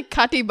 That's like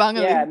Kati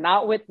Bangali. Yeah,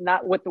 not with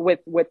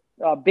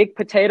big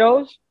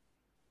potatoes,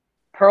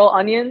 pearl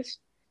onions,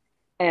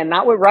 and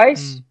not with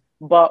rice, Mm.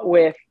 but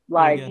with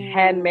like good.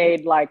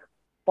 handmade like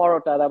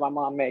parota that my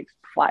mom makes.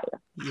 Fire,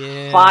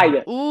 Yeah.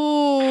 fire.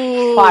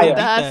 Ooh, Fire.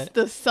 that's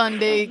the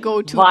Sunday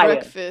go-to Fire.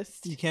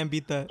 breakfast. You can't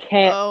beat that.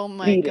 Can't Oh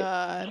my beat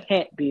god,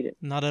 can't beat it.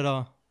 Not at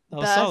all. That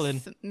was that's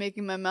solid.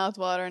 making my mouth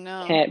water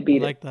now. Can't I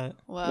beat like it. that.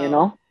 Wow. You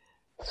know,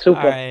 super.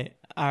 All right.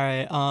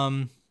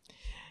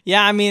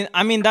 Yeah, I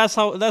mean that's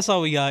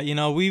all we got. You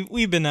know,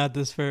 we've been at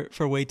this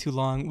for way too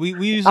long. We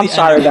usually I'm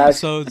sorry, end our guys.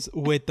 episodes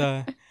with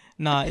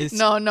it's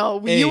No,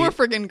 Hey. you were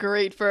freaking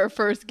great for our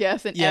first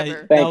guest and yeah, ever.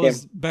 that Thank you.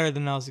 was better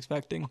than I was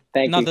expecting.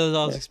 Thank Not you. that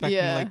I was Yeah. expecting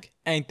Yeah. like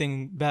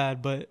anything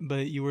bad, but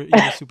you were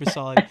super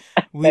solid.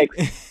 We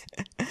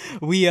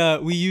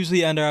we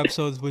usually end our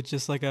episodes with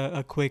just like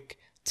a quick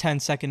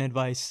 10-second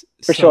advice.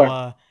 For so,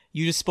 sure.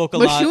 You just spoke a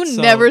lot. Mashoon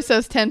so never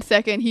says 10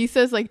 seconds. He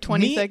says like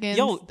 20 Me? seconds.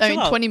 Yo, I chill mean,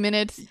 out. 20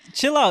 minutes.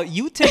 chill out.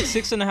 You take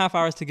 6.5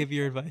 hours to give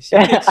your advice. You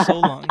take so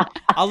long.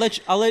 I'll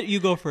let you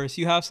go first.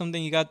 You have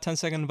something. You got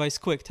 10-second advice.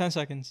 Quick, 10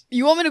 seconds.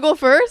 You want me to go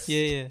first?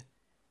 Yeah.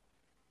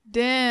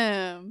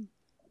 Damn.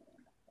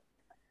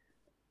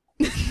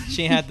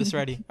 She ain't had this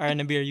ready. All right,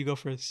 Nabir, you go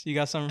first. You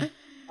got some.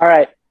 All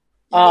right.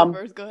 You Um, go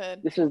first. Go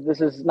ahead. This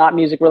is not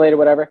music related,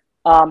 whatever.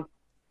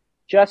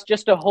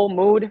 Just a whole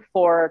mood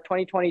for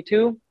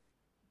 2022.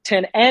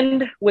 To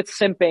end with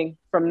simping.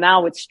 From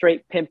now, it's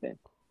straight pimping.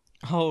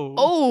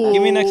 Oh.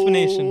 Give me an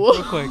explanation,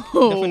 real quick.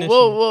 Definition.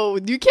 Whoa.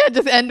 You can't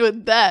just end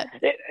with that.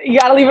 You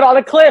gotta leave it on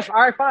the cliff.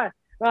 All right, fine.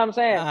 You know what I'm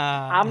saying?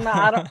 Ah.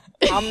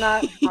 I'm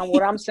not.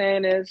 What I'm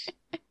saying is,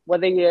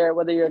 whether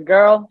you're a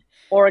girl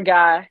or a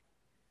guy,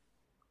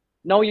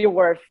 know your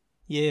worth.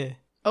 Yeah.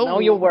 Oh. Know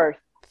your worth.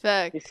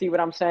 Fact. You see what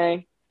I'm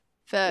saying?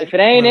 Fact. If it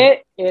ain't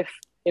Right. it,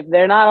 if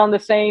they're not on the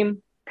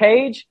same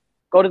page,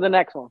 go to the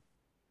next one.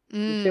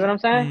 You see what I'm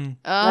saying? Mm,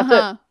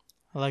 Uh-huh.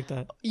 I like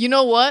that. You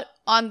know what?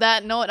 On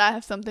that note, I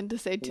have something to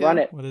say too. Run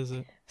it. What is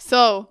it?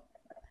 So,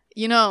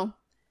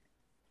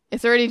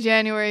 it's already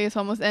January. It's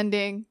almost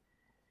ending.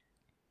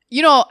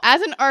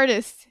 As an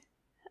artist,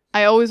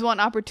 I always want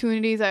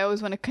opportunities. I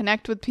always want to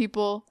connect with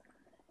people.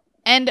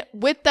 And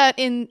with that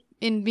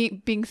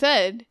being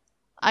said,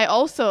 I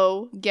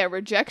also get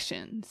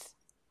rejections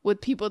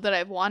with people that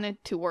I've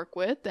wanted to work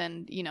with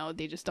and,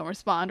 they just don't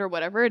respond or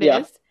whatever it is.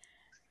 Yeah.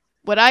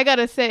 What I got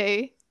to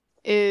say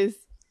is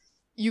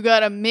you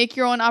got to make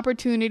your own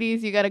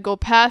opportunities. You got to go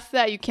past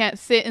that. You can't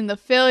sit in the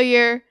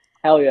failure.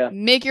 Hell yeah.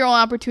 Make your own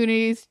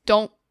opportunities.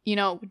 Don't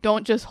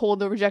just hold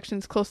the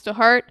rejections close to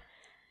heart.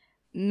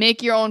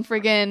 Make your own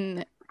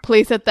friggin'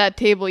 place at that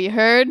table. You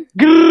heard?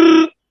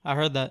 I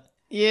heard that.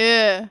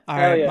 Yeah. All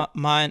Hell right. yeah.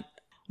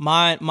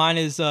 Mine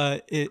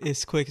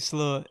is quick.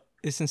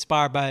 It's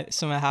inspired by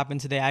something that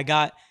happened today. I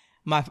got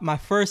my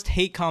first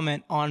hate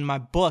comment on my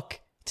book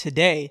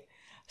today.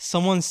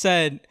 Someone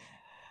said,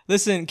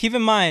 "Listen, keep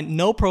in mind,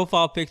 no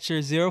profile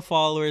picture, 0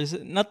 followers.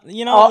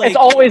 It's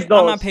always those.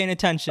 I'm not paying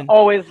attention.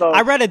 Always those.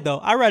 I read it though.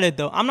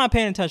 I'm not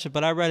paying attention,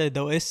 but I read it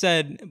though. It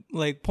said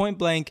like point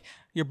blank,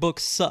 your book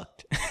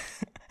sucked,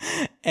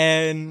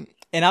 and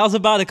I was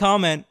about to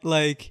comment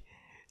like,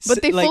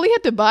 But they like, fully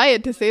had to buy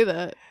it to say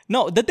that.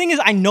 no, the thing is,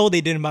 I know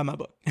they didn't buy my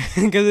book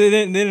because they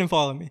didn't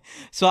follow me.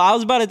 So I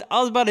was about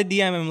to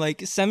DM him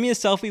like, send me a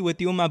selfie with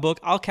you in my book.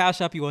 I'll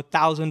cash up you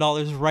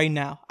 $1,000 right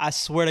now. I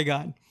swear to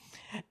God.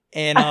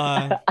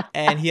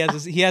 and he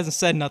hasn't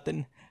said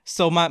nothing.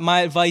 So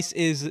my advice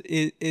is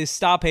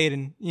stop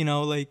hating, you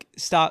know, like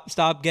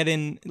stop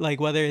getting, like,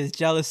 whether it's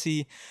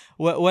jealousy,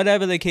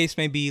 whatever the case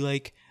may be,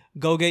 like,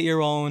 go get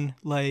your own,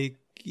 like,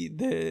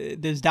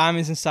 there's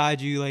diamonds inside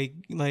you,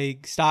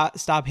 like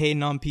stop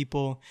hating on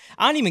people.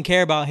 I don't even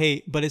care about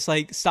hate, but it's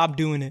like, stop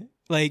doing it,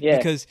 like,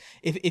 because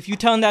if you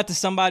telling that to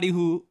somebody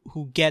who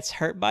gets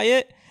hurt by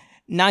it,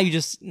 now you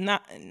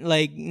got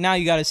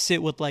to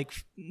sit with, like,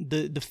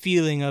 the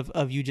feeling of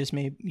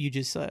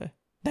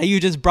that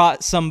you just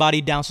brought somebody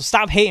down. So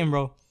stop hating,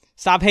 bro.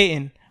 Stop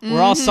hating.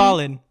 We're all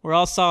solid.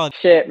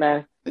 Shit,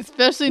 man.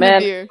 Especially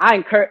Man, Nabir. I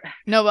encourage.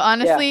 No, but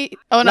honestly,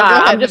 Yeah. go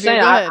ahead, I'm just Nabir,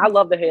 saying, go ahead. I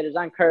love the haters.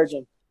 I encourage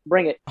them.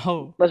 Bring it.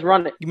 Oh, Let's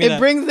run it. give me It that.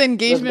 brings the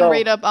engagement go.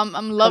 rate up. I'm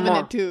loving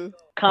on. it too.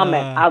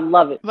 Comment. I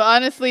love it. But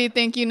honestly,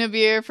 thank you,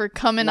 Nabir, for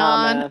coming Nah,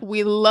 on. man.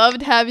 We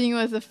loved having you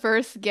as the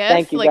first guest.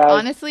 Thank you, like, guys.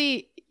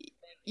 honestly,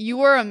 you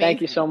were amazing.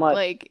 Thank you so much.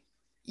 Like,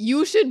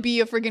 you should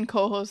be a freaking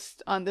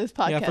co-host on this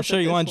podcast. Yeah, for sure.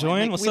 at You this want to point.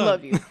 join? Like, What's we up?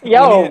 love you.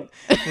 Yo,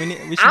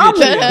 we should I'm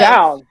be a trio.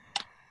 down.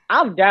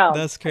 I'm down.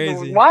 That's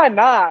crazy. Why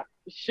not?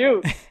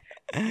 Shoot.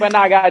 But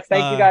nah, guys,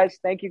 thank you Uh, guys.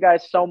 Thank you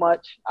guys so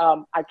much.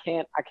 I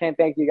can't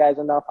thank you guys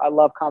enough. I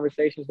love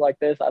conversations like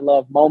this. I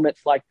love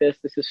moments like this.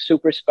 This is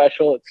super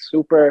special.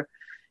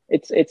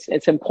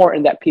 It's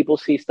important that people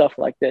see stuff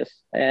like this,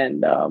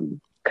 and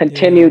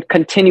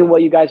continue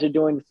what you guys are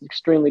doing. It's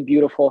extremely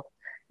beautiful,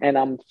 and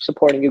I'm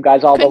supporting you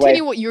guys all the way.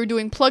 Continue what you're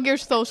doing. Plug your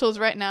socials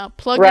right now.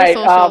 Plug Right.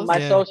 your socials. My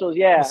Yeah. socials.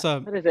 Yeah. What's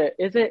up? What is it?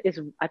 It's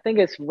I think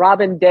it's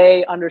Robin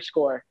Day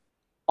 _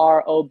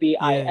 ROBIN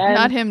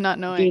Not him not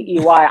knowing.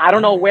 DEY. I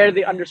don't know where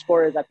the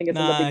underscore is. I think it's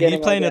in the Nah, beginning.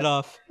 he playing right it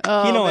off.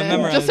 Oh, You know what, man.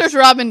 memorize. Just search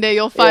Robin Day.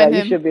 You'll there. find Yeah,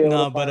 him. you should be able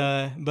No, to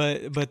find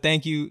it. but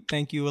thank you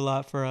a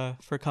lot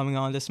for coming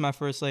on. This is my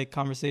first, like,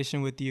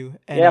 conversation with you,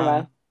 and Yeah,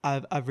 man.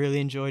 I've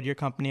really enjoyed your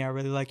company. I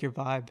really like your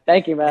vibe.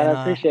 Thank you, man. And,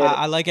 I appreciate it.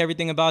 I like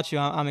everything about you.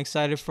 I'm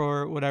excited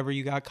for whatever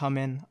you got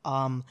coming.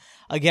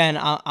 Again,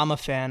 I'm a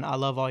fan. I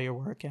love all your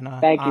work, and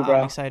Thank you, bro.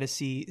 I'm excited to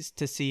see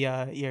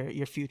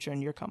your future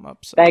and your come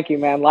up. So Thank you,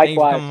 man. thank you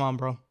for Likewise. coming on,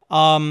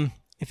 bro.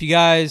 If you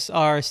guys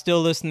are still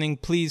listening,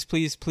 please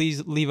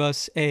leave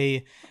us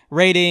a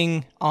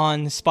rating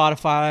on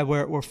Spotify.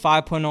 We're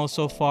 5.0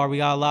 so far. We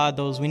got a lot of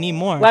those. We need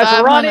more. Let's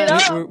run it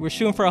 500. up. We're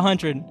shooting for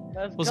 100.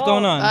 Let's What's go.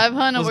 going on?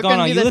 500. What's We're going going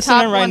on? to You be the listening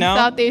top right one now?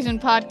 South Asian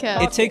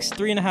podcast. It takes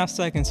 3.5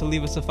 seconds to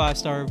leave us a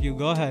 5-star review.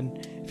 Go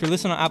ahead. If you're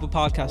listening on Apple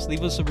Podcasts,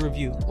 leave us a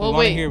review. We Well,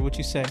 want to wait. hear what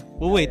you say.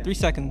 We'll wait 3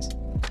 seconds.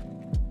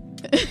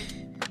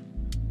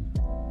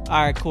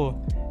 All right,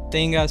 cool.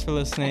 Thank you guys for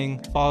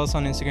listening. Follow us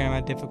on Instagram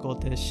at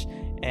Difficultish,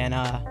 and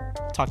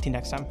talk to you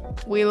next time.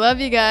 We love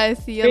you guys.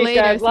 See you Peace,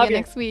 later. guys. See Love you you.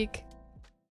 next week.